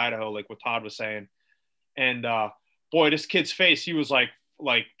out to Idaho, like what Todd was saying. And boy, this kid's face, he was like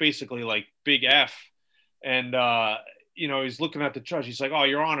basically like big F. And he's looking at the judge. He's like, "Oh,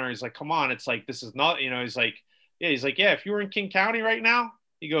 Your Honor." He's like, "Come on, it's like this is not." He's like, "Yeah, if you were in King County right now,"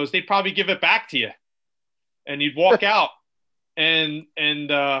 he goes, "they'd probably give it back to you." And you'd walk out, and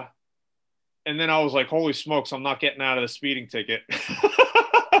then I was like, "Holy smokes, I'm not getting out of the speeding ticket."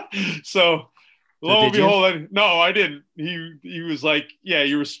 So lo and behold, no, I didn't. He was like, "Yeah,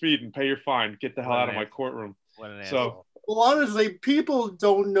 you were speeding. Pay your fine. Get the hell out of my courtroom." So, well, honestly, people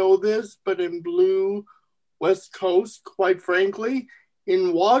don't know this, but in Blue West Coast, quite frankly,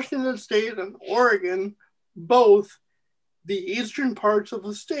 in Washington State and Oregon, both the eastern parts of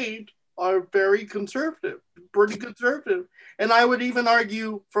the state are very conservative, pretty conservative. And I would even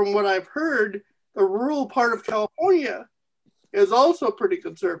argue, from what I've heard, the rural part of California is also pretty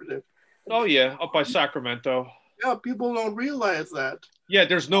conservative. Oh, yeah, up by Sacramento. Yeah, people don't realize that. Yeah,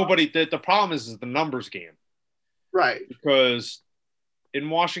 there's nobody. The problem is the numbers game. Right. Because in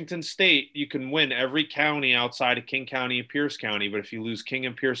Washington State, you can win every county outside of King County and Pierce County. But if you lose King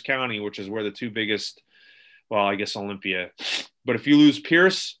and Pierce County, which is where the two biggest, well, I guess Olympia. But if you lose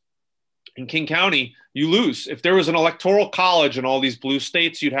Pierce and King County, you lose. If there was an electoral college in all these blue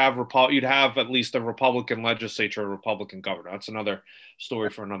states, you'd have at least a Republican legislature, a Republican governor. That's another story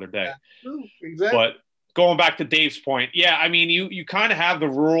for another day. Yeah, exactly. But going back to Dave's point, yeah, I mean, you kind of have the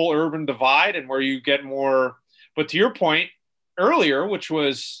rural urban divide and where you get more, but to your point earlier, which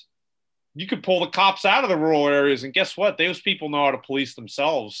was you could pull the cops out of the rural areas, and guess what? Those people know how to police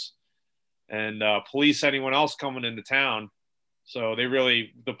themselves and police anyone else coming into town. So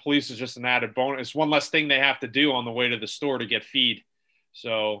the police is just an added bonus. It's one less thing they have to do on the way to the store to get feed.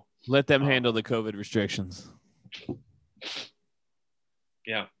 So let them handle the COVID restrictions.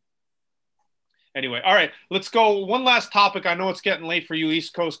 Yeah. Anyway, all right, let's go. One last topic. I know it's getting late for you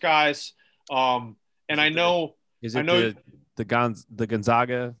East Coast guys. And I know the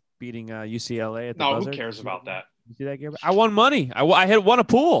Gonzaga beating UCLA at the No, buzzer? Who cares about that? You see that game? I won money. I had won a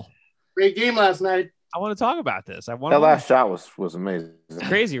pool. Great game last night. I want to talk about this. I won. That last shot was amazing. It's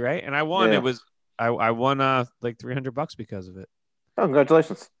crazy, right? And I won. Yeah. It was I won like $300 because of it. Oh,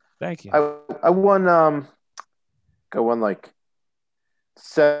 congratulations! Thank you. I won like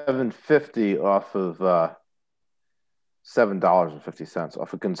 $7.50 off of $7.50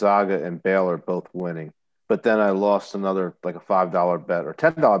 off of Gonzaga and Baylor both winning. But then I lost another like a $5 bet or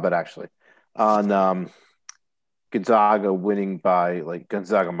 $10 bet actually on Gonzaga winning by like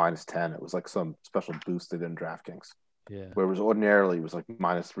Gonzaga minus 10. It was like some special boosted in DraftKings. Yeah. Where it was ordinarily it was like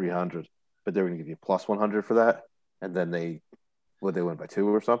minus 300, but they were going to give you plus 100 for that. And then they win by 2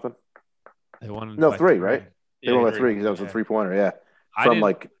 or something? They won by 3, right? They won by 3 because that was a 3-pointer, yeah. From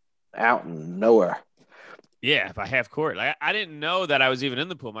like out in nowhere. Yeah, by half court. Like I didn't know that I was even in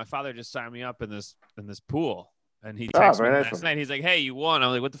the pool. My father just signed me up in this pool, and he texted me last night. He's like, "Hey, you won."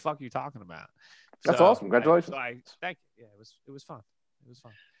 I'm like, "What the fuck are you talking about?" That's awesome. Congratulations. Thank you. Yeah, it was fun. It was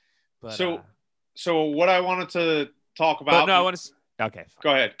fun. But, so what I wanted to talk about. No, I want to. Okay.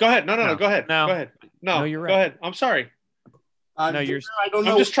 Fine. Go ahead. No. Go ahead. No. Go ahead. No, you're right. Go ahead. I'm sorry. I don't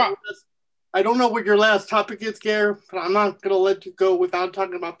know. I'm just trying. I don't know what your last topic is, Gare, but I'm not going to let you go without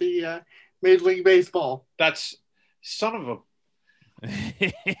talking about the Major League Baseball. That's son of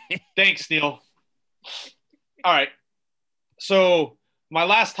a. Thanks, Neil. All right. So my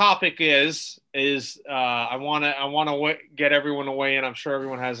last topic is I want to get everyone to weigh in. I'm sure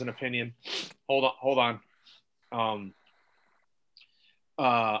everyone has an opinion. Hold on.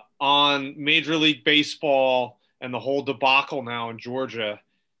 On Major League Baseball and the whole debacle now in Georgia.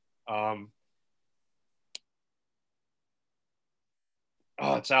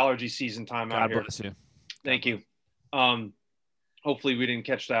 It's allergy season time out here. God bless you. Thank you. Hopefully we didn't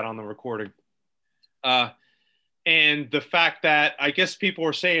catch that on the recording. And the fact that I guess people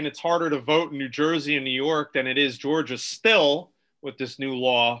are saying it's harder to vote in New Jersey and New York than it is Georgia still with this new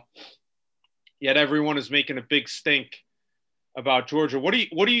law. Yet everyone is making a big stink about Georgia. What do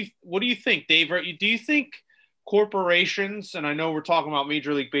you think, Dave? Do you think corporations, and I know we're talking about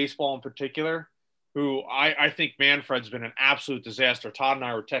Major League Baseball in particular, who I think Manfred's been an absolute disaster. Todd and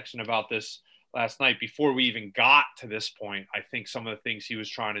I were texting about this last night before we even got to this point. I think some of the things he was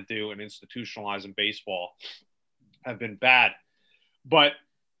trying to do and institutionalizing baseball have been bad. But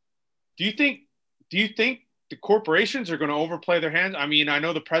do you think the corporations are going to overplay their hands? I mean, I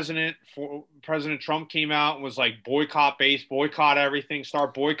know President Trump came out and was like, boycott everything,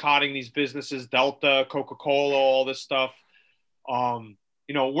 start boycotting these businesses, Delta, Coca-Cola, all this stuff. Where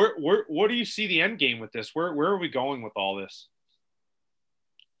do you see the end game with this? Where are we going with all this?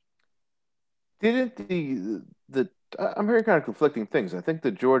 Didn't I'm hearing kind of conflicting things. I think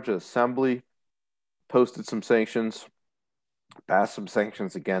the Georgia Assembly passed some sanctions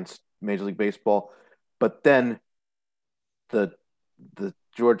against Major League Baseball, but then the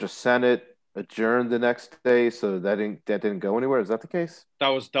Georgia Senate adjourned the next day, so that didn't go anywhere. Is that the case? That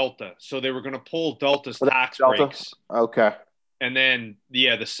was Delta. So they were going to pull Delta's tax breaks. Okay. And then,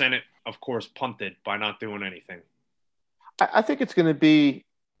 the Senate, of course, punted by not doing anything. I think it's going to be,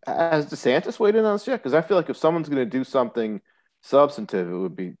 has DeSantis weighed in on this yet? Because I feel like if someone's going to do something substantive, it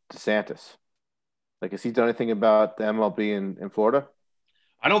would be DeSantis. Like, has he done anything about the MLB in Florida?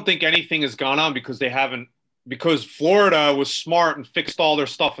 I don't think anything has gone on because Florida was smart and fixed all their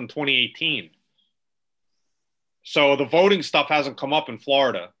stuff in 2018. So the voting stuff hasn't come up in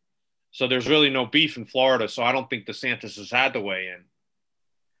Florida. So there's really no beef in Florida. So I don't think DeSantis has had to weigh in.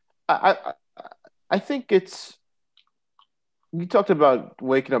 I think it's, you talked about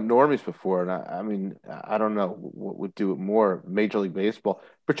waking up normies before. And I mean, I don't know what would do it more, Major League Baseball,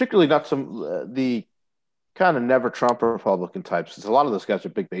 particularly not the kind of never Trump Republican types. Because a lot of those guys are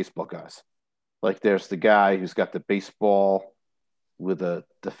big baseball guys. Like there's the guy who's got the baseball with the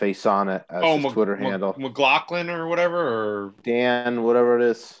face on it as his Twitter handle. McLaughlin or whatever, or Dan, whatever it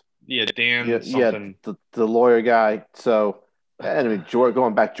is. Yeah, Dan something. Yeah, the lawyer guy. So, and I mean,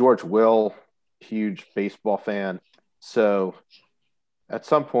 George Will, huge baseball fan. So, at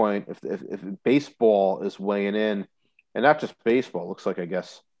some point, if baseball is weighing in, and not just baseball, it looks like, I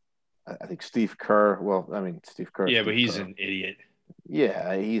guess, I think Steve Kerr. Well, I mean, Steve Kerr. Yeah, but Steve he's Kerr. an idiot.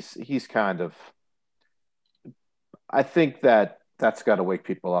 Yeah, he's kind of. I think that's got to wake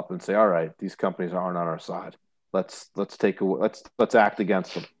people up and say, all right, these companies aren't on our side. Let's act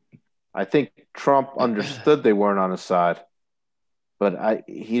against them. I think Trump understood they weren't on his side, but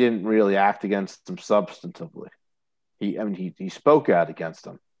he didn't really act against them substantively. He spoke out against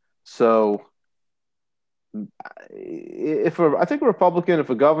them. So I think a Republican, if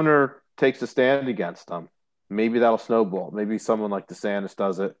a governor takes a stand against them, maybe that'll snowball. Maybe someone like DeSantis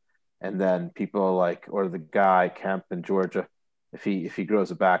does it, and then people are like, or the guy Kemp in Georgia, if he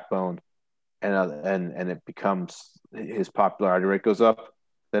grows a backbone, and it becomes his popularity rate goes up,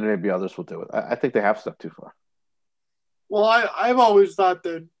 then maybe others will do it. I think they have stepped too far. Well, I've always thought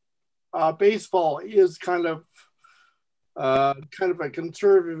that baseball is kind of a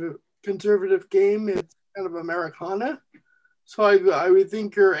conservative game. It's kind of Americana. So I would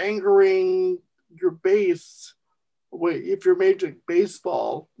think you're angering your base. If you're Major League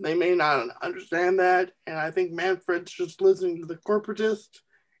Baseball, they may not understand that. And I think Manfred's just listening to the corporatist,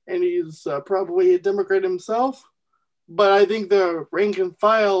 and he's probably a Democrat himself. But I think the rank and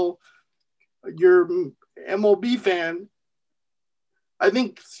file, your MLB fan, I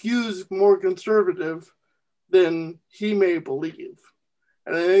think skews more conservative than he may believe.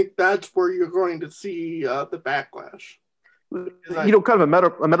 And I think that's where you're going to see the backlash. Kind of a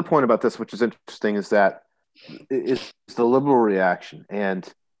meta point about this, which is interesting, is that is the liberal reaction,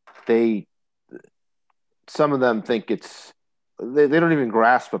 and some of them think they don't even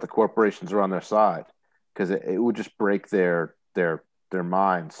grasp that the corporations are on their side, because it would just break their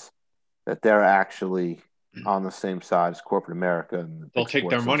minds that they're actually on the same side as corporate America. And they'll take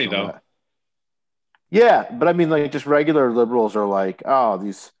their money though. Yeah, but I mean, like, just regular liberals are like, oh,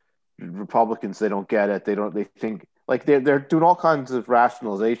 these Republicans, they don't get it. They think, like, they're doing all kinds of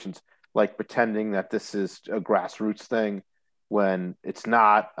rationalizations, like pretending that this is a grassroots thing when it's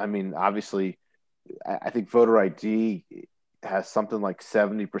not. I mean, obviously, I think voter ID has something like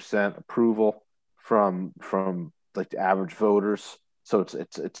 70% approval from like the average voters. So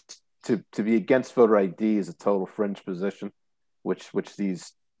it's to be against voter ID is a total fringe position, which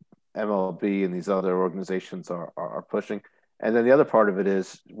these MLB and these other organizations are pushing. And then the other part of it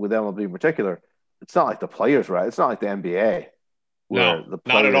is, with MLB in particular, it's not like the players, right? It's not like the NBA where the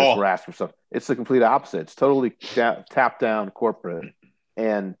players were asking for stuff. It's the complete opposite. It's totally tap down corporate.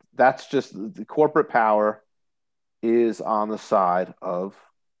 And that's just the corporate power is on the side of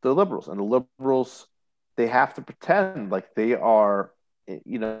the liberals. And the liberals, they have to pretend like they are,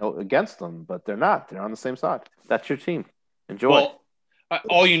 against them, but they're not. They're on the same side. That's your team. Enjoy. Well,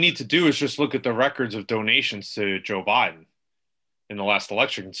 all you need to do is just look at the records of donations to Joe Biden in the last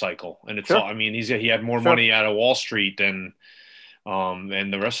election cycle, and it's all. I mean, he had more money out of Wall Street than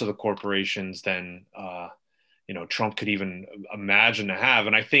and the rest of the corporations than Trump could even imagine to have.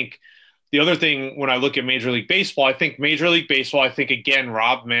 And I think the other thing, when I look at Major League Baseball, I think again,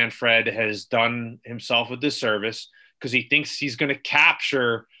 Rob Manfred has done himself a disservice because he thinks he's going to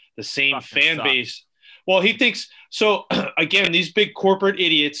capture the same fan base. Well, he thinks so. Again, these big corporate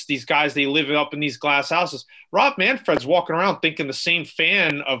idiots, these guys, they live up in these glass houses. Rob Manfred's walking around thinking the same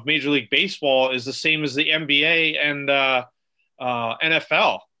fan of Major League Baseball is the same as the NBA and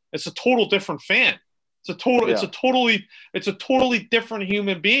NFL. It's a total different fan. It's a totally different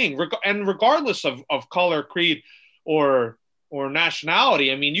human being, and regardless of color, creed, or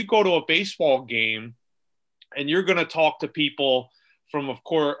nationality. I mean, you go to a baseball game, and you're going to talk to people from, of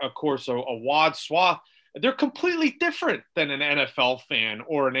course, a wide swath. They're completely different than an NFL fan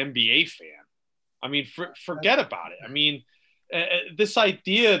or an NBA fan. I mean, forget about it. I mean, this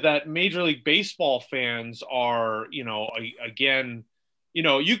idea that Major League Baseball fans are, again,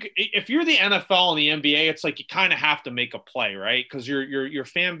 if you're the NFL and the NBA, it's like you kind of have to make a play, right? Because your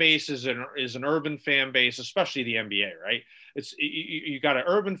fan base is an urban fan base, especially the NBA, right? It's you got an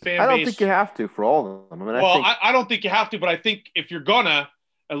urban fan base. I don't think you have to for all of them. I don't think you have to, but I think if you're gonna,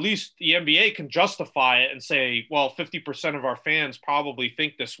 at least the NBA can justify it and say, well, 50% of our fans probably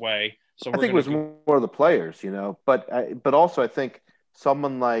think this way. So I think it was more the players, but also I think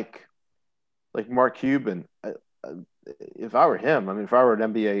someone like Mark Cuban, if I were him, I mean, if I were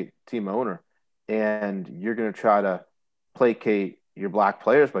an NBA team owner and you're going to try to placate your black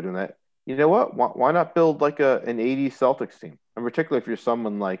players by doing that, you know what? Why not build like an 80s Celtics team? And particularly if you're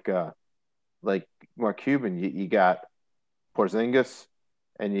someone like Mark Cuban, you got Porzingis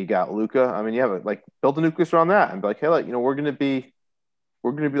and you got Luka. I mean, you have build a nucleus around that and be like, hey, we're going to be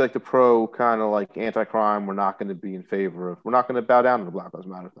we're going to be like the pro kind of like anti-crime. We're not going to be in favor of. We're not going to bow down to the Black Lives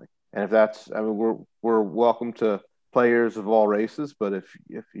Matter thing. And if that's, I mean, we're welcome to players of all races. But if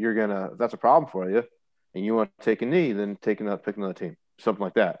you're if that's a problem for you, and you want to take a knee, then pick another team, something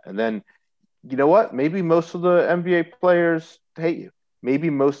like that. And then, you know what? Maybe most of the NBA players hate you. Maybe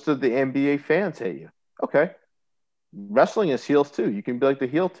most of the NBA fans hate you. Okay, wrestling is heels too. You can be like the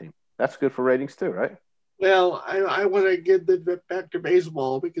heel team. That's good for ratings too, right? Well, I want to get back to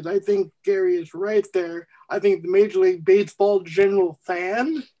baseball because I think Gary is right there. I think the Major League Baseball general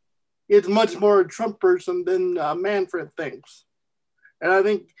fan is much more a Trump person than Manfred thinks. And I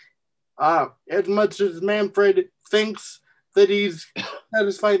think as much as Manfred thinks that he's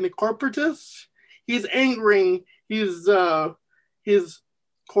satisfying the corporatists, he's angering his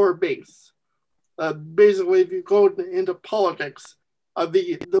core base. Basically, if you go into politics,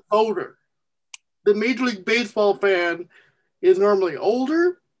 the voter, the Major League Baseball fan is normally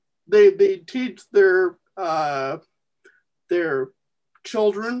older. They teach their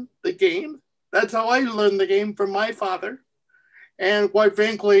children the game. That's how I learned the game from my father. And quite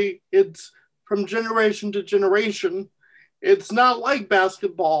frankly, it's from generation to generation. It's not like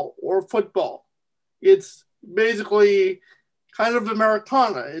basketball or football. It's basically kind of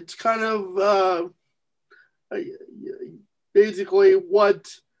Americana. It's kind of basically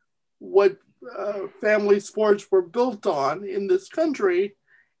what family sports were built on in this country.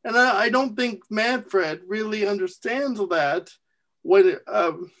 And I don't think Manfred really understands that.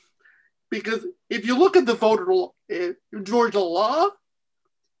 Because if you look at the voter Georgia law,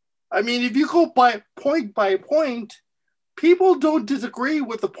 I mean, if you go by point, people don't disagree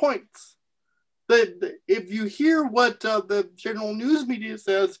with the points. If you hear what the general news media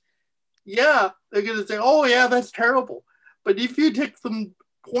says, yeah, they're going to say, oh, yeah, that's terrible. But if you take them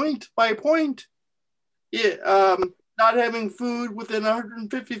point by point, not having food within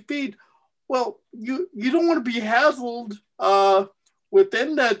 150 feet, well, you don't want to be hassled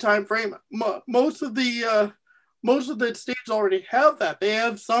within that time frame. Most of the states already have that. They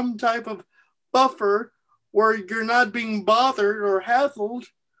have some type of buffer where you're not being bothered or hassled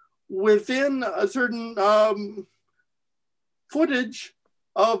within a certain footage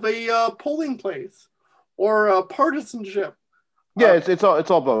of a polling place or partisanship. Yeah, it's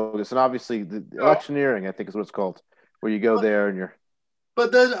all bogus, and obviously the electioneering, I think, is what it's called, where you go there and you're.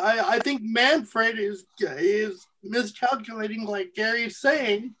 But then I think Manfred is miscalculating, like Gary's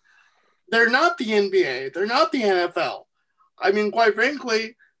saying. They're not the NBA. They're not the NFL. I mean, quite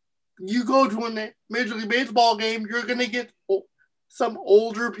frankly, you go to a Major League Baseball game, you're going to get some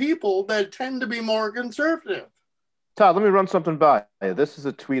older people that tend to be more conservative. Todd, let me run something by you. This is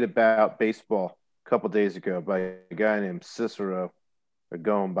a tweet about baseball a couple of days ago by a guy named Cicero, or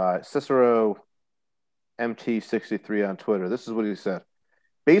going by Cicero MT63 on Twitter. This is what he said.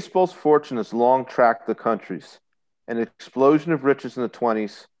 Baseball's fortune has long tracked the country's. An explosion of riches in the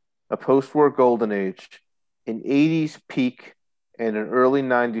 20s, a post-war golden age, an 80s peak, and an early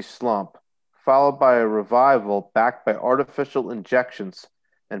 90s slump, followed by a revival backed by artificial injections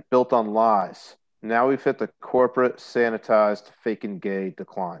and built on lies. Now we've hit the corporate, sanitized, fake and gay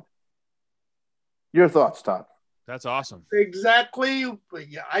decline. Your thoughts, Todd? That's awesome. Exactly.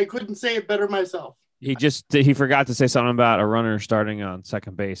 Yeah, I couldn't say it better myself. He forgot to say something about a runner starting on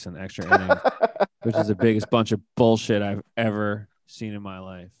second base in extra innings, which is the biggest bunch of bullshit I've ever seen in my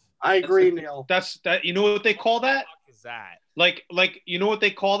life. I agree, Neil. That's that. You know what they call that? What is that? Like you know what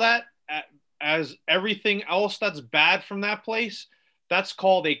they call that? As everything else that's bad from that place, that's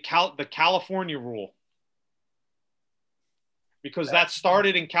called the California rule. Because that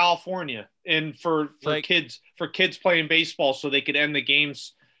started in California, and for kids playing baseball, so they could end the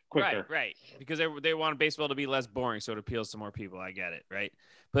games quicker. Right. Because they want baseball to be less boring, so it appeals to more people. I get it, right?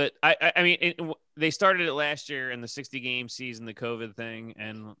 But I mean, they started it last year in the 60-game season, the COVID thing,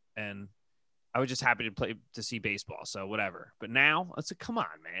 and I was just happy to see baseball. So whatever. But now, let's come on,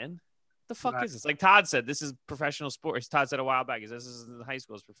 man. What the fuck is this? Like Todd said, this is professional sports. Todd said a while back, this is in high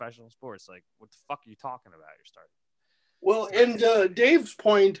school, it's professional sports. Like, what the fuck are you talking about? You're starting. Well, and Dave's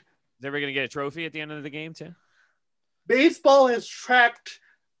point, is everybody going to get a trophy at the end of the game too? Baseball has tracked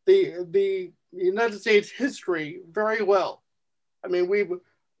the United States history very well. I mean,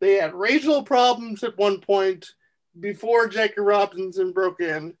 they had racial problems at one point before Jackie Robinson broke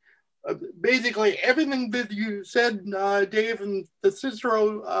in. Basically, everything that you said, Dave, and the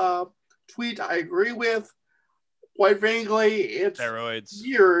Cicero tweet, I agree with. Quite frankly, it's steroids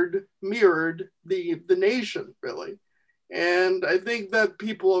mirrored the nation, really. And I think that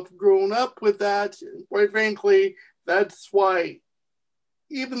people have grown up with that. Quite frankly, that's why,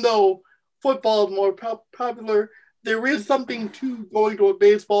 even though football is more popular, there is something to going to a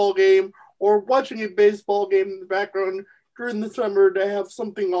baseball game or watching a baseball game in the background during the summer to have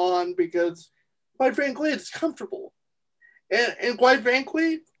something on because, quite frankly, it's comfortable. And quite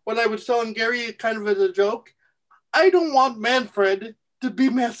frankly, what I was telling Gary kind of as a joke, I don't want Manfred to be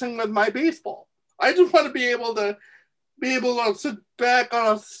messing with my baseball. I just want to be able to sit back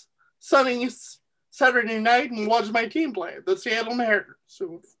on a sunny Saturday night and watch my team play, the Seattle Mariners.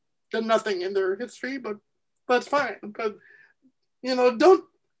 So done nothing in their history, but that's fine. But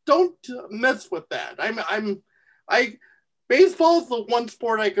don't mess with that. I baseball's the one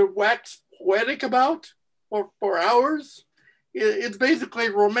sport I could wax poetic about for hours. It's basically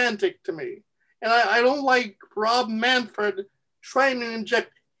romantic to me, and I don't like Rob Manfred trying to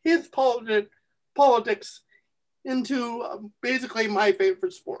inject his politics into basically my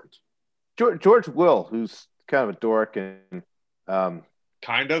favorite sport. George Will, who's kind of a dork and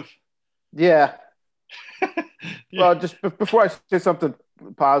kind of. Yeah. Yeah. Well, just before I say something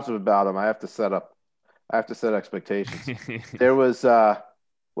positive about him, I have to set expectations. There was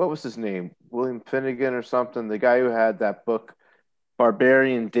what was his name? William Finnegan or something, the guy who had that book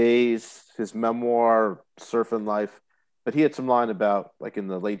Barbarian Days, his memoir, Surfing Life. But he had some line about, like, in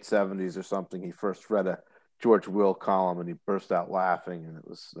the late 70s or something, he first read a George Will column and he burst out laughing, and it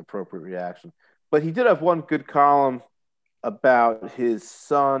was an appropriate reaction. But he did have one good column about his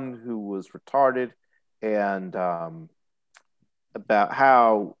son who was retarded, and about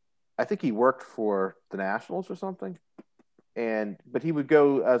how I think he worked for the Nationals or something, but he would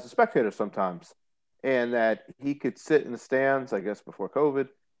go as a spectator sometimes, and that he could sit in the stands, I guess before COVID,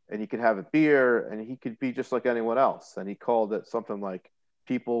 and he could have a beer, and he could be just like anyone else. And he called it something like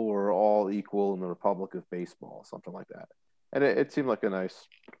 "People were all equal in the Republic of Baseball," something like that. And it seemed like a nice,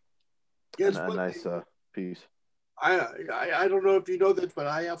 Yes, a nice piece. I don't know if you know this, but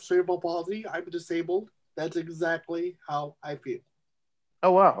I have cerebral palsy. I'm disabled. That's exactly how I feel.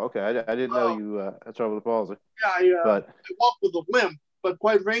 Oh wow, okay. I didn't know you had trouble with palsy. Yeah, but I walk with a limp. But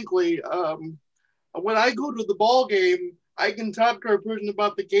quite frankly, when I go to the ball game, I can talk to a person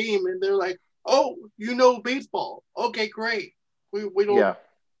about the game, and they're like, "Oh, you know baseball? Okay, great. We don't,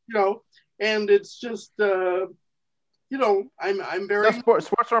 yeah, and it's just I'm no, very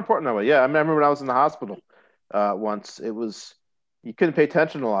sports are important that way. Yeah, I remember when I was in the hospital once. It was you couldn't pay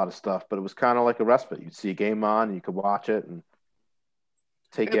attention to a lot of stuff, but it was kind of like a respite. You'd see a game on, and you could watch it and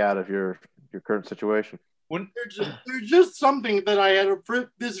take you out of your current situation. there's just something that I had a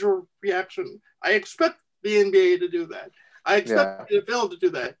visceral reaction. I expect the NBA to do that. I expect the NFL to do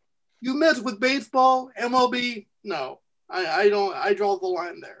that. You mess with baseball, MLB, no. I don't. I draw the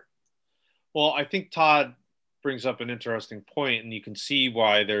line there. Well, I think Todd brings up an interesting point, and you can see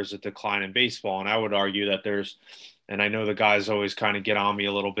why there's a decline in baseball. And I would argue that and I know the guys always kind of get on me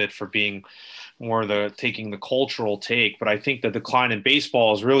a little bit for being more taking the cultural take, but I think the decline in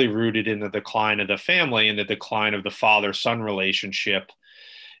baseball is really rooted in the decline of the family and the decline of the father-son relationship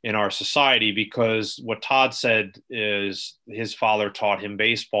in our society, because what Todd said is his father taught him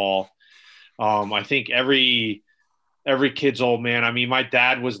baseball. I think every kid's old man. I mean, my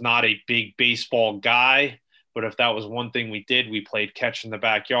dad was not a big baseball guy, but if that was one thing we did, we played catch in the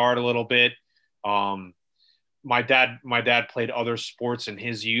backyard a little bit. My dad played other sports in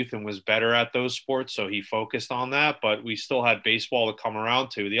his youth and was better at those sports, so he focused on that, but we still had baseball to come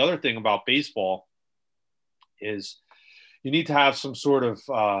around to. The other thing about baseball is you need to have some sort of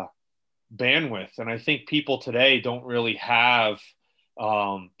bandwidth, and I think people today don't really have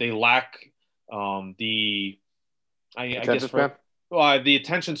they lack the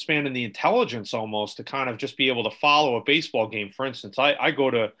attention span and the intelligence almost to kind of just be able to follow a baseball game. For instance,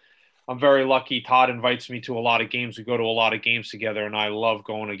 I'm very lucky. Todd invites me to a lot of games. We go to a lot of games together, and I love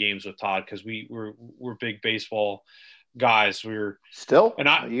going to games with Todd because we're big baseball guys. You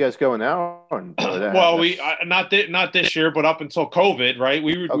guys going now? Not this year, but up until COVID, right?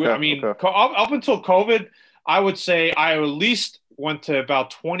 Up until COVID, I would say I at least went to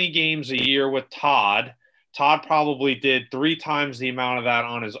about 20 games a year with Todd. Todd probably did 3 times the amount of that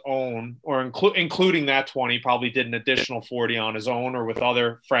on his own, or including that 20, probably did an additional 40 on his own or with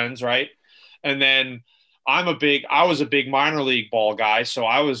other friends, right? And then I was a big minor league ball guy, so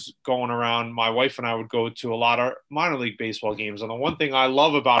I was going around. My wife and I would go to a lot of minor league baseball games. And the one thing I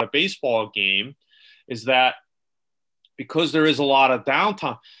love about a baseball game is that because there is a lot of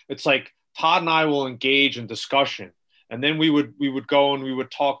downtime, it's like Todd and I will engage in discussion. And then we would go and we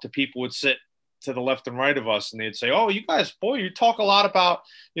would talk to people, would sit to the left and right of us, and they'd say, "Oh, you guys, boy, you talk a lot about,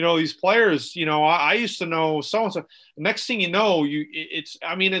 these players. I used to know so and so." Next thing you know,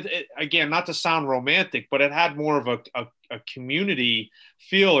 again, not to sound romantic, but it had more of a community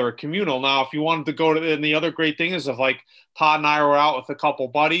feel, or a communal. Now, if you wanted to go to, and the other great thing is, if like Todd and I were out with a couple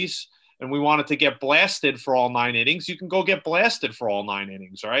buddies and we wanted to get blasted for all 9 innings, you can go get blasted for all 9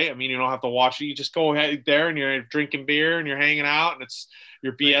 innings, right? I mean, you don't have to watch it. You just go ahead there and you're drinking beer and you're hanging out, and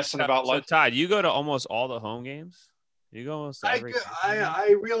you're BSing about life. So Todd, you go to almost all the home games? You go almost every game?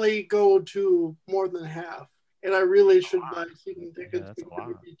 I really go to more than half, and I really should buy season tickets because it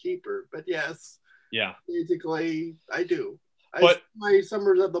would be cheaper. But yes, yeah, basically I do. I spend my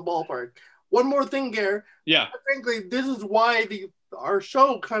summers at the ballpark. One more thing, Gare. Yeah. Frankly, this is why our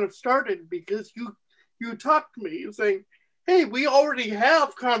show kind of started, because you talked to me saying, "Hey, we already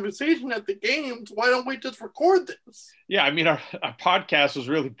have conversation at the games. Why don't we just record this?" Yeah, I mean, our podcast was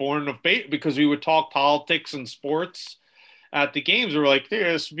really born of because we would talk politics and sports at the games. We were like, "Hey,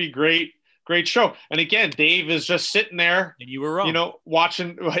 this would be great show." And again, Dave is just sitting there. And you were wrong.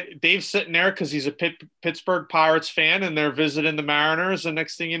 Watching. Dave's sitting there because he's a Pittsburgh Pirates fan, and they're visiting the Mariners. And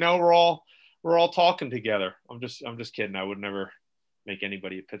next thing you know, we're all talking together. I'm just kidding. I would never make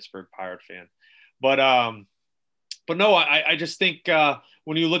anybody a Pittsburgh Pirate fan, but no, I just think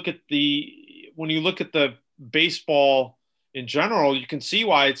when you look at the baseball in general, you can see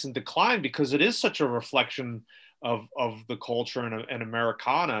why it's in decline, because it is such a reflection of the culture and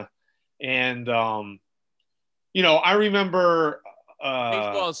Americana. And I remember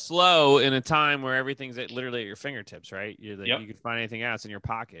baseball is slow in a time where everything's literally at your fingertips, right? You can find anything else in your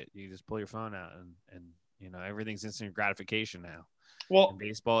pocket. You just pull your phone out and everything's instant gratification now. Well, and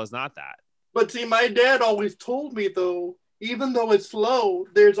baseball is not that. But see, my dad always told me, though, even though it's slow,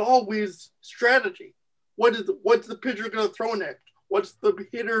 there's always strategy. What's the pitcher going to throw next? What's the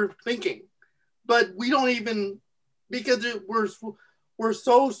hitter thinking? But we don't even, because we're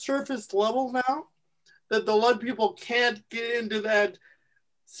so surface level now that a lot of people can't get into that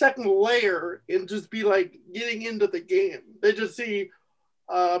second layer and just be like getting into the game. They just see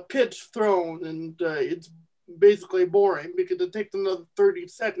pitch thrown, and it's basically boring because it takes another 30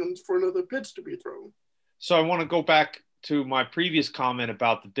 seconds for another pitch to be thrown. So I want to go back to my previous comment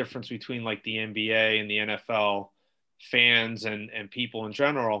about the difference between like the NBA and the NFL fans and people in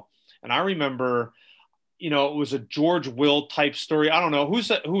general. And I remember, it was a George Will type story. I don't know who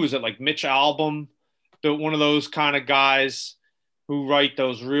is it, like Mitch Albom, one of those kind of guys who write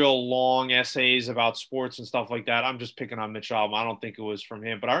those real long essays about sports and stuff like that. I'm just picking on Mitch Albom. I don't think it was from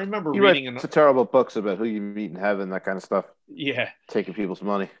him, but I remember reading terrible books about who you meet in heaven, that kind of stuff. Yeah. Taking people's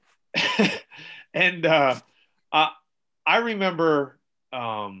money. And I remember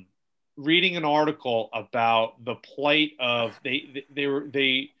reading an article about the plight of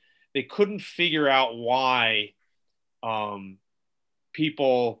they couldn't figure out why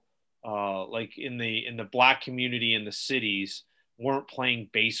people like in the Black community in the cities weren't playing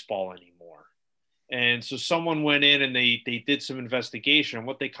baseball anymore. And so someone went in and they did some investigation, and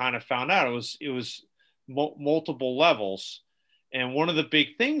what they kind of found out, it was multiple levels. And one of the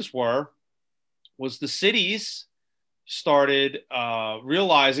big things was the cities started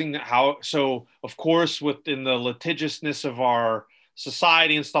realizing so of course, within the litigiousness of our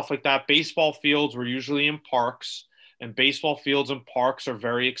society and stuff like that, baseball fields were usually in parks, and baseball fields and parks are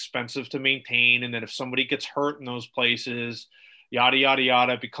very expensive to maintain. And then if somebody gets hurt in those places, yada, yada,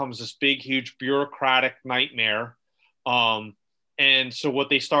 yada, it becomes this big, huge bureaucratic nightmare. And so what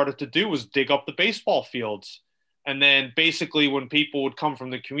they started to do was dig up the baseball fields. And then basically when people would come from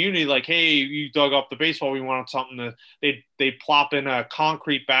the community, like, hey, you dug up the baseball, we wanted something they'd plop in a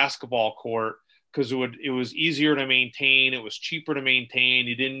concrete basketball court, because it was easier to maintain. It was cheaper to maintain.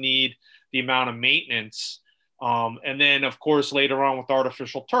 You didn't need the amount of maintenance. And then, of course, later on with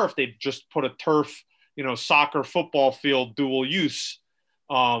artificial turf, they just put a turf, soccer, football field, dual use.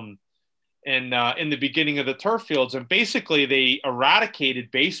 And in the beginning of the turf fields, and basically they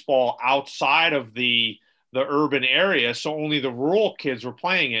eradicated baseball outside of the urban area. So only the rural kids were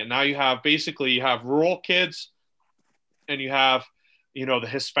playing it. Now you have rural kids, and you have, the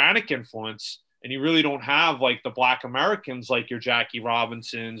Hispanic influence, and you really don't have like the Black Americans, like your Jackie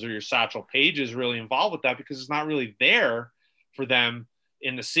Robinsons or your Satchel Pages, really involved with that, because it's not really there for them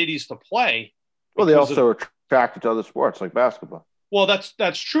in the cities to play. Well, they also are attracted to other sports like basketball. Well,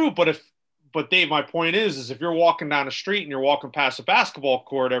 that's true. But Dave, my point is if you're walking down the street and you're walking past a basketball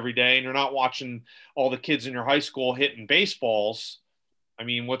court every day, and you're not watching all the kids in your high school hitting baseballs, I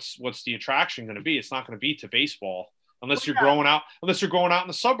mean, what's the attraction going to be? It's not going to be to baseball unless you're growing out in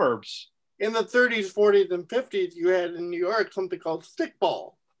the suburbs. In the 30s, 40s, and 50s, you had in New York something called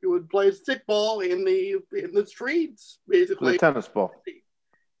stickball. you would play stickball in the streets, basically. The tennis ball.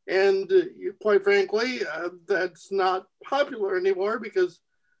 And quite frankly, that's not popular anymore because,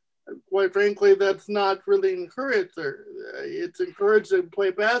 quite frankly, that's not really encouraged. It's encouraged to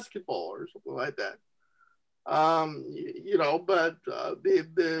play basketball or something like that. But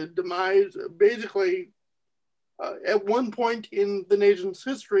the demise, basically, at one point in the nation's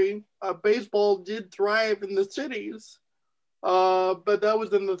history, baseball did thrive in the cities, but that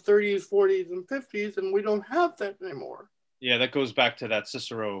was in the 30s, 40s, and 50s, and we don't have that anymore. Yeah, that goes back to that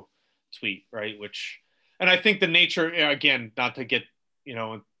Cicero tweet, right? And I think the nature, again, not to get,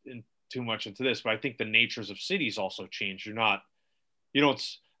 in too much into this, but I think the natures of cities also change.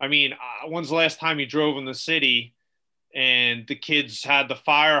 When's the last time you drove in the city and the kids had the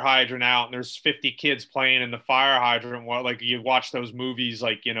fire hydrant out and there's 50 kids playing in the fire hydrant? Like you watch those movies,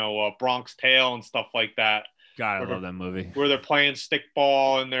 like, Bronx Tale and stuff like that. God, I love that movie. Where they're playing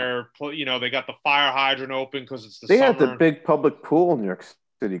stickball and they got the fire hydrant open because it's They summer. had the big public pool in New York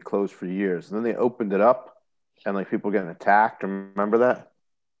City closed for years, and then they opened it up, and like people getting attacked. Remember that?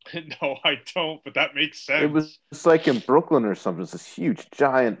 No, I don't, but that makes sense. It was like in Brooklyn or something. It's this huge,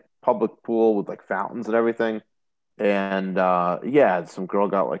 giant public pool with like fountains and everything. And some girl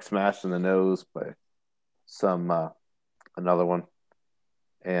got like smashed in the nose by another one.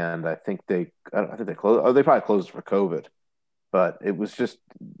 And I think they closed. Oh, they probably closed for COVID, but it was just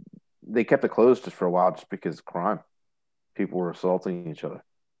they kept it closed just for a while just because of crime. People were assaulting each other.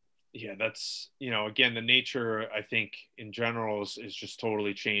 Yeah, that's again, the nature, I think, in general is just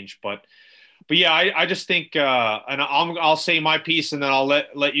totally changed. But yeah, I just think, and I'll say my piece, and then I'll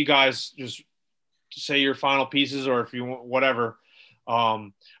let you guys just say your final pieces, or if you want whatever.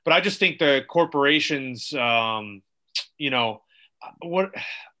 But I just think the corporations, I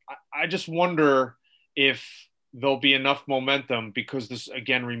just wonder if there'll be enough momentum, because this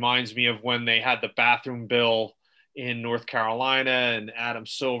again reminds me of when they had the bathroom bill in North Carolina and Adam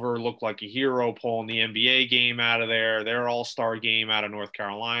Silver looked like a hero pulling the NBA game out of their all-star game out of North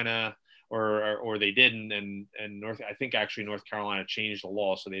Carolina, or they didn't. And I think actually North Carolina changed the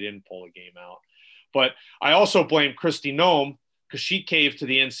law, so they didn't pull the game out. But I also blame Kristi Noem because she caved to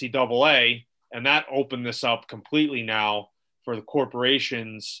the NCAA, and that opened this up completely now for the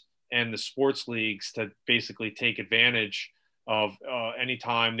corporations and the sports leagues to basically take advantage of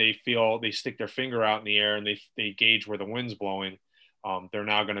anytime they feel they stick their finger out in the air and they gauge where the wind's blowing. They're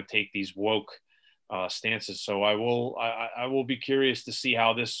now going to take these woke stances. So I will be curious to see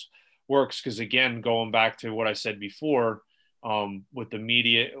how this works, because again, going back to what I said before, with the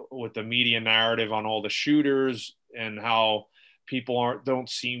media narrative on all the shooters and how people don't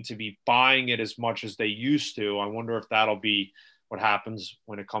seem to be buying it as much as they used to. I wonder if that'll be what happens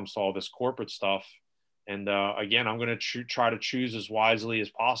when it comes to all this corporate stuff. And again, I'm going to try to choose as wisely as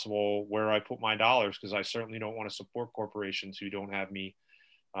possible where I put my dollars, because I certainly don't want to support corporations who don't have me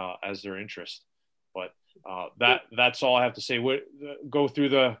as their interest. But that's all I have to say. Go through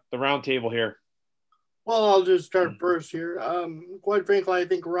the round table here. Well, I'll just start first here. Quite frankly, I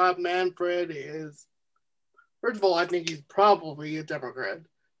think Rob Manfred is, first of all, I think he's probably a Democrat.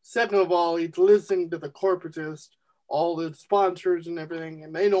 Second of all, he's listening to the corporatists, all the sponsors and everything,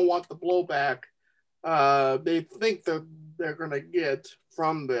 and they don't want the blowback they think that they're going to get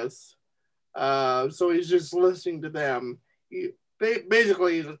from this. So he's just listening to them.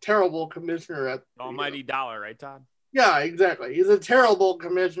 Basically, he's a terrible commissioner at the almighty dollar, right, Todd? Yeah, exactly. He's a terrible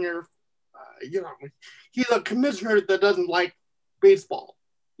commissioner. He's a commissioner that doesn't like baseball.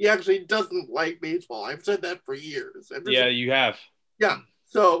 He actually doesn't like baseball. I've said that for years. Yeah, you have. Yeah.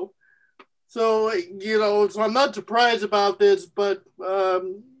 So I'm not surprised about this, but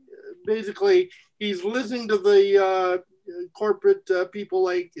basically he's listening to the corporate people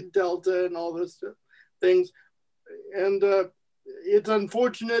like Delta and all this things. And it's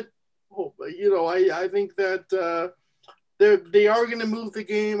unfortunate. I think that they are going to move the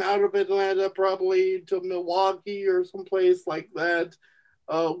game out of Atlanta, probably to Milwaukee or someplace like that.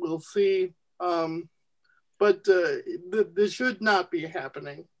 We'll see. But this should not be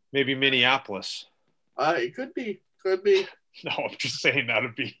happening. Maybe Minneapolis. It could be. No, I'm just saying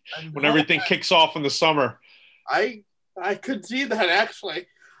that'd be when everything kicks off in the summer. I could see that actually.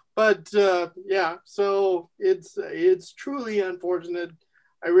 But so it's truly unfortunate.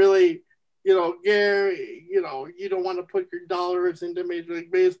 I really, Gary, you don't want to put your dollars into Major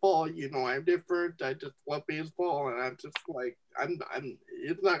League Baseball. I'm different. I just love baseball, and I'm just like, I'm.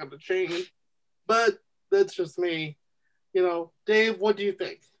 It's not going to change. But that's just me. Dave, what do you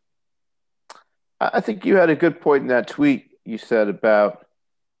think? I think you had a good point in that tweet you said about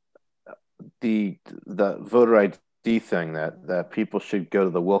the voter thing that people should go to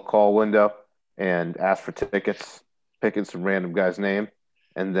the will call window and ask for tickets, picking some random guy's name,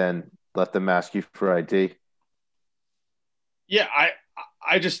 and then let them ask you for ID. Yeah,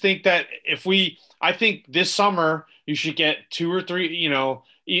 I just think that I think this summer you should get two or three,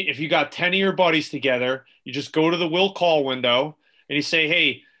 if you got 10 of your buddies together, you just go to the will call window and you say,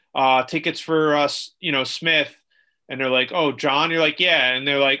 hey, tickets for us, Smith. And they're like, oh, John, you're like, yeah. And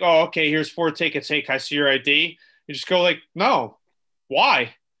they're like, oh, okay, here's 4 tickets. Hey, can I see your ID? You just go like, no,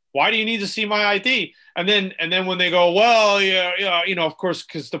 why? Why do you need to see my ID? And then when they go, well, yeah, of course,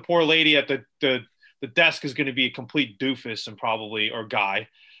 because the poor lady at the desk is going to be a complete doofus and probably, or guy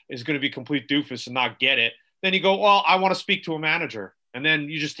is going to be a complete doofus and not get it. Then you go, well, I want to speak to a manager. And then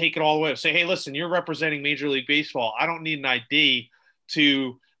you just take it all the way. Say, hey, listen, you're representing Major League Baseball. I don't need an ID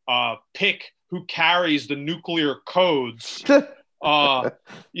to pick who carries the nuclear codes, to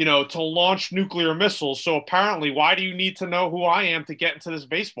launch nuclear missiles. So apparently, why do you need to know who I am to get into this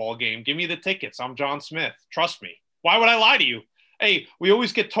baseball game? Give me the tickets. I'm John Smith. Trust me. Why would I lie to you? Hey, we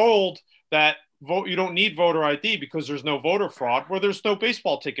always get told that you don't need voter ID because there's no voter fraud, where there's no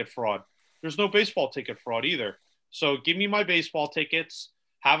baseball ticket fraud. There's no baseball ticket fraud either. So give me my baseball tickets.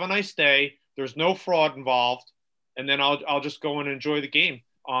 Have a nice day. There's no fraud involved. And then I'll just go and enjoy the game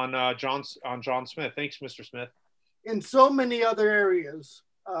on John Smith. Thanks, Mr. Smith. In so many other areas,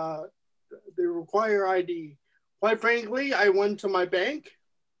 they require ID. Quite frankly, I went to my bank,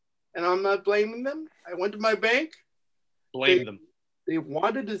 and I'm not blaming them. I went to my bank. Blame them. They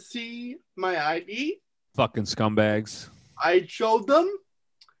wanted to see my ID. Fucking scumbags. I showed them,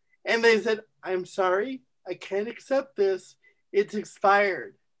 and they said, I'm sorry, I can't accept this. It's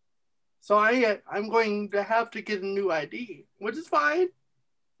expired. So I'm going to have to get a new ID, which is fine.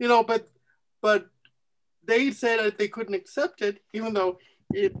 But they said that they couldn't accept it, even though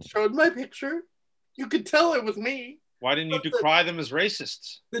it showed my picture. You could tell it was me. Why didn't you decry them as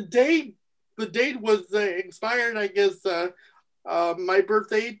racists? The date was expired, I guess, my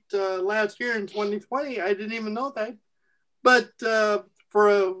birthday last year in 2020. I didn't even know that. But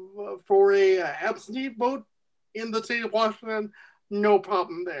for a absentee vote in the state of Washington, no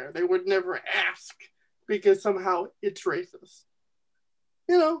problem there. They would never ask because somehow it's racist.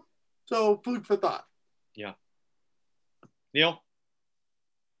 So food for thought. Yeah. Neil?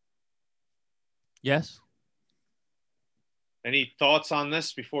 Yes. Any thoughts on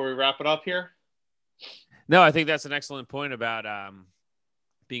this before we wrap it up here? No, I think that's an excellent point about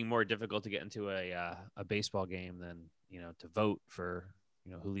being more difficult to get into a baseball game than, to vote for,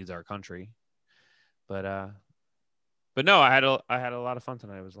 who leads our country. But no, I had a lot of fun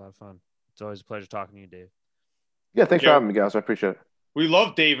tonight. It was a lot of fun. It's always a pleasure talking to you, Dave. Yeah, thanks for having me, guys. I appreciate it. We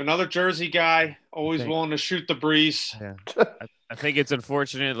love Dave, another Jersey guy, always willing to shoot the breeze. Yeah. I think it's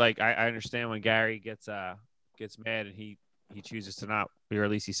unfortunate. Like I understand when Gary gets mad and he chooses to not, or at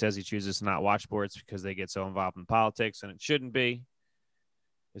least he says he chooses to not watch sports because they get so involved in politics, and it shouldn't be.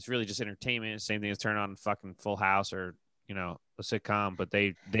 It's really just entertainment. Same thing as turn on fucking Full House or a sitcom, but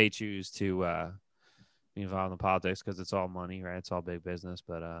they choose to be involved in politics because it's all money, right? It's all big business.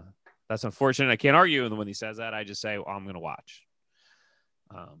 But that's unfortunate. I can't argue when he says that. I just say, well, I'm going to watch.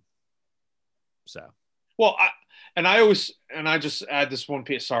 Well, I just add this one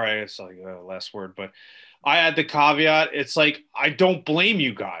piece. Sorry, it's like last word, but I add the caveat. It's like, I don't blame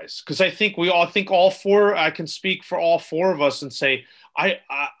you guys, because I think all four, I can speak for all four of us and say,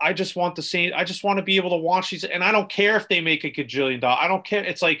 I just want to see, I just want to be able to watch these, and I don't care if they make $1 gajillion. I don't care.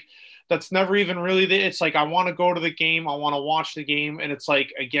 It's like, that's never even really it's like, I want to go to the game. I want to watch the game. And it's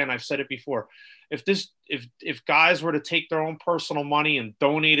like, again, I've said it before. If guys were to take their own personal money and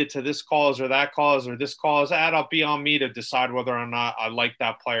donate it to this cause or that cause or this cause, that'll be on me to decide whether or not I like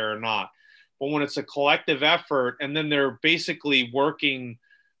that player or not. But when it's a collective effort and then they're basically working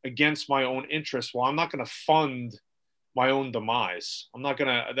against my own interests, well, I'm not going to fund my own demise. I'm not going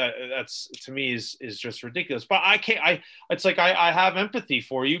to, that's to me is just ridiculous. But it's like, I have empathy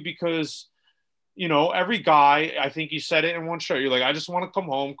for you because, every guy, I think you said it in one show, you're like, I just want to come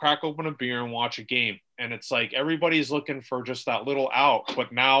home, crack open a beer and watch a game. And it's like, everybody's looking for just that little out,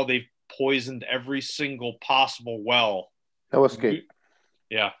 but now they've poisoned every single possible well. No escape.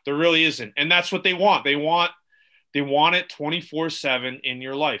 Yeah, there really isn't. And that's what they want. They want it 24/7 in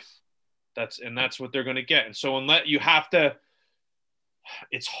your life. That's what they're going to get. And so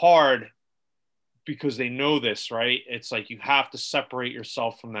it's hard because they know this, right? It's like, you have to separate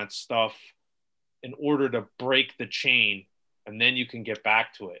yourself from that stuff in order to break the chain, and then you can get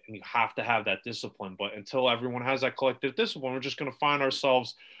back to it. And you have to have that discipline. But until everyone has that collective discipline, we're just going to find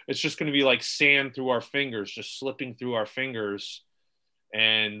ourselves, it's just going to be like sand through our fingers, just slipping through our fingers.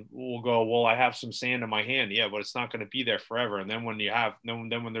 And we'll go, well, I have some sand in my hand. Yeah, but it's not going to be there forever. And then when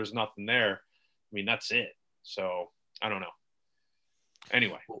when there's nothing there, I mean, that's it. So I don't know.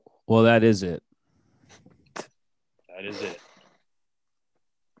 Anyway. Well, that is it. That is it.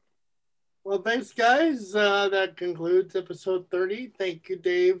 Well, thanks, guys. That concludes episode 30. Thank you,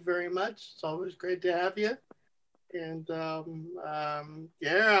 Dave, very much. It's always great to have you. And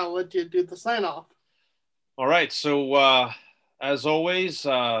yeah, I'll let you do the sign off. All right. So as always,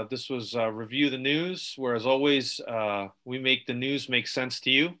 this was Review the News, where as always, we make the news make sense to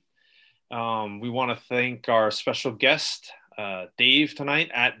you. We want to thank our special guest, Dave,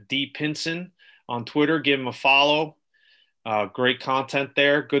 tonight at Dave Pinsen on Twitter. Give him a follow. Great content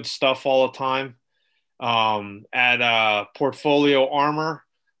there. Good stuff all the time. At Portfolio Armor,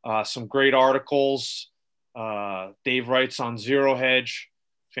 some great articles. Dave writes on Zero Hedge.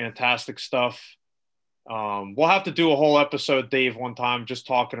 Fantastic stuff. We'll have to do a whole episode, Dave, one time, just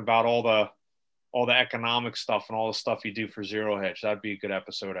talking about all the economic stuff and all the stuff you do for Zero Hedge. That'd be a good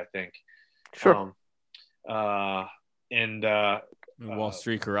episode, I think. Sure. And Wall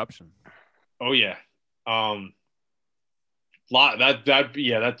Street corruption. Oh yeah. That'd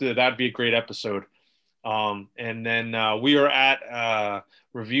be a great episode. And then we are at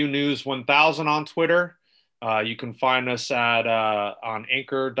Review News 1000 on Twitter. You can find us at on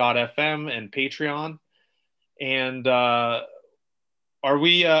anchor.fm and Patreon. And are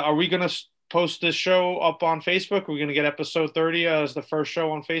we going to post this show up on Facebook? We're going to get episode 30 as the first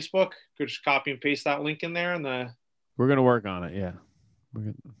show on Facebook. Could just copy and paste that link in there. We're going to work on it. Yeah. We're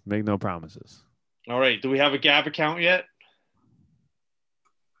going to make no promises. All right. Do we have a Gab account yet?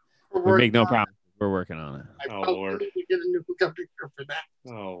 We make no promises. We're working on it. Oh, Lord. We get a new computer for that.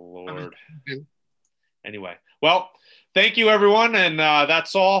 Oh, Lord. Anyway. Well, thank you, everyone. And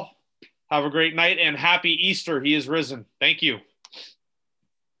that's all. Have a great night and happy Easter. He is risen. Thank you.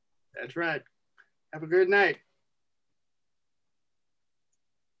 That's right. Have a good night.